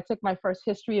specialist. So I took my first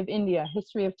history of India,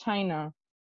 history of China.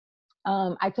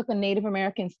 I took a Native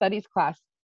American studies class,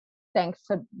 thanks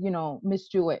to, Miss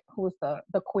Jewett, who was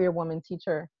the queer woman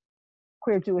teacher,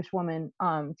 queer Jewish woman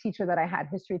teacher that I had,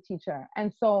 history teacher.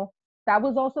 And so that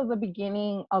was also the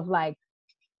beginning of like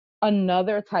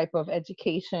another type of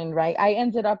education, right? I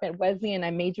ended up at Wesleyan.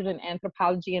 I majored in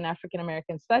anthropology and African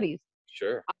American studies.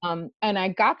 Sure. And I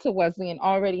got to Wesleyan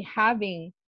already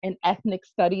having an ethnic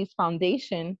studies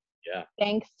foundation, Yeah.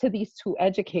 thanks to these two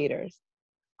educators.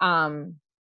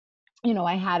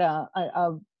 I had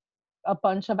a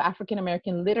bunch of African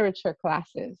American literature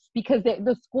classes because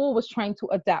the school was trying to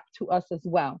adapt to us as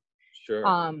well. Sure.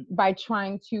 By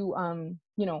trying to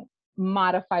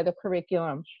modify the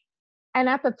curriculum. And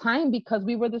at the time, because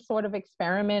we were this sort of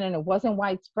experiment and it wasn't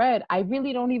widespread, I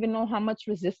really don't even know how much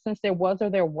resistance there was or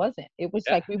there wasn't. It was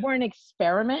like we were an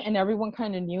experiment and everyone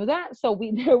kind of knew that. So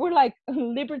there were like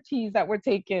liberties that were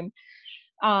taken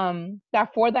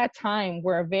that for that time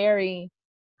were very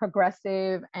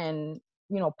progressive and,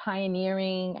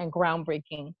 pioneering and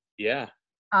groundbreaking. Yeah.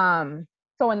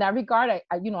 So in that regard,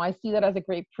 I see that as a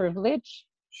great privilege.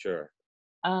 Sure.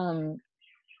 One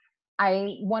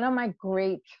of my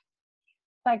great,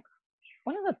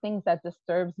 one of the things that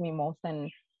disturbs me most and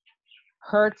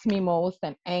hurts me most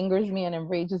and angers me and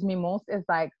enrages me most is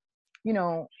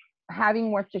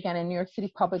having worked again in New York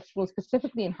City public schools,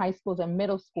 specifically in high schools and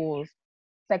middle schools.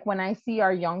 It's like when I see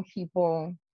our young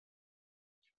people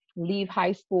leave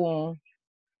high school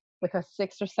with a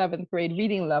 6th or 7th grade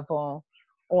reading level,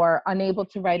 or unable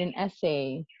to write an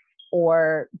essay,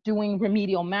 or doing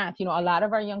remedial math. A lot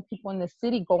of our young people in the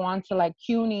city go on to like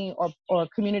CUNY or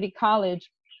community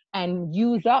college and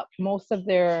use up most of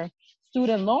their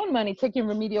student loan money taking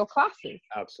remedial classes.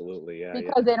 Absolutely, yeah.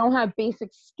 Because they don't have basic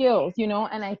skills,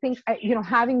 and I think,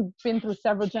 having been through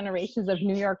several generations of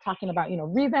New York talking about,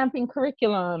 revamping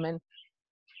curriculum and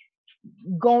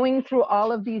going through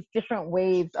all of these different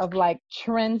waves of like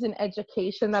trends in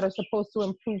education that are supposed to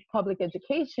improve public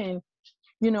education,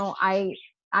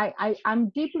 I'm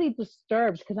deeply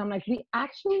disturbed because I'm like, we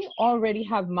actually already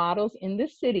have models in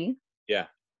this city. Yeah.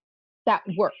 That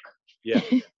work. Yeah,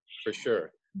 for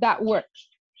sure. That work.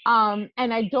 And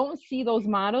I don't see those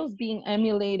models being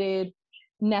emulated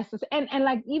necessarily. And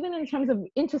like, even in terms of,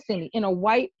 interestingly, in a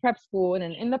white prep school, in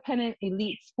an independent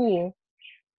elite school,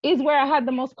 is where I had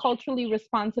the most culturally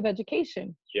responsive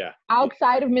education. Yeah.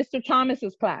 Outside of Mr.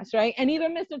 Thomas's class, right? And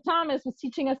even Mr. Thomas was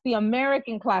teaching us the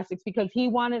American classics because he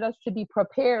wanted us to be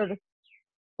prepared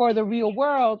for the real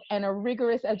world, and a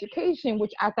rigorous education,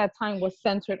 which at that time was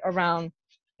centered around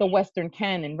the Western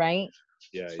canon, right?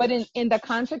 Yeah. But in the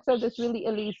context of this really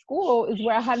elite school is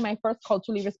where I had my first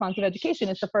culturally responsive education.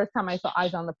 It's the first time I saw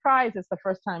Eyes on the Prize. It's the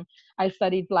first time I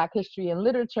studied Black history and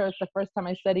literature. It's the first time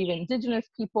I studied Indigenous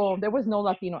people. There was no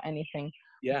Latino anything.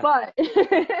 Yeah. But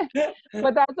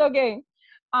but that's okay.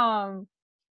 I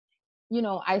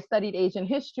studied Asian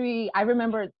history. I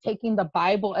remember taking the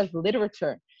Bible as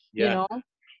literature, and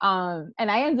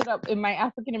I ended up in my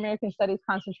African American studies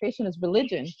concentration is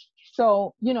religion.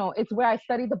 So, it's where I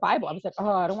studied the Bible. I was like, oh,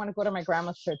 I don't want to go to my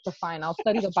grandma's church. So fine, I'll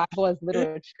study the Bible as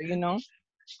literature,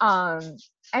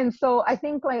 And so I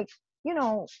think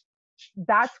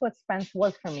that's what Spence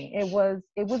was for me.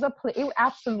 It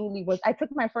absolutely was. I took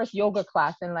my first yoga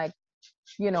class in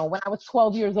when I was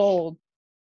 12 years old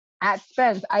at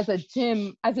Spence as a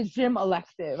gym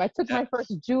elective. I took my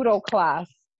first judo class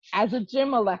as a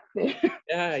gym elective.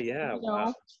 Yeah.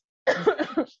 Wow.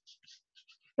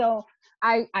 So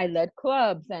I led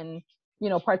clubs and,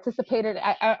 participated.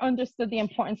 I understood the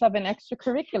importance of an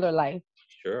extracurricular life.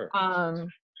 Sure.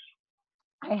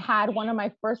 I had one of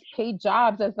my first paid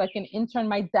jobs as like an intern.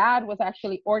 My dad was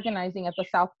actually organizing at the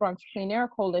South Bronx Clean Air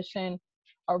Coalition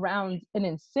around an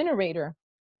incinerator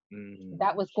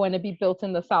that was going to be built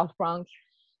in the South Bronx.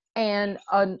 And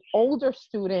an older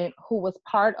student who was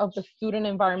part of the Student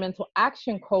Environmental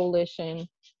Action Coalition,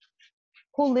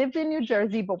 who lived in New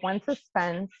Jersey but went to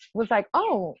Spence, was like,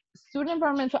 oh, Student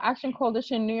Environmental Action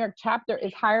Coalition New York chapter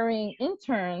is hiring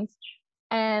interns,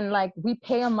 and like we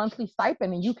pay a monthly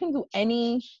stipend and you can do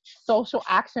any social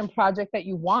action project that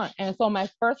you want. And so my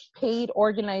first paid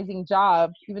organizing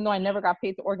job, even though I never got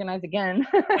paid to organize again,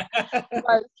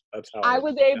 was I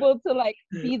was able to like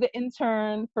be the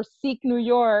intern for Seek New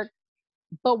York,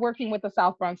 but working with the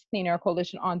South Bronx Clean Air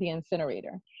Coalition on the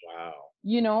incinerator.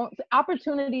 Wow.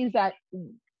 Opportunities that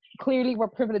clearly were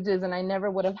privileges and I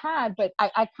never would have had, but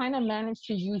I kind of managed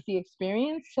to use the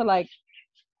experience to like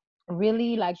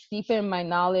really like deepen my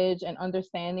knowledge and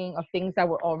understanding of things that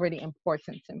were already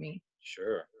important to me.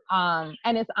 Sure.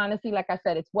 And it's honestly, like I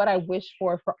said, it's what I wish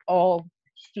for all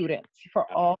students,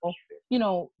 for all, you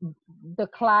know, the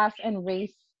class and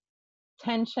race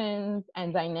tensions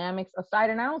and dynamics aside.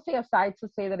 And I don't say aside to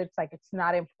say that it's like it's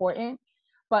not important,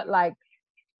 but like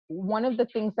one of the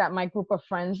things that my group of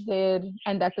friends did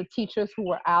and that the teachers who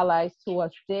were allies to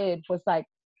us did was like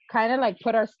kind of like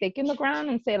put our stake in the ground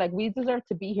and say like we deserve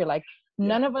to be here. Like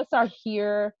none of us are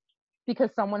here because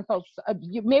someone felt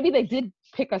maybe they did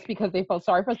pick us because they felt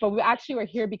sorry for us, but we actually were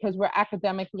here because we're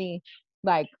academically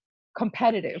like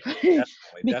competitive.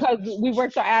 Because we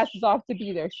worked our asses off to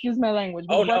be there. Excuse my language.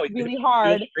 We worked really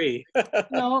hard. Free.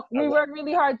 We worked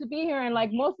really hard to be here, and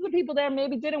like most of the people there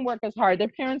maybe didn't work as hard. Their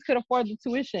parents could afford the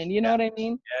tuition. You know what I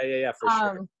mean? Yeah, for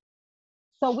sure.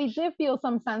 So we did feel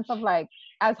some sense of like,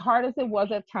 as hard as it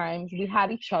was at times, we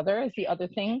had each other is the other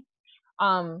thing.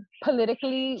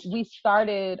 Politically, we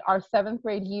started our 7th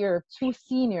grade year, 2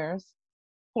 seniors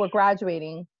who were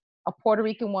graduating, a Puerto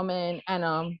Rican woman and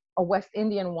a West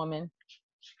Indian woman,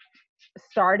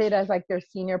 started as like their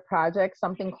senior project,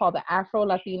 something called the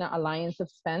Afro-Latina Alliance of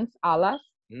Spence, ALAS.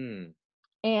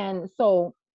 And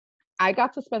so I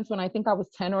got to Spence when I think I was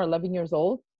 10 or 11 years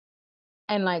old.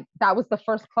 And like, that was the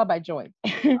first club I joined.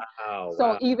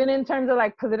 So even in terms of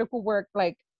like political work,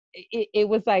 like it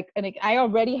was like, I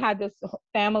already had this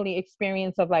family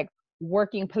experience of like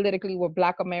working politically with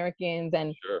Black Americans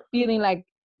and feeling like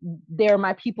they're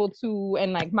my people too.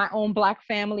 And like my own Black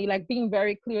family, like being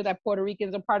very clear that Puerto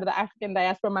Ricans are part of the African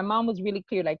diaspora. My mom was really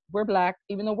clear, like we're Black,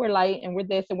 even though we're light and we're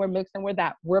this and we're mixed and we're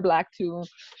that, we're Black too.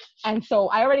 And so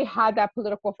I already had that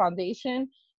political foundation.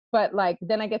 But like,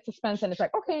 then I get to Spence and it's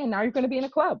like, okay, and now you're going to be in a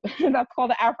club. That's called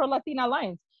the Afro-Latina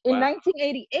Alliance in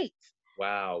 1988.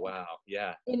 Wow.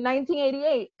 Yeah. In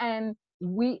 1988. And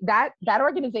that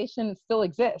organization still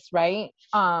exists, right?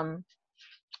 And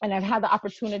I've had the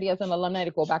opportunity as an alumni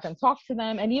to go back and talk to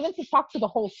them and even to talk to the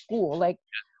whole school. Like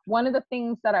one of the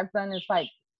things that I've done is like,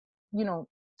 you know,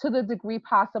 to the degree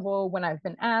possible when I've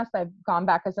been asked, I've gone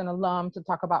back as an alum to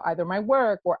talk about either my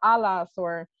work or ALAS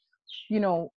or, you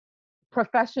know,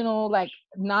 professional, like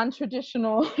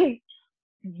non-traditional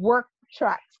work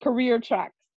tracks, career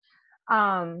tracks,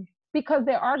 because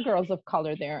there are girls of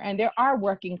color there and there are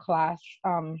working class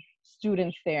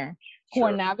students there who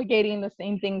are navigating the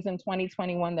same things in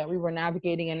 2021 that we were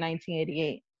navigating in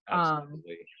 1988.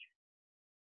 Absolutely.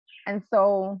 And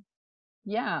so,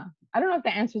 yeah, I don't know if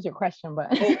that answers your question,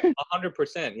 but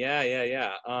 100%.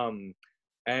 Yeah.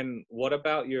 And what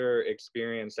about your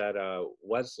experience at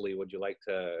Wesley? Would you like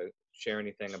to share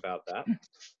anything about that?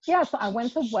 Yeah, so I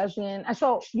went to Wesleyan. And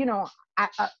so, you know,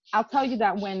 I'll tell you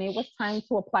that when it was time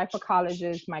to apply for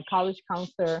colleges, my college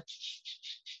counselor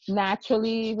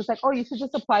naturally was like, oh, you should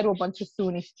just apply to a bunch of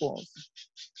SUNY schools.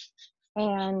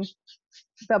 And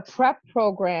the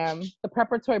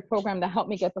preparatory program that helped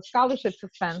me get the scholarship to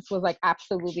Spence was like,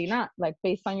 absolutely not. Like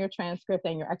based on your transcript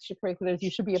and your extracurriculars,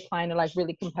 you should be applying to like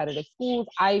really competitive schools,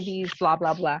 Ivies, blah,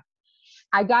 blah, blah.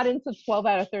 I got into 12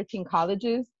 out of 13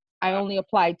 colleges. I only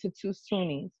applied to 2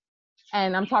 SUNYs.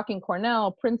 And I'm talking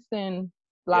Cornell, Princeton,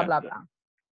 blah, blah, blah.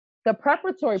 The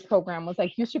preparatory program was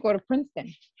like, you should go to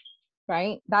Princeton,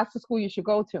 right? That's the school you should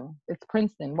go to. It's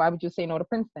Princeton. Why would you say no to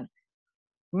Princeton?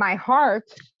 My heart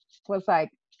was like,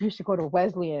 you should go to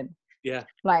Wesleyan. Yeah.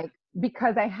 Like,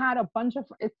 because I had a bunch of,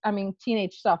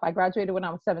 teenage stuff. I graduated when I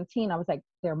was 17. I was like,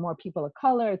 there are more people of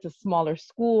color. It's a smaller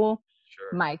school.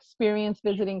 Sure. My experience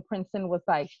visiting Princeton was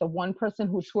like, the one person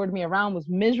who toured me around was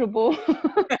miserable.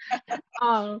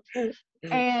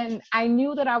 And I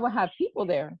knew that I would have people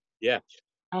there. Yeah.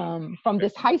 From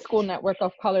this high school network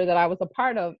of color that I was a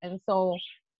part of. And so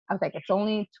I was like, it's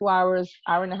only 2 hours,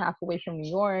 hour and a half away from New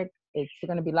York. It's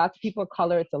going to be lots of people of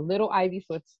color. It's a little Ivy,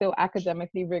 so it's still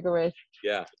academically rigorous.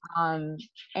 Yeah.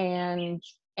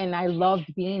 And I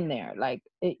loved being there. Like,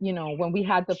 you know, when we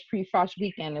had the pre-frost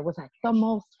weekend, it was like the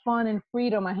most fun and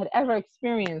freedom I had ever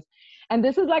experienced. And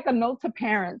this is like a note to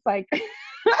parents, like,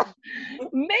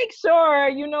 make sure,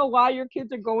 you know, while your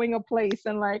kids are going a place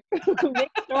and like, make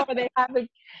sure they have it.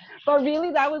 But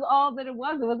really, that was all that it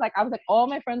was. It was like, I was like, all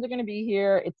my friends are going to be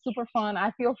here. It's super fun.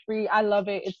 I feel free. I love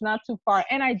it. It's not too far.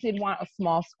 And I did want a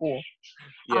small school.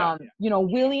 Yeah. You know,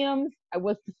 Williams, I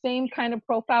was the same kind of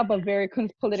profile, but very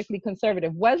politically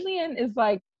conservative. Wesleyan is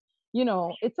like, you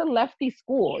know, it's a lefty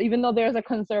school, even though there's a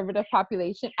conservative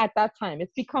population at that time.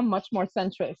 It's become much more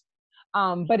centrist.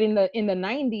 But in the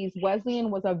 90s,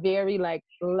 Wesleyan was a very like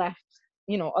left,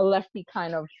 you know, a lefty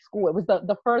kind of school. It was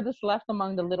the furthest left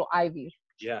among the little Ivies.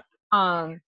 Yeah.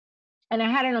 Um, and I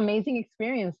had an amazing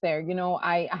experience there. You know,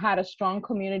 I had a strong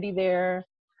community there.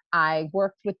 I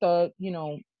worked with the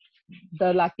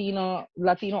Latino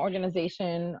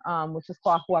organization, which is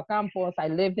called Ajua Campos. I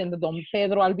lived in the Don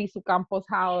Pedro Albizu Campos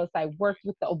house. I worked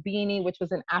with the Obini, which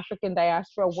was an African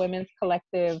diaspora women's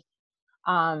collective.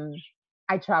 Um,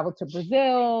 I traveled to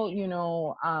Brazil,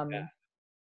 Yeah.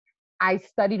 I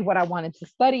studied what I wanted to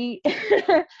study.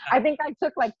 I think I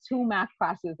took like 2 math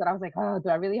classes that I was like, oh, do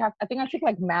I really have? I think I took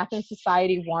like Math and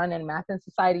Society 1 and Math and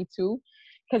Society 2,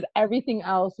 because everything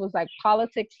else was like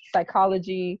politics,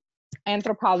 psychology,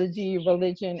 anthropology,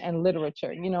 religion, and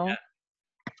literature,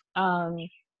 Um,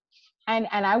 and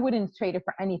I wouldn't trade it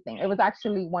for anything. It was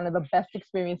actually one of the best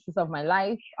experiences of my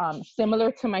life.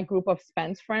 Similar to my group of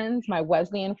Spence friends, my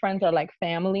Wesleyan friends are like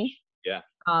family. Yeah.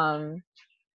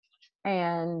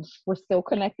 And we're still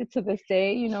connected to this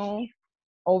day,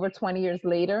 over 20 years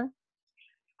later.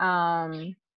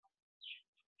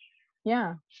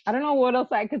 Yeah, I don't know what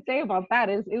else I could say about that.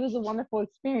 It was a wonderful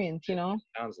experience,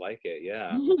 Sounds like it.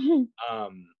 Yeah.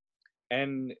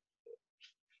 And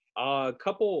a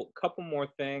couple more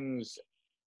things.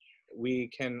 We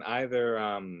can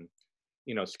either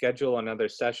schedule another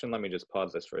session. Let me just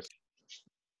pause this for a second.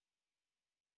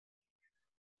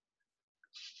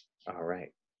 All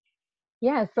right.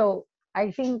 Yeah, so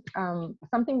I think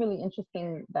something really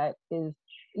interesting that is,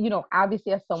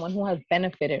 obviously as someone who has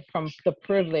benefited from the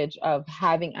privilege of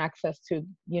having access to,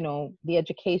 the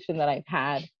education that I've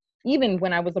had, even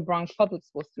when I was a Bronx public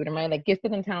school student, right? Like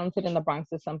gifted and talented in the Bronx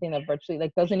is something that virtually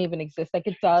like doesn't even exist. Like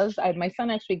it does. My son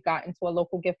actually got into a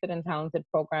local gifted and talented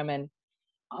program, and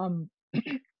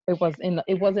it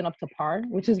wasn't up to par,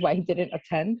 which is why he didn't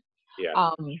attend. Yeah.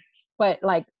 But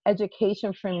like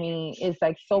education for me is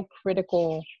like so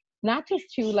critical, not just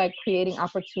to like creating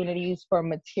opportunities for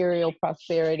material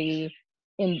prosperity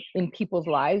in people's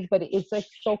lives, but it's like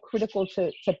so critical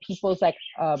to people's like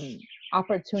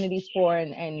opportunities for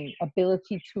and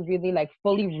ability to really like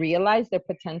fully realize their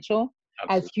potential.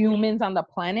 Absolutely. As humans on the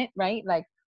planet, right? Like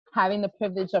having the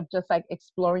privilege of just like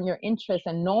exploring your interests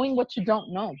and knowing what you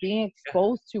don't know, being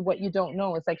exposed to what you don't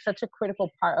know is like such a critical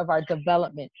part of our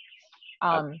development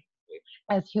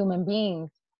as human beings.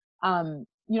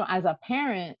 As a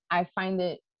parent, I find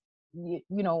it,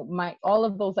 my all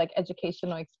of those like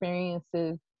educational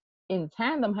experiences in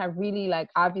tandem have really like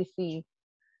obviously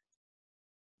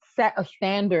set a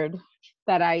standard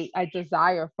that I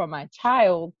desire for my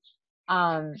child,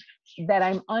 that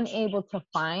I'm unable to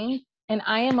find. And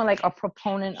I am like a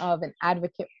proponent of, an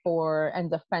advocate for, and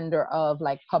defender of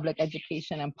like public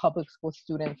education and public school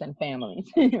students and families,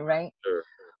 right? Sure.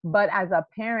 But as a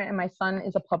parent, and my son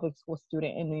is a public school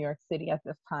student in New York City at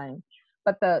this time,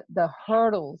 but the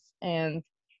hurdles and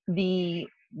the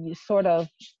sort of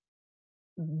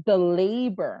the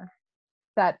labor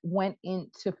that went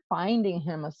into finding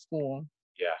him a school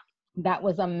that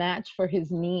was a match for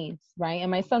his needs, right? And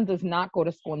my son does not go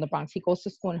to school in the Bronx. He goes to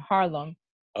school in Harlem.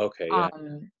 Okay,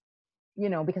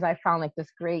 yeah. Because I found like this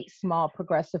great small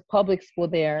progressive public school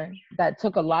there that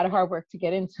took a lot of hard work to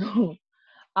get into.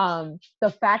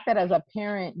 The fact that as a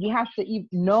parent you have to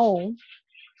know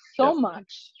so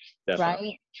much,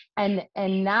 right? And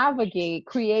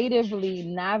creatively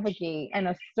navigate and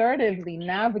assertively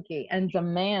navigate and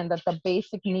demand that the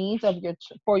basic needs of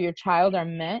your child are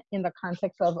met in the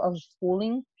context of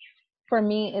schooling, for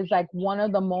me is like one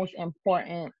of the most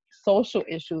important social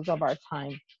issues of our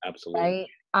time. Absolutely.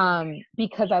 Right?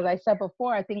 Because as I said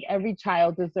before, I think every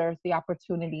child deserves the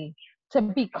opportunity to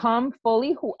become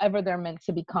fully whoever they're meant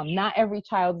to become. Not every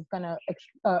child is gonna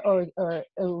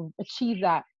achieve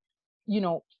that,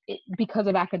 because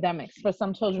of academics. For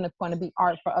some children, it's going to be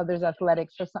art. For others,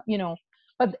 athletics. For some,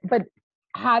 but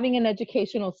having an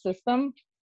educational system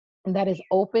that is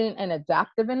open and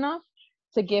adaptive enough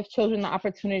to give children the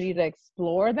opportunity to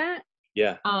explore that,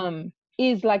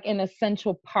 is like an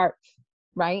essential part,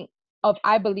 right?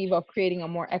 I believe of creating a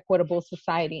more equitable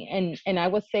society. And I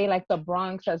would say like the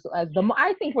Bronx I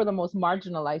think we're the most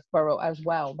marginalized borough as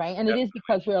well, right? And it is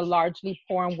because we're a largely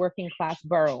poor and working class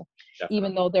borough. Definitely.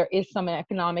 Even though there is some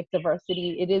economic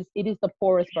diversity, it is the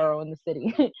poorest borough in the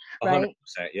city, right?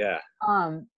 100%, yeah.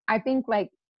 I think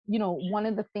like, one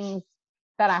of the things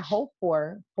that I hope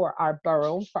for our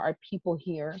borough, for our people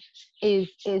here, is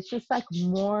just like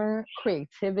more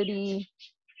creativity,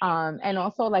 and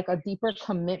also like a deeper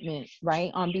commitment,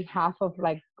 right, on behalf of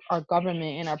like our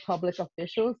government and our public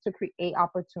officials to create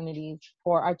opportunities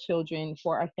for our children,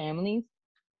 for our families,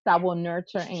 that will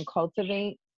nurture and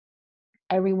cultivate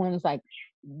everyone's like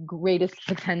greatest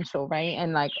potential, right?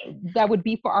 And like that would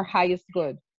be for our highest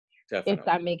good. Definitely. If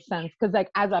that makes sense. Because like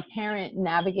as a parent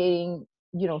navigating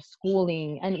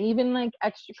schooling and even like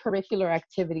extracurricular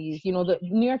activities. The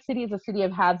New York City is a city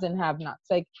of haves and have-nots.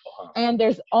 Like, and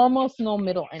there's almost no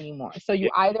middle anymore. So you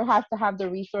either have to have the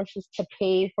resources to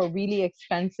pay for really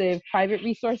expensive private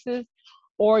resources,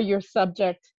 or you're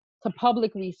subject to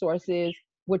public resources,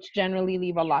 which generally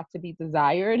leave a lot to be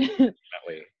desired.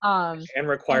 Definitely. And And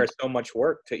require so much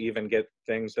work to even get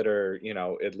things that are,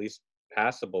 at least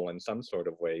passable in some sort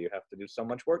of way. You have to do so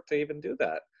much work to even do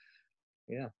that.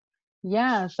 Yeah.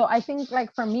 Yeah. So I think,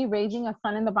 like, for me, raising a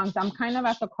son in the Bronx, I'm kind of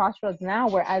at the crossroads now,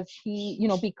 whereas he,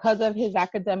 because of his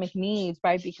academic needs,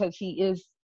 right? Because he is,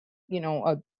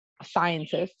 a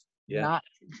scientist, Yeah.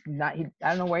 not he, I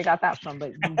don't know where he got that from,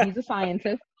 but he's a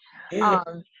scientist,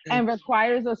 and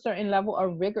requires a certain level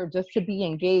of rigor just to be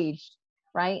engaged,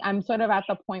 right? I'm sort of at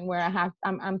the point where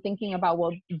I'm thinking about,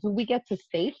 well, do we get to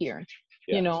stay here?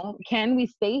 Yeah. Can we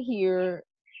stay here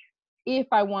if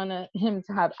I want him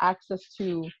to have access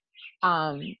to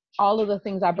all of the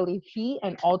things I believe he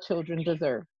and all children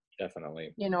deserve.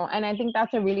 Definitely. And I think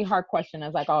that's a really hard question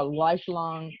as like a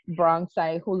lifelong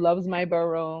Bronxite who loves my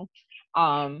borough,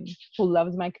 who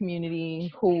loves my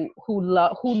community, who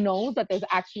knows that there's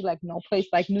actually like no place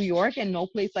like New York and no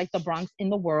place like the Bronx in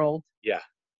the world. Yeah.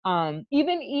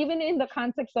 Even in the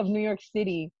context of New York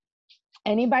City,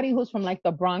 anybody who's from like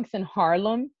the Bronx and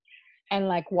Harlem and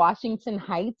like Washington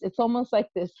Heights, it's almost like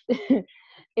this.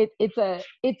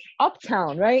 It's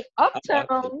uptown, right? Uptown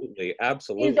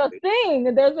Absolutely. is a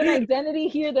thing. There's an identity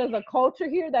here. There's a culture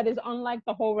here that is unlike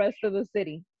the whole rest of the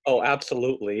city. Oh,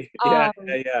 absolutely. Yeah.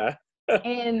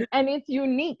 And it's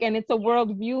unique, and it's a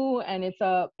worldview, and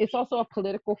it's also a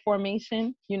political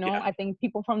formation. I think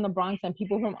people from the Bronx and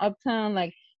people from uptown,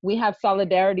 like, we have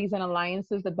solidarities and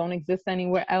alliances that don't exist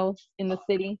anywhere else in the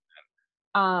city.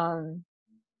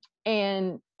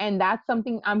 And that's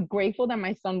something I'm grateful that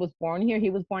my son was born here.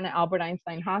 He was born at Albert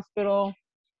Einstein Hospital.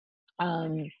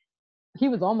 He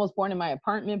was almost born in my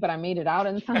apartment, but I made it out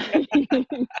in time.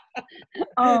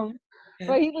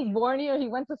 But he was born here. He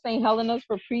went to St. Helena's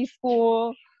for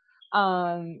preschool.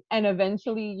 And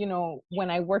eventually, when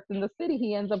I worked in the city,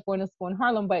 he ends up going to school in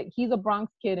Harlem. But he's a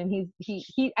Bronx kid, and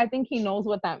he I think he knows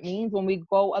what that means. When we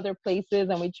go other places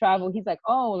and we travel, he's like,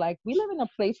 oh, like, we live in a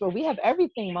place where we have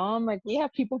everything, Mom. Like, we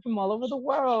have people from all over the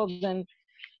world. And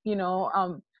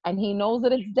and he knows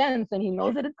that it's dense, and he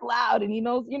knows that it's loud, and he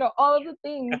knows, all of the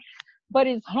things, but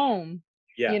it's home.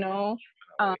 Yeah.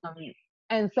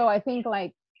 And so I think,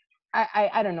 like,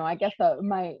 I don't know, I guess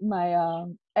my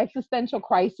existential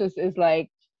crisis is like,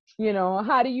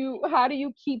 how do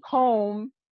you keep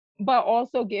home but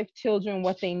also give children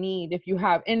what they need if you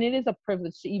have, and it is a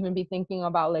privilege to even be thinking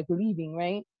about like leaving,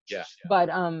 right? Yeah.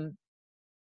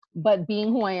 But being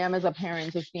who I am as a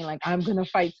parent, just being like, I'm gonna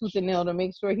fight tooth and nail to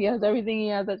make sure he has everything he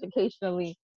has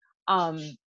educationally.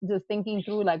 Just thinking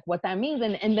through like what that means,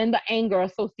 and then the anger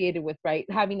associated with, right,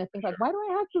 having to think like, why do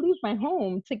I have to leave my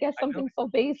home to get something so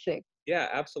basic? Yeah,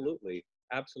 absolutely.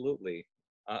 100%.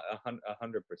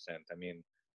 I mean,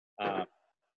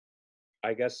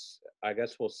 I guess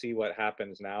we'll see what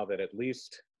happens now that at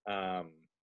least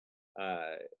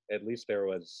there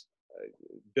was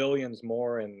billions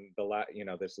more in the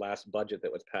this last budget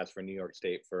that was passed for New York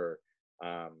State for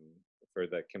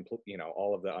the complete,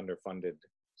 all of the underfunded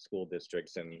school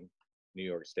districts in New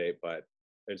York State. But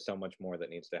there's so much more that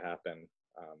needs to happen,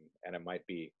 and it might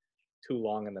be too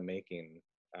long in the making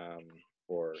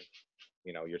for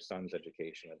your son's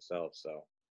education itself. So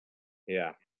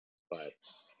yeah, but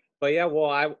yeah,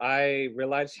 well, I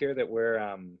realize here that we're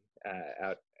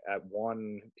at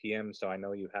 1 p.m. So I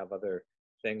know you have other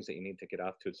things that you need to get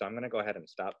off to. So I'm going to go ahead and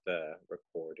stop the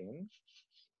recording.